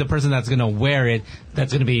not only the person that's going to wear it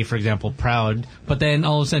that's going to be, for example, proud, but then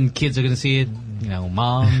all of a sudden kids are going to see it,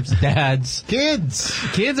 moms, dads. Kids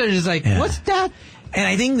are just like, what's that? And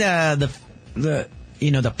I think the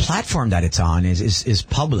platform that it's on is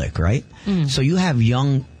public, right? So you have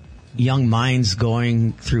young minds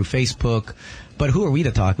going through Facebook. But who are we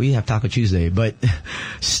to talk? We have Taco Tuesday. But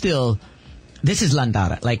still, this is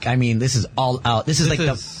Landara. Like, I mean, this is all out. This is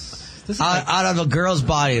out of a girl's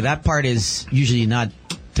body. That part is usually not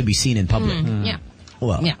to be seen in public. Yeah.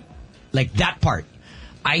 Well, like that part.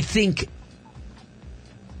 I think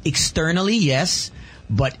externally, yes.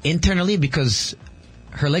 But internally, because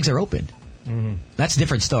her legs are open. That's a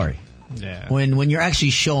different story. Yeah. When you're actually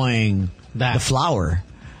showing the flower,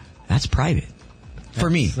 that's private. For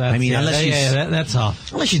me, I mean, unless she's that's all.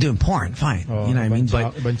 Unless she's doing porn, fine. You know what I mean?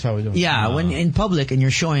 But when in public and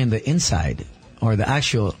you're showing the inside or the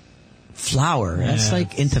actual flower, that's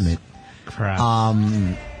like intimate. Crap.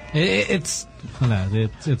 It's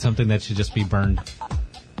something that should just be burned.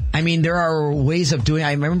 I mean, there are ways of doing.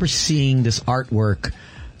 I remember seeing this artwork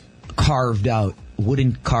carved out,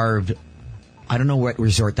 wooden carved. I don't know what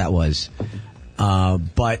resort that was,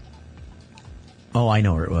 but I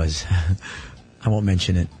know where it was. I won't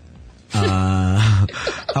mention it.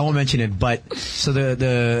 But so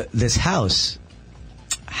this house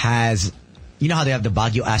has, you know how they have the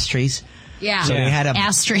Baguio ashtrays? Yeah. So they had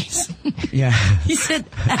ashtrays. Yeah. He said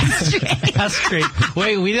ashtray. Ashtray.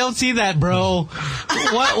 Wait, we don't see that, bro.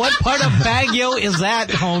 What part of Baguio is that,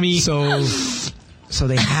 homie? So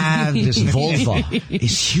they have this vulva,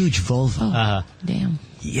 this huge vulva. Damn.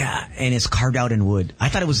 Yeah, and it's carved out in wood. I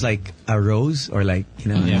thought it was like a rose or like,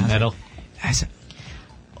 metal. I said,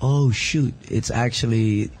 oh shoot, it's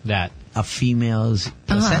actually that a female's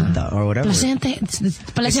placenta or whatever. Placenta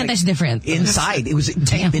is different. Inside, it was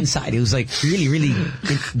deep inside. It was like really, really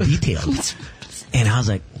detailed. And I was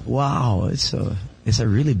like, wow, it's a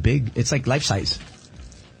really big. It's like life size.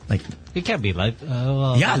 Like it can't be life.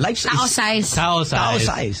 Life size. Tao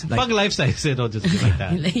size. Like, Pag life size, it'll just be like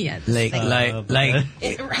that. like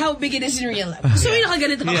how big it is in real life. So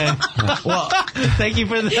nakaganito. Yeah. Well, thank you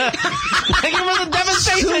for the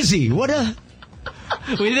demonstration. Susie, what a.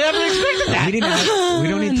 We never expected that. We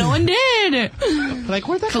don't need to. No one did. Like,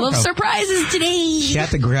 where'd that full of surprises today. She had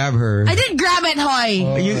to grab her. I didn't grab it,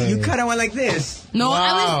 Hoy. You kind of went like this. No,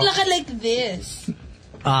 I was looking like this.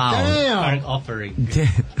 Damn. Offering.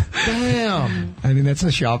 Damn. I mean, that's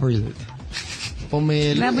a shopper's.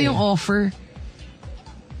 Grab yung offer.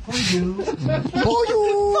 For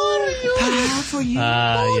you.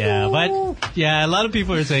 Yeah, but a lot of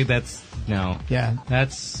people are saying that's no. Yeah,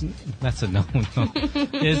 that's a no.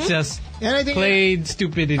 It's just plain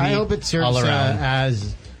stupidity. I hope it serves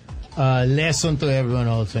as a lesson to everyone.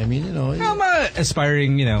 Also, I mean, I'm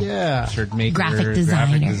aspiring, shirt maker, graphic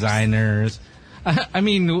designers. I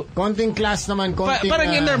mean, konting class naman, konting.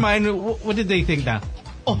 Parang in their mind, what did they think na?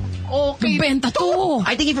 Okay. Benta to.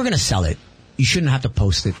 I think if you're gonna sell it, you shouldn't have to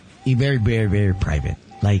post it. Be very, very, very private.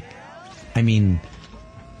 Like, I mean,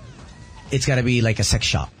 it's got to be like a sex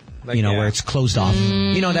shop, where it's closed off.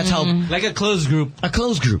 That's how. Like a closed group. A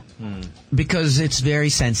closed group, because it's very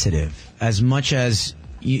sensitive. As much as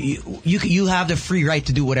you have the free right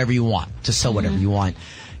to do whatever you want, to sell whatever you want.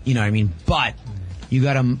 You know what I mean? But you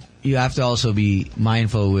have to also be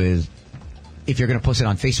mindful with, if you're going to post it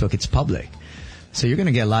on Facebook, it's public. So you're going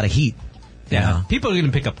to get a lot of heat. Yeah. People are going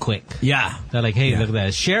to pick up quick. Yeah. They're like, hey, look at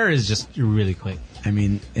that. Share is just really quick. I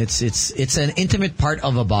mean, it's an intimate part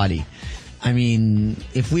of a body. I mean,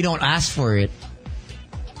 if we don't ask for it,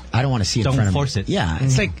 I don't want to see it in front of me. Don't force it. Yeah.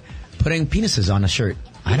 It's like putting penises on a shirt.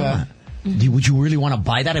 I don't want. Would you really want to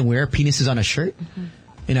buy that and wear penises on a shirt?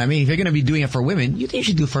 You know what I mean? If you're going to be doing it for women, you think you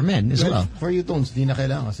should do it for men as well. For you, Tones, di na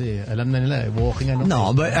kailangan kasi alam na nila, walking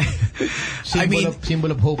No, but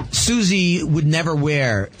symbol of hope. Susie would never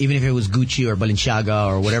wear, even if it was Gucci or Balenciaga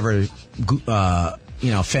or whatever,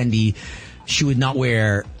 Fendi, she would not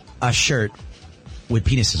wear a shirt with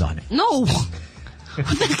penises on it. No.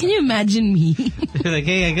 Can you imagine me? Like,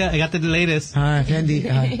 hey, I got the latest. Fendi.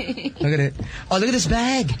 Look at it. Oh, look at this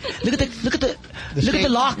bag. Look at the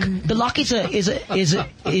lock. The lock is a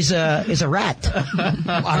rat.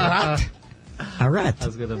 A rat. I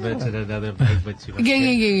was gonna mention another bag, but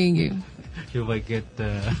you might get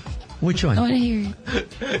Which one? I want to hear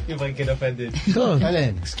it. You might get offended. Go.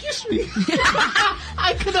 Alin? Excuse me.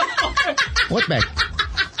 I could afford. What bag?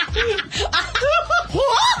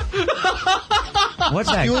 What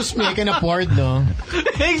bag? Excuse me, I can afford, no?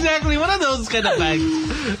 Exactly, one of those kind of bags.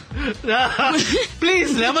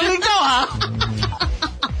 Please, leveling ko, ha?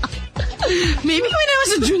 Maybe when I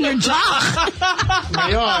was a junior jock.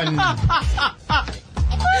 Ngayon.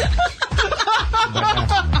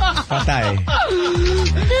 Patay.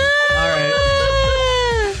 Alright.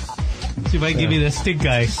 She might give me the stink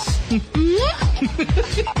eye.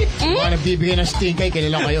 Mga nagbibigay ng stink eye,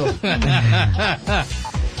 kilala kayo.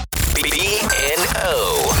 BNO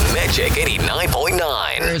Magic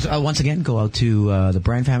 89.9. Once again, go out to the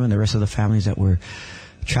Bryan family and the rest of the families that were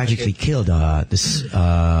tragically killed this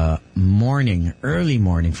early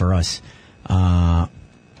morning for us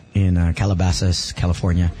in Calabasas,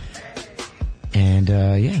 California. And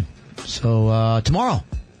so tomorrow,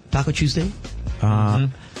 Taco Tuesday.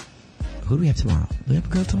 Who do we have tomorrow? Do we have a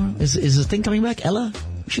girl tomorrow? Is the thing coming back? Ella?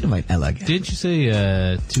 We should invite Ella again. Didn't you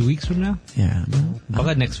say 2 weeks from now? Yeah. How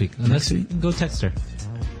about next week? Next week? Go text her.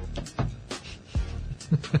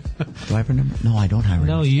 Do I have her number? No, I don't have her.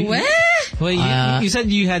 No, number. Well, you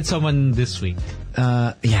said you had someone this week.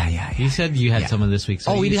 Yeah. You said you had someone this week.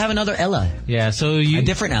 So we do have another Ella. Yeah, so you a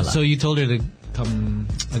different Ella. So you told her to come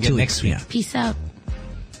again next week. Yeah. Peace out.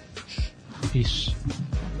 Peace.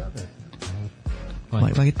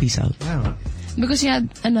 Why get peace out? Because you had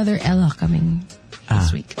another Ella coming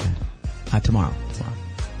this week. Tomorrow.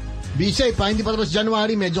 Be safe, hindi pa tapos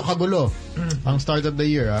January, medyo kagulo. Ang start of the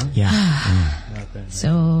year, Yeah.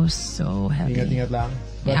 So heavy. Ingat-ingat lang.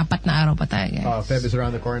 May 4 na araw pa tayo, guys. Feb is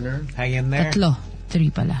around the corner. Hang in there. 3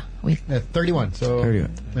 pala. Wait. 31, so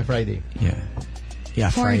 31. May Friday. Yeah,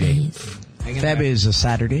 4 Friday. days. Feb is a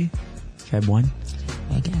Saturday. Feb 1.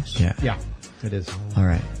 I guess. Yeah, it is. All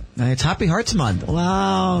right. It's Happy Hearts Month.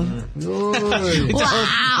 Wow.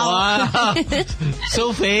 Wow.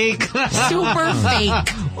 So fake. Super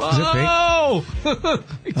fake. Is it fake?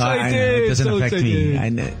 Excited. It doesn't affect me.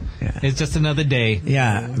 It's just another day.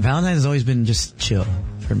 Yeah. Valentine's has always been just chill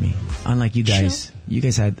for me. Unlike you guys. Chill. You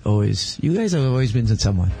guys have always been with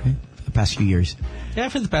someone, right? For the past few years. Yeah,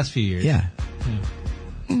 for the past few years. Yeah.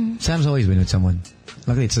 Sam's always been with someone.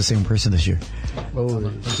 Luckily, it's the same person this year.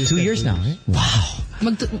 2 years now, right? Wow.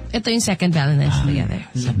 Ito yung second Valentine's together.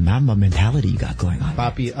 It's a Mamba mentality you got going on.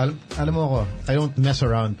 Papi, alam mo ako, I don't mess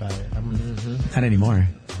around, pare. Not anymore.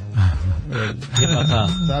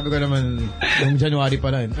 Sabi ko naman, yung January pa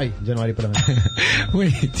lang.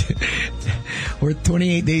 Wait. We're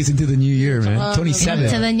 28 days into the new year, man. 27.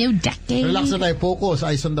 Into the new decade. Relax na tayo. Focus.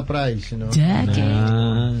 Eyes on the prize, you know.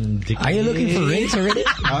 Decade. Are you looking for rings already?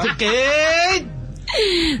 Decade!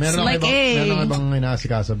 Meron ibang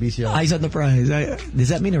inaasikaso. Busy ako. Eyes on the prize. Does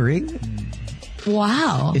that mean a ring?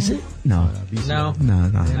 Wow. Is it? No. No.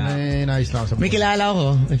 Nice lang. May kilala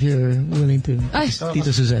ako if you're willing to. Ay.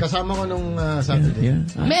 Tito Suzette. Kasama ko nung Saturday. Yeah.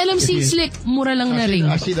 May alam si Slick, mura lang na ring.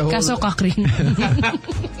 Kaso kakring.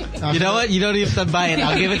 You know what? You don't even have to buy it.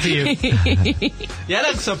 I'll give it to you. Yeah,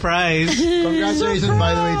 that's a surprise. Congratulations,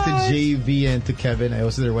 by the way, to JV and to Kevin. I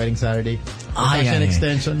was at their wedding Saturday. It's an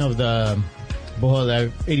extension of the Bohol.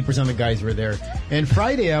 80% of the guys were there. And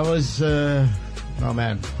Friday, I was, another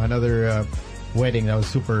wedding that was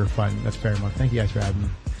super fun. That's Paramount. Thank you guys for having me.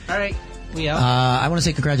 All right. We out. I want to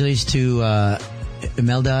say congratulations to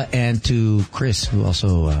Imelda and to Chris, who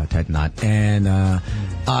also tied knot. And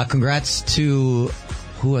congrats to,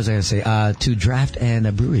 who was I going to say? To Draft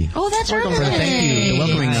and Brewery. Oh, that's right. For the thank you,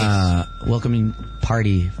 the welcoming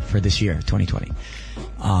party for this year, 2020.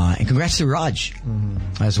 And congrats to Raj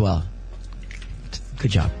as well. Good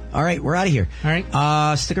job. All right, we're out of here. All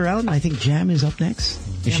right. Stick around. I think Jam is up next.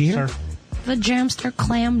 Is she here? Sir. The Jamster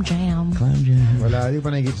Clam Jam. Clam Jam. Wala, di pa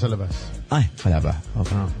nakikita sa labas. Ay, wala ba?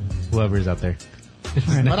 Okay. Whoever's out there.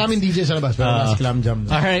 Maraming DJ sa labas, pero mas Clam Jam.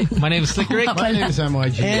 All right. My name is Slick Rick. My name is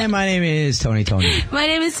MYG. And my name is Tony. My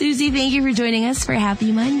name is Susie. Thank you for joining us for Happy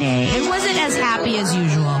Monday. It wasn't as happy as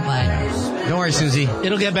usual, but... Don't worry, Susie.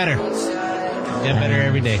 It'll get better. Get better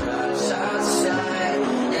every day.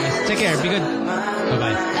 Take care. Be good.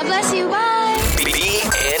 Bye-bye. God bless you. Bye.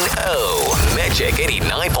 BNO Magic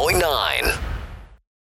 89.9.